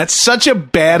prison. That's such a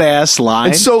badass line.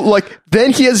 And so, like,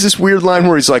 then he has this weird line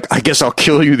where he's like, I guess I'll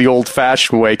kill you the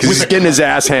old-fashioned way, because he's getting his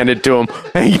ass handed to him.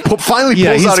 And he finally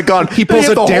pulls out a gun. He pulls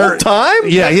the a whole time?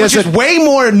 Yeah, he has which is way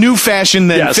more new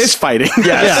fashioned than fist fighting.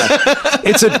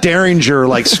 it's a Derringer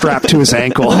like strapped to his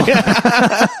ankle.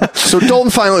 So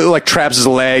Dalton finally, like, traps his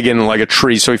leg in, like, a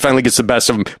tree, so he finally gets the best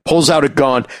of him, pulls out a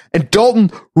gun, and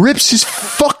Dalton rips his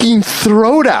fucking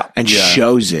throat out. And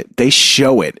shows it. They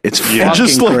show it. It's fucking And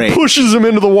just, like, great. pushes him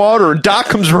into the water, and Doc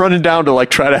comes running down to, like,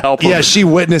 try to help him. Yeah, she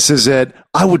witnesses it.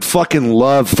 I would fucking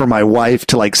love for my wife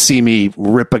to like see me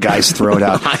rip a guy's throat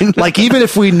out. Like even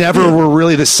if we never were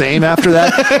really the same after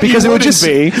that, because it would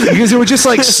just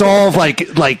like solve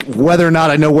like whether or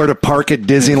not I know where to park at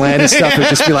Disneyland and stuff. It'd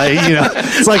just be like,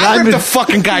 it's like I I'm ripped the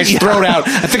fucking guy's throat out.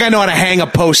 I think I know how to hang a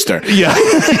poster. yeah.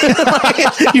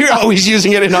 You're always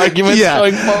using it in arguments. Yeah.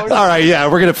 going forward. All right. Yeah.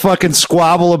 We're going to fucking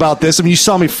squabble about this. I mean, you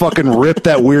saw me fucking rip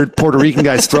that weird Puerto Rican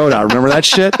guy's throat out. Remember that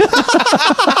shit?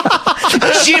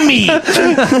 Jimmy,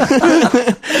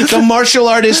 the martial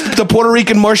artist, the Puerto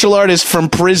Rican martial artist from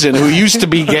prison who used to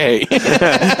be gay.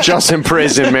 Just in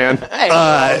prison, man.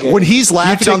 When he's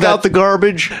laughing on Take that, out the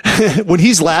garbage. when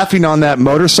he's laughing on that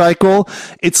motorcycle,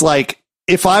 it's like,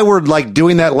 if I were like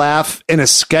doing that laugh in a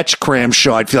sketch cram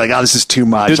show, I'd feel like, oh, this is too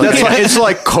much. Dude, Like, it's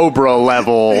like Cobra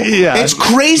level. yeah. It's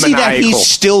crazy that Maniacal. he's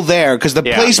still there because the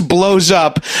place blows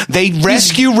up. They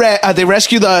rescue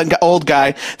the old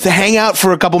guy. They hang out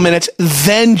for a couple minutes.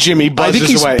 Then Jimmy I buzzes think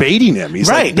he's away. baiting him. He's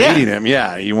Right, like baiting him.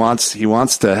 Yeah, he wants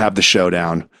to have the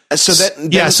showdown. So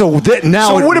that Yeah, now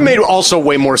So it would have made also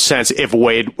way more sense if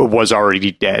Wade was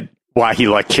already dead. Why he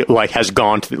has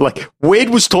gone to Wade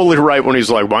was totally right when he's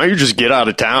like, why don't you just get out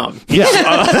of town? Yeah,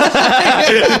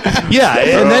 yeah,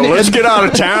 and then let's get out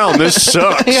of town. This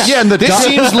sucks. yeah, and this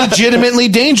seems legitimately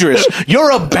dangerous.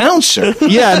 You're a bouncer.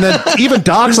 yeah, and then even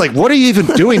Doc's like, what are you even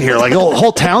doing here? Like, the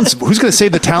whole town's who's going to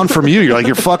save the town from you? You're like,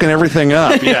 you're fucking everything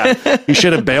up. Yeah, you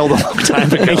should have bailed a long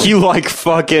time ago. And he like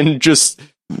fucking just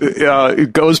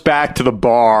goes back to the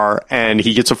bar, and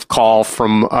he gets a call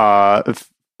from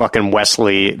fucking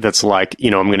Wesley that's like, I'm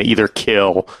going to either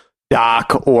kill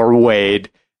Doc or Wade,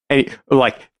 and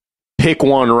like pick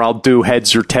one or I'll do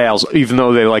heads or tails, even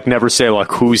though they like never say like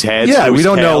whose heads. Yeah, whose we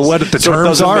don't know tails. what the So it terms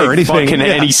doesn't are or make anything. fucking Yeah.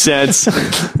 any sense.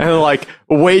 And like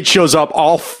Wade shows up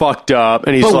all fucked up,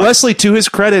 and he's But like, Wesley, to his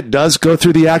credit, does go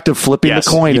through the act of flipping yes,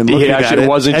 the coin and he looking at actually it.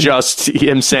 wasn't And just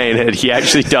him saying it; he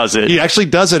actually does it. he actually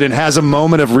does it and has a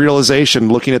moment of realization,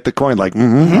 looking at the coin, like,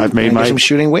 I've made my. I'm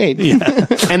shooting Wade.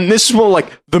 And this is where like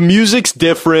the music's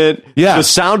different. Yeah. The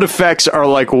sound effects are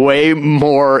like way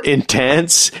more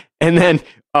intense. And then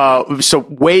So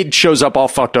Wade shows up all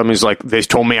fucked up. And he's like, they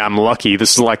told me I'm lucky.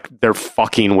 This is like they're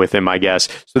fucking with him, I guess.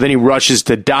 So then he rushes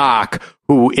to Doc,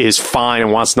 who is fine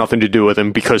and wants nothing to do with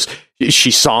him because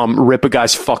she saw him rip a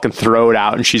guy's fucking throat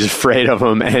out and she's afraid of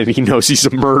him and he knows he's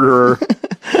a murderer.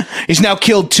 He's now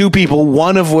killed 2 people,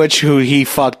 one of which who he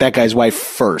fucked that guy's wife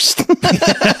first.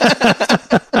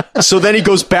 So then he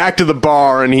goes back to the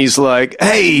bar and he's like,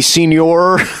 hey,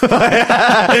 senor,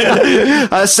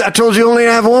 I told you only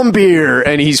have 1 beer.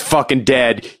 And he's fucking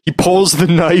dead. He pulls the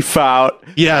knife out.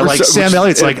 Yeah, like Sam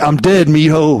Elliott's like, I'm dead,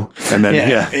 mijo. And then,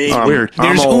 it's weird.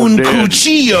 There's un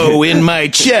cuchillo in my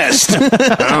chest.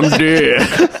 I'm dead.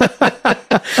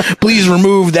 Please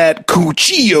remove that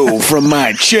cuchillo from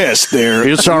my chest there.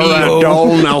 It's all right,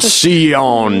 Dalton. I'll see you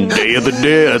on Day of the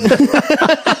Dead.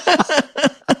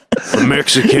 The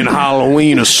Mexican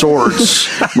Halloween of sorts.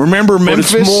 Remember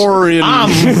Memphis? But it's more in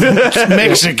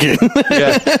Mexican.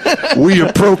 Yeah. We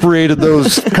appropriated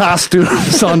those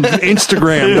costumes on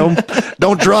Instagram.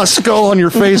 Don't draw a skull on your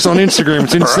face on Instagram.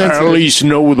 It's insensitive. At least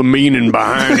know the meaning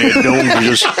behind it. Don't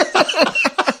just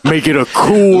make it a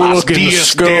cool looking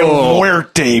skull.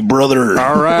 Muerte, brother.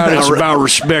 All right, it's about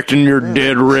respecting your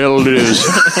dead relatives.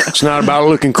 It's not about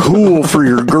looking cool for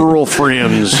your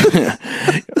girlfriends.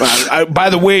 By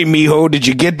the way, mijo, did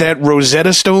you get that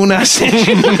Rosetta Stone I sent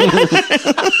you?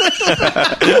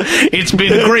 It's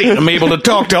been great. I'm able to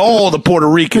talk to all the Puerto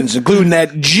Ricans, including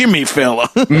that Jimmy fella.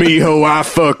 Mijo, I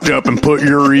fucked up and put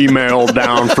your email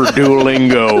down for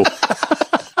Duolingo.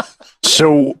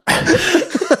 So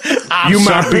you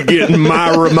might be getting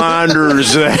my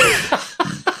reminders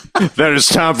that it's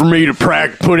time for me to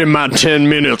put in my 10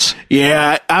 minutes.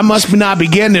 Yeah, I must not be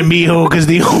getting it, mijo, because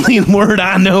the only word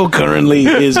I know currently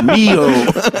is mijo.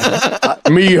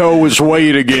 Mijo is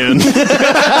Wade again.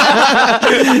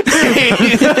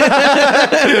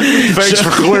 Thanks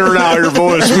for clearing out your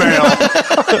voicemail.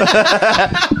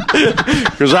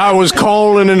 Because I was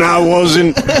calling and I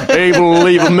wasn't able to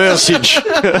leave a message.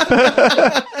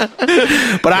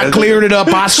 But I cleared it up.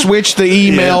 I switched the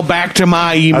email back to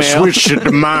my email. I switched it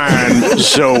to mine,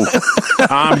 so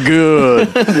I'm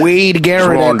good. Wade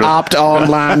Garrett at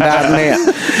optonline.net.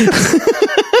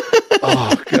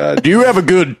 Oh, God. Do you have a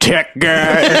good tech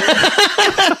guy?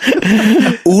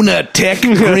 Una tech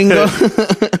gringo.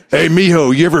 Hey,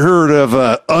 mijo, you ever heard of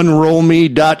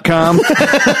unrollme.com?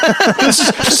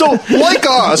 So, like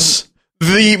us,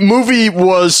 the movie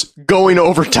was going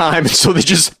over time, so they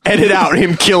just edit out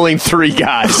him killing 3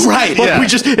 guys. Right,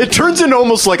 like it turns into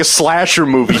almost like a slasher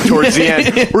movie towards the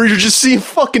end, where you're just seeing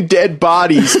fucking dead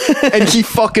bodies, and he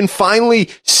fucking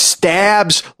finally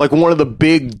stabs like one of the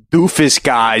big doofus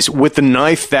guys with the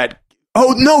knife that.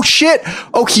 Oh, no shit.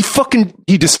 Oh, he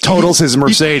just totals his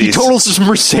Mercedes. He totals his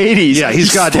Mercedes. Yeah, he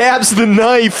stabs the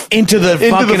knife into the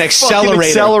fucking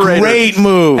accelerator. Great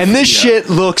move. And this shit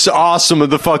looks awesome of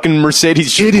the fucking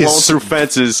Mercedes just blown through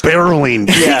fences. Barreling.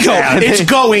 Yeah. It's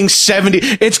going 70.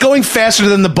 It's going faster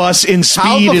than the bus in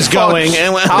speed is going.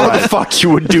 How the fuck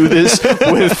you would do this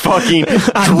with fucking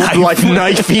like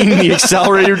knifing the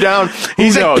accelerator down?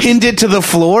 He's like pinned it to the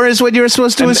floor is what you were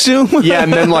supposed to assume? Yeah,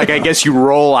 and then like I guess you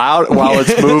roll out while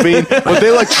it's moving, but they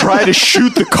like try to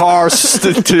shoot the car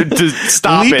to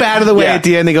stop Leap it. out of the way at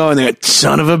the end. They go in there.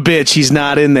 Son of a bitch, he's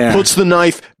not in there. Puts the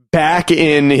knife back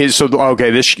in his. So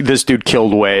okay, this dude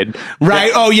killed Wade,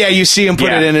 right? Oh yeah, you see him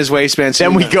put it in his waistband.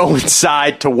 Then we go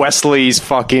inside to Wesley's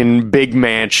fucking big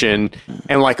mansion,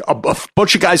 and like a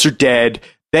bunch of guys are dead.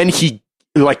 Then he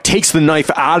like takes the knife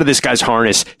out of this guy's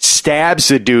harness, stabs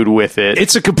the dude with it.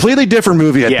 It's a completely different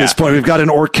movie at this point. We've got an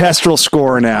orchestral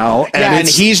score now, and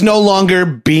he's no longer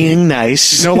being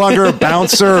nice. He's no longer a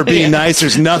bouncer or being nice.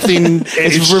 There's nothing.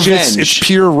 It's revenge. It's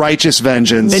pure righteous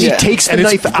vengeance. And he takes the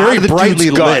knife out of the brightly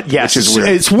dude's lit. gut. Yes, which is weird.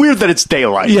 It's weird that it's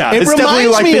daylight. Yeah, it's definitely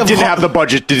like me they of didn't have the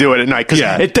budget to do it at night.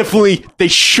 Because it definitely they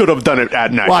should have done it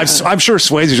at night. Well, I'm sure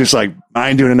Swayze's just like, I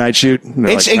ain't doing a night shoot.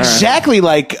 It's like, exactly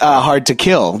like Hard to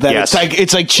Kill. That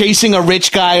it's like chasing a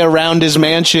rich guy around his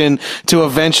mansion to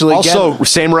eventually also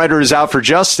same writer is out for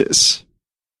justice.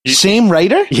 Same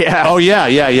writer? Yeah. Oh yeah.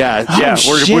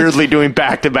 We're weirdly doing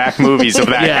back-to-back movies of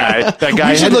that guy. That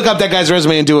guy. You should look up that guy's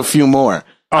resume and do a few more.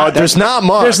 There's not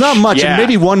much. There's not much. Yeah. And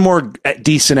maybe one more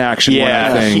decent action one,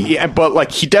 I think. But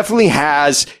like he definitely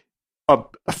has a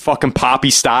fucking poppy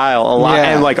style a lot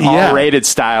and like R-rated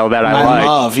style that I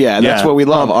love. That's what we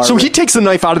love. So he takes the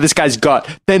knife out of this guy's gut,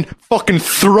 then fucking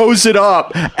throws it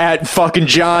up at fucking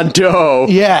John Doe.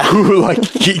 Yeah, who like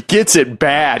he gets it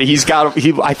bad.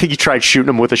 I think he tried shooting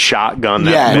him with a shotgun.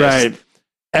 Right.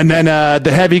 And then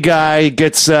the heavy guy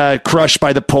gets crushed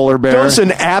by the polar bear. There's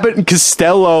an Abbott and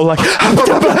Costello like,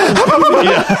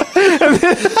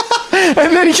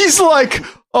 and then he's like,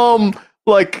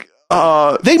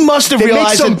 They must have they make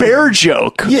realized some that- bear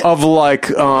joke of like,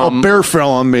 A bear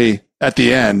fell on me at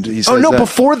the end. He says that.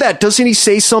 before that, doesn't he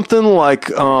say something like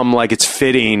it's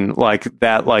fitting, like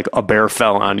that, like a bear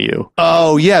fell on you?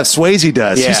 Oh, yeah, Swayze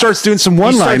does. Yeah. He starts doing some He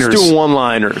one-liners. starts doing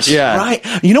one-liners. Yeah.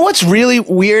 Right. You know what's really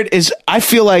weird is I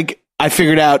feel like I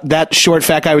figured out that short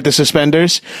fat guy with the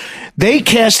suspenders. They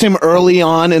cast him early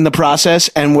on in the process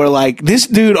and were like, this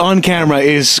dude on camera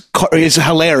is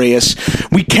hilarious.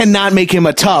 We cannot make him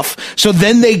a tough. So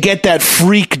then they get that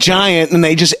freak giant and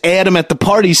they just add him at the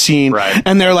party scene. Right.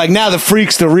 And they're like, now the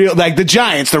freak's the real, like the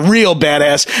giant's the real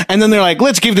badass. And then they're like,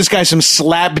 let's give this guy some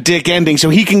slap dick ending so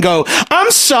he can go,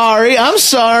 I'm sorry.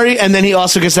 And then he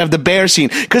also gets to have the bear scene.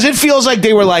 Cause it feels like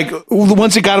they were like,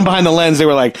 once it got him behind the lens, they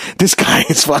were like, this guy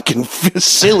is fucking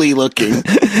silly looking.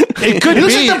 It could He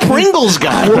looks be. like the Pringles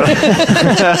guy.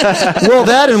 Well,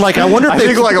 that and like, I wonder if I they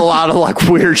think like a lot of like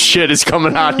weird shit is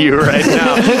coming out of you right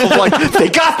now. Of, like they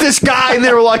got this guy and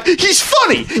they were like, he's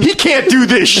funny. He can't do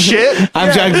this shit.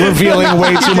 I'm just revealing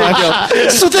way too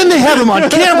much. So then they have him on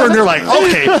camera and they're like,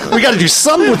 okay, we got to do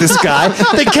something with this guy.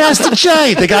 They cast a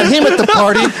giant. They got him at the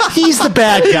party. He's the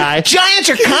bad guy. Giants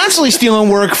are constantly stealing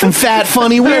work from fat,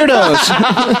 funny weirdos.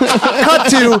 Cut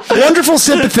to wonderful,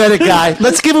 sympathetic guy.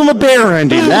 Let's give him a bear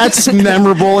ending. That's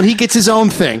memorable, and he gets his own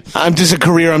thing. I'm just a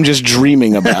career I'm just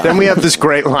dreaming about. Then we have this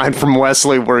great line from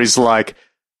Wesley where he's like,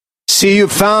 see, you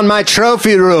found my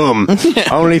trophy room.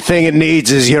 Only thing it needs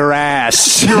is your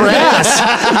ass. Your ass.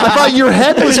 I thought your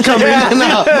head was coming.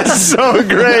 So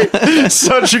great.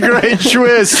 Such a great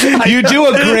twist. You do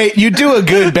a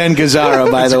good Ben Gazzara,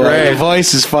 by the way. great. The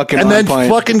voice is fucking And on then point.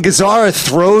 fucking Gazzara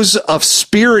throws a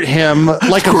spear at him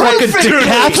like a fucking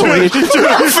decathlete.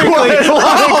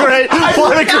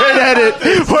 What a great edit.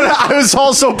 I was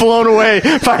also blown away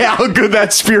by how good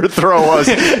that spear throw was.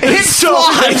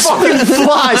 It fucking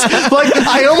flies. Like,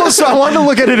 I wanted to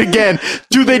look at it again.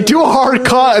 Do they do a hard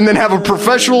cut and then have a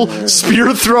professional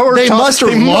spear thrower? They must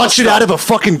have launched it out of a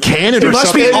fucking cannon It or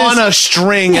must something. be on a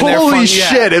string. And Holy they're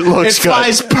shit, it looks It good.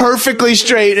 flies perfectly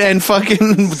straight, and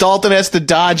fucking Dalton has to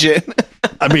dodge it.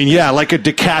 I mean, yeah, like a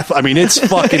decathlon. I mean, it's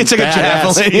fucking It's like a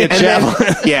badass. javelin. Yeah, And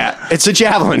javelin. Yeah, it's a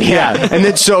javelin. Yeah, and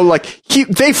then so like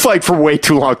they fight for way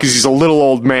too long because he's a little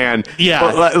old man. Yeah.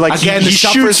 But, like Again, the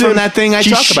suffers from that thing I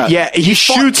talk about. Yeah, he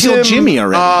shoots killed him Jimmy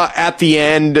already. at the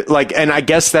end. Like, and I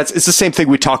guess it's the same thing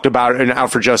we talked about in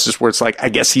Out for Justice, where it's like I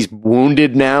guess he's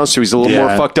wounded now, so he's a little Yeah.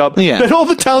 more fucked up. Yeah. Then all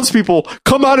the townspeople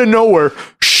come out of nowhere,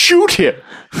 shoot him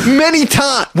many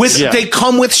times. They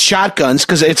come with shotguns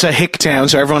because it's a hick town,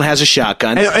 so everyone has a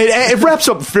shotgun. And it wraps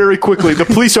up very quickly. The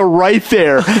police are right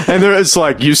there, and it's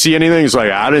like, you see anything? He's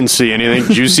like, I didn't see anything.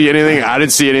 Did you see anything? I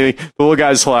didn't see anything. The little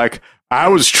guy's like, I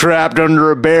was trapped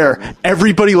under a bear.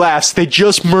 Everybody laughs. They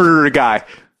just murdered a guy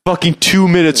fucking 2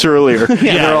 minutes earlier. And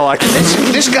they're all like,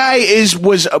 This guy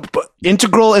was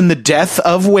integral in the death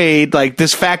of Wade. Like,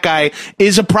 this fat guy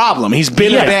is a problem. He's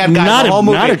been Yeah, a bad guy not the a- whole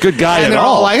movie. not a good guy and at they're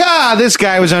all. like, this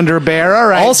guy was under a bear. All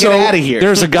right, Also, get out of here.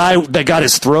 there's a guy that got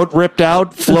his throat ripped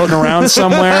out floating around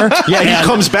somewhere. yeah, he And-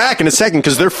 comes back in a second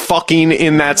because they're fucking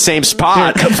in that same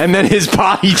spot, and then his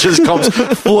body just comes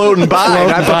floating by.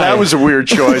 And I thought that was a weird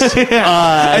choice.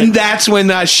 and that's when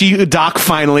Doc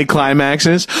finally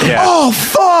climaxes. Yeah. Oh,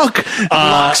 fuck!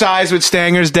 Locks eyes with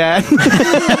Stanger's dad.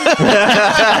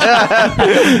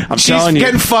 I'm She's telling you.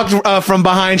 getting fucked from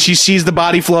behind. She sees the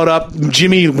body float up.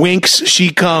 Jimmy winks. She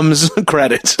comes.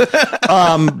 Credits.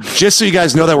 Just so you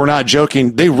guys know that we're not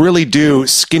joking, they really do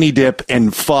skinny dip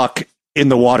and fuck in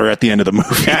the water at the end of the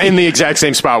movie. Yeah, in the exact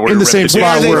same spot where In the same spot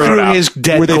Where they where threw his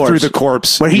dead where they corpse. threw the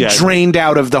corpse. Where he Yeah. drained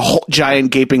out of the whole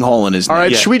giant gaping hole in his neck. All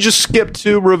right, Yeah. should we just skip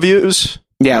to reviews?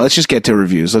 Yeah, let's just get to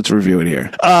reviews. Let's review it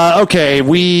here. Okay,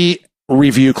 we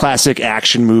review classic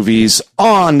action movies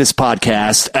on this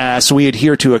podcast, so we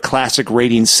adhere to a classic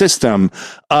rating system.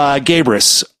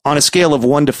 Gabrus, on a scale of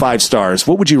 1 to 5 stars,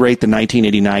 what would you rate the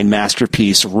 1989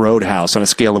 masterpiece Roadhouse on a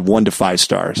scale of 1 to 5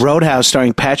 stars? Roadhouse,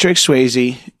 starring Patrick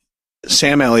Swayze,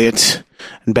 Sam Elliott,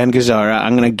 and Ben Gazzara.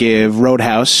 I'm going to give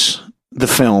Roadhouse, the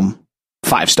film,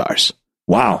 5 stars.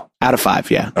 Wow. Out of 5,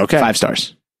 yeah. Okay. 5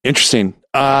 stars. Interesting.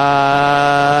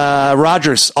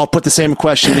 Rodgers, I'll put the same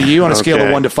question to you on a scale of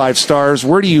Okay. 1 to 5 stars.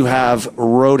 Where do you have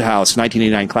Roadhouse,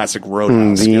 1989 classic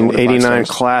Roadhouse? The Scale of 1 to 5 '89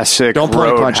 stars. classic Don't pull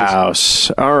any punches.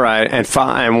 Roadhouse. All right, and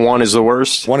 1 is the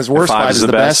worst. 1 is worst, 5 is the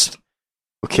best.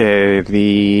 Okay,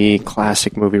 the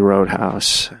classic movie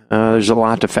Roadhouse. There's a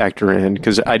lot to factor in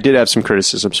because I did have some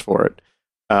criticisms for it.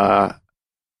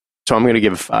 So I'm going to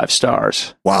give it 5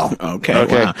 stars. Wow. Okay.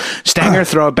 Wow. Stanger,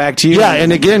 throw it back to you. Yeah,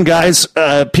 and again, guys,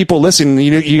 people listen.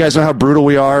 You guys know how brutal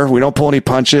we are. We don't pull any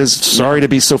punches. Sorry to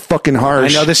be so fucking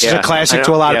harsh. I know this is a classic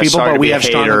to a lot of people, but we have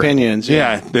strong opinions.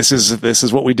 Yeah, this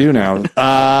is what we do now.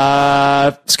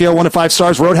 Scale 1 to 5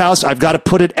 stars. Roadhouse, I've got to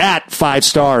put it at 5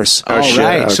 stars. All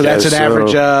right, so that's an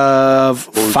average of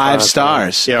 5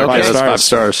 stars. Yeah, okay. That's 5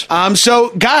 stars. So,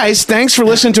 guys, thanks for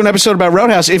listening to an episode about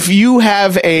Roadhouse. If you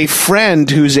have a friend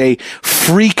who's a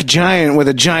freak giant with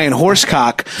a giant horse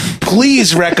cock,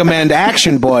 please recommend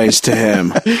Action Boys to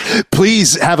him.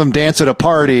 Please have him dance at a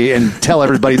party and tell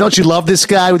everybody, don't you love this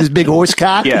guy with his big horse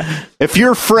cock? Yeah. If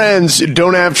your friends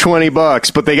don't have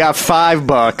 $20, but they got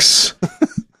 $5,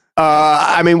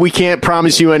 I mean, we can't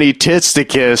promise you any tits to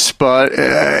kiss, but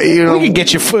you know, we can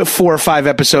get you 4 or 5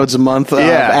 episodes a month of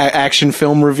action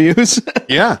film reviews.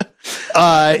 Yeah.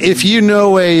 If you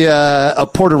know a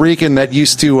Puerto Rican that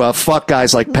used to fuck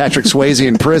guys like Patrick Swayze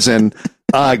in prison,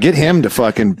 get him to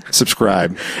fucking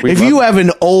subscribe. If you have an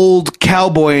old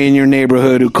cowboy in your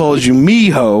neighborhood who calls you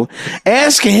mijo,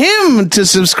 ask him to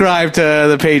subscribe to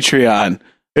the Patreon.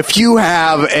 If you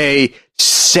have a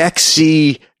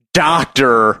sexy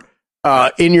doctor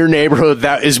in your neighborhood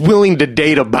that is willing to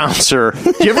date a bouncer,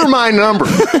 give her my number.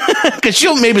 Because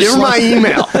she'll maybe give her my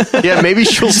email. Yeah, maybe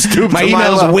she'll stoop my to my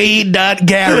email's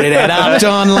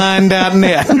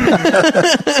wade.garrett@optonline.net.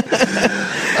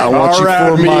 I want you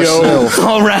for myself.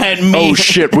 All right, me. Oh,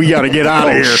 shit, we got to get out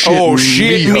of here. Oh,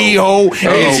 shit, mijo.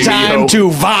 It's time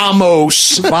to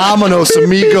vamos. Vámonos,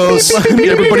 amigos.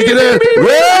 Everybody get in.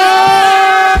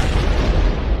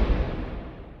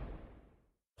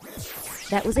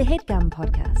 That was a HeadGum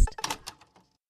podcast.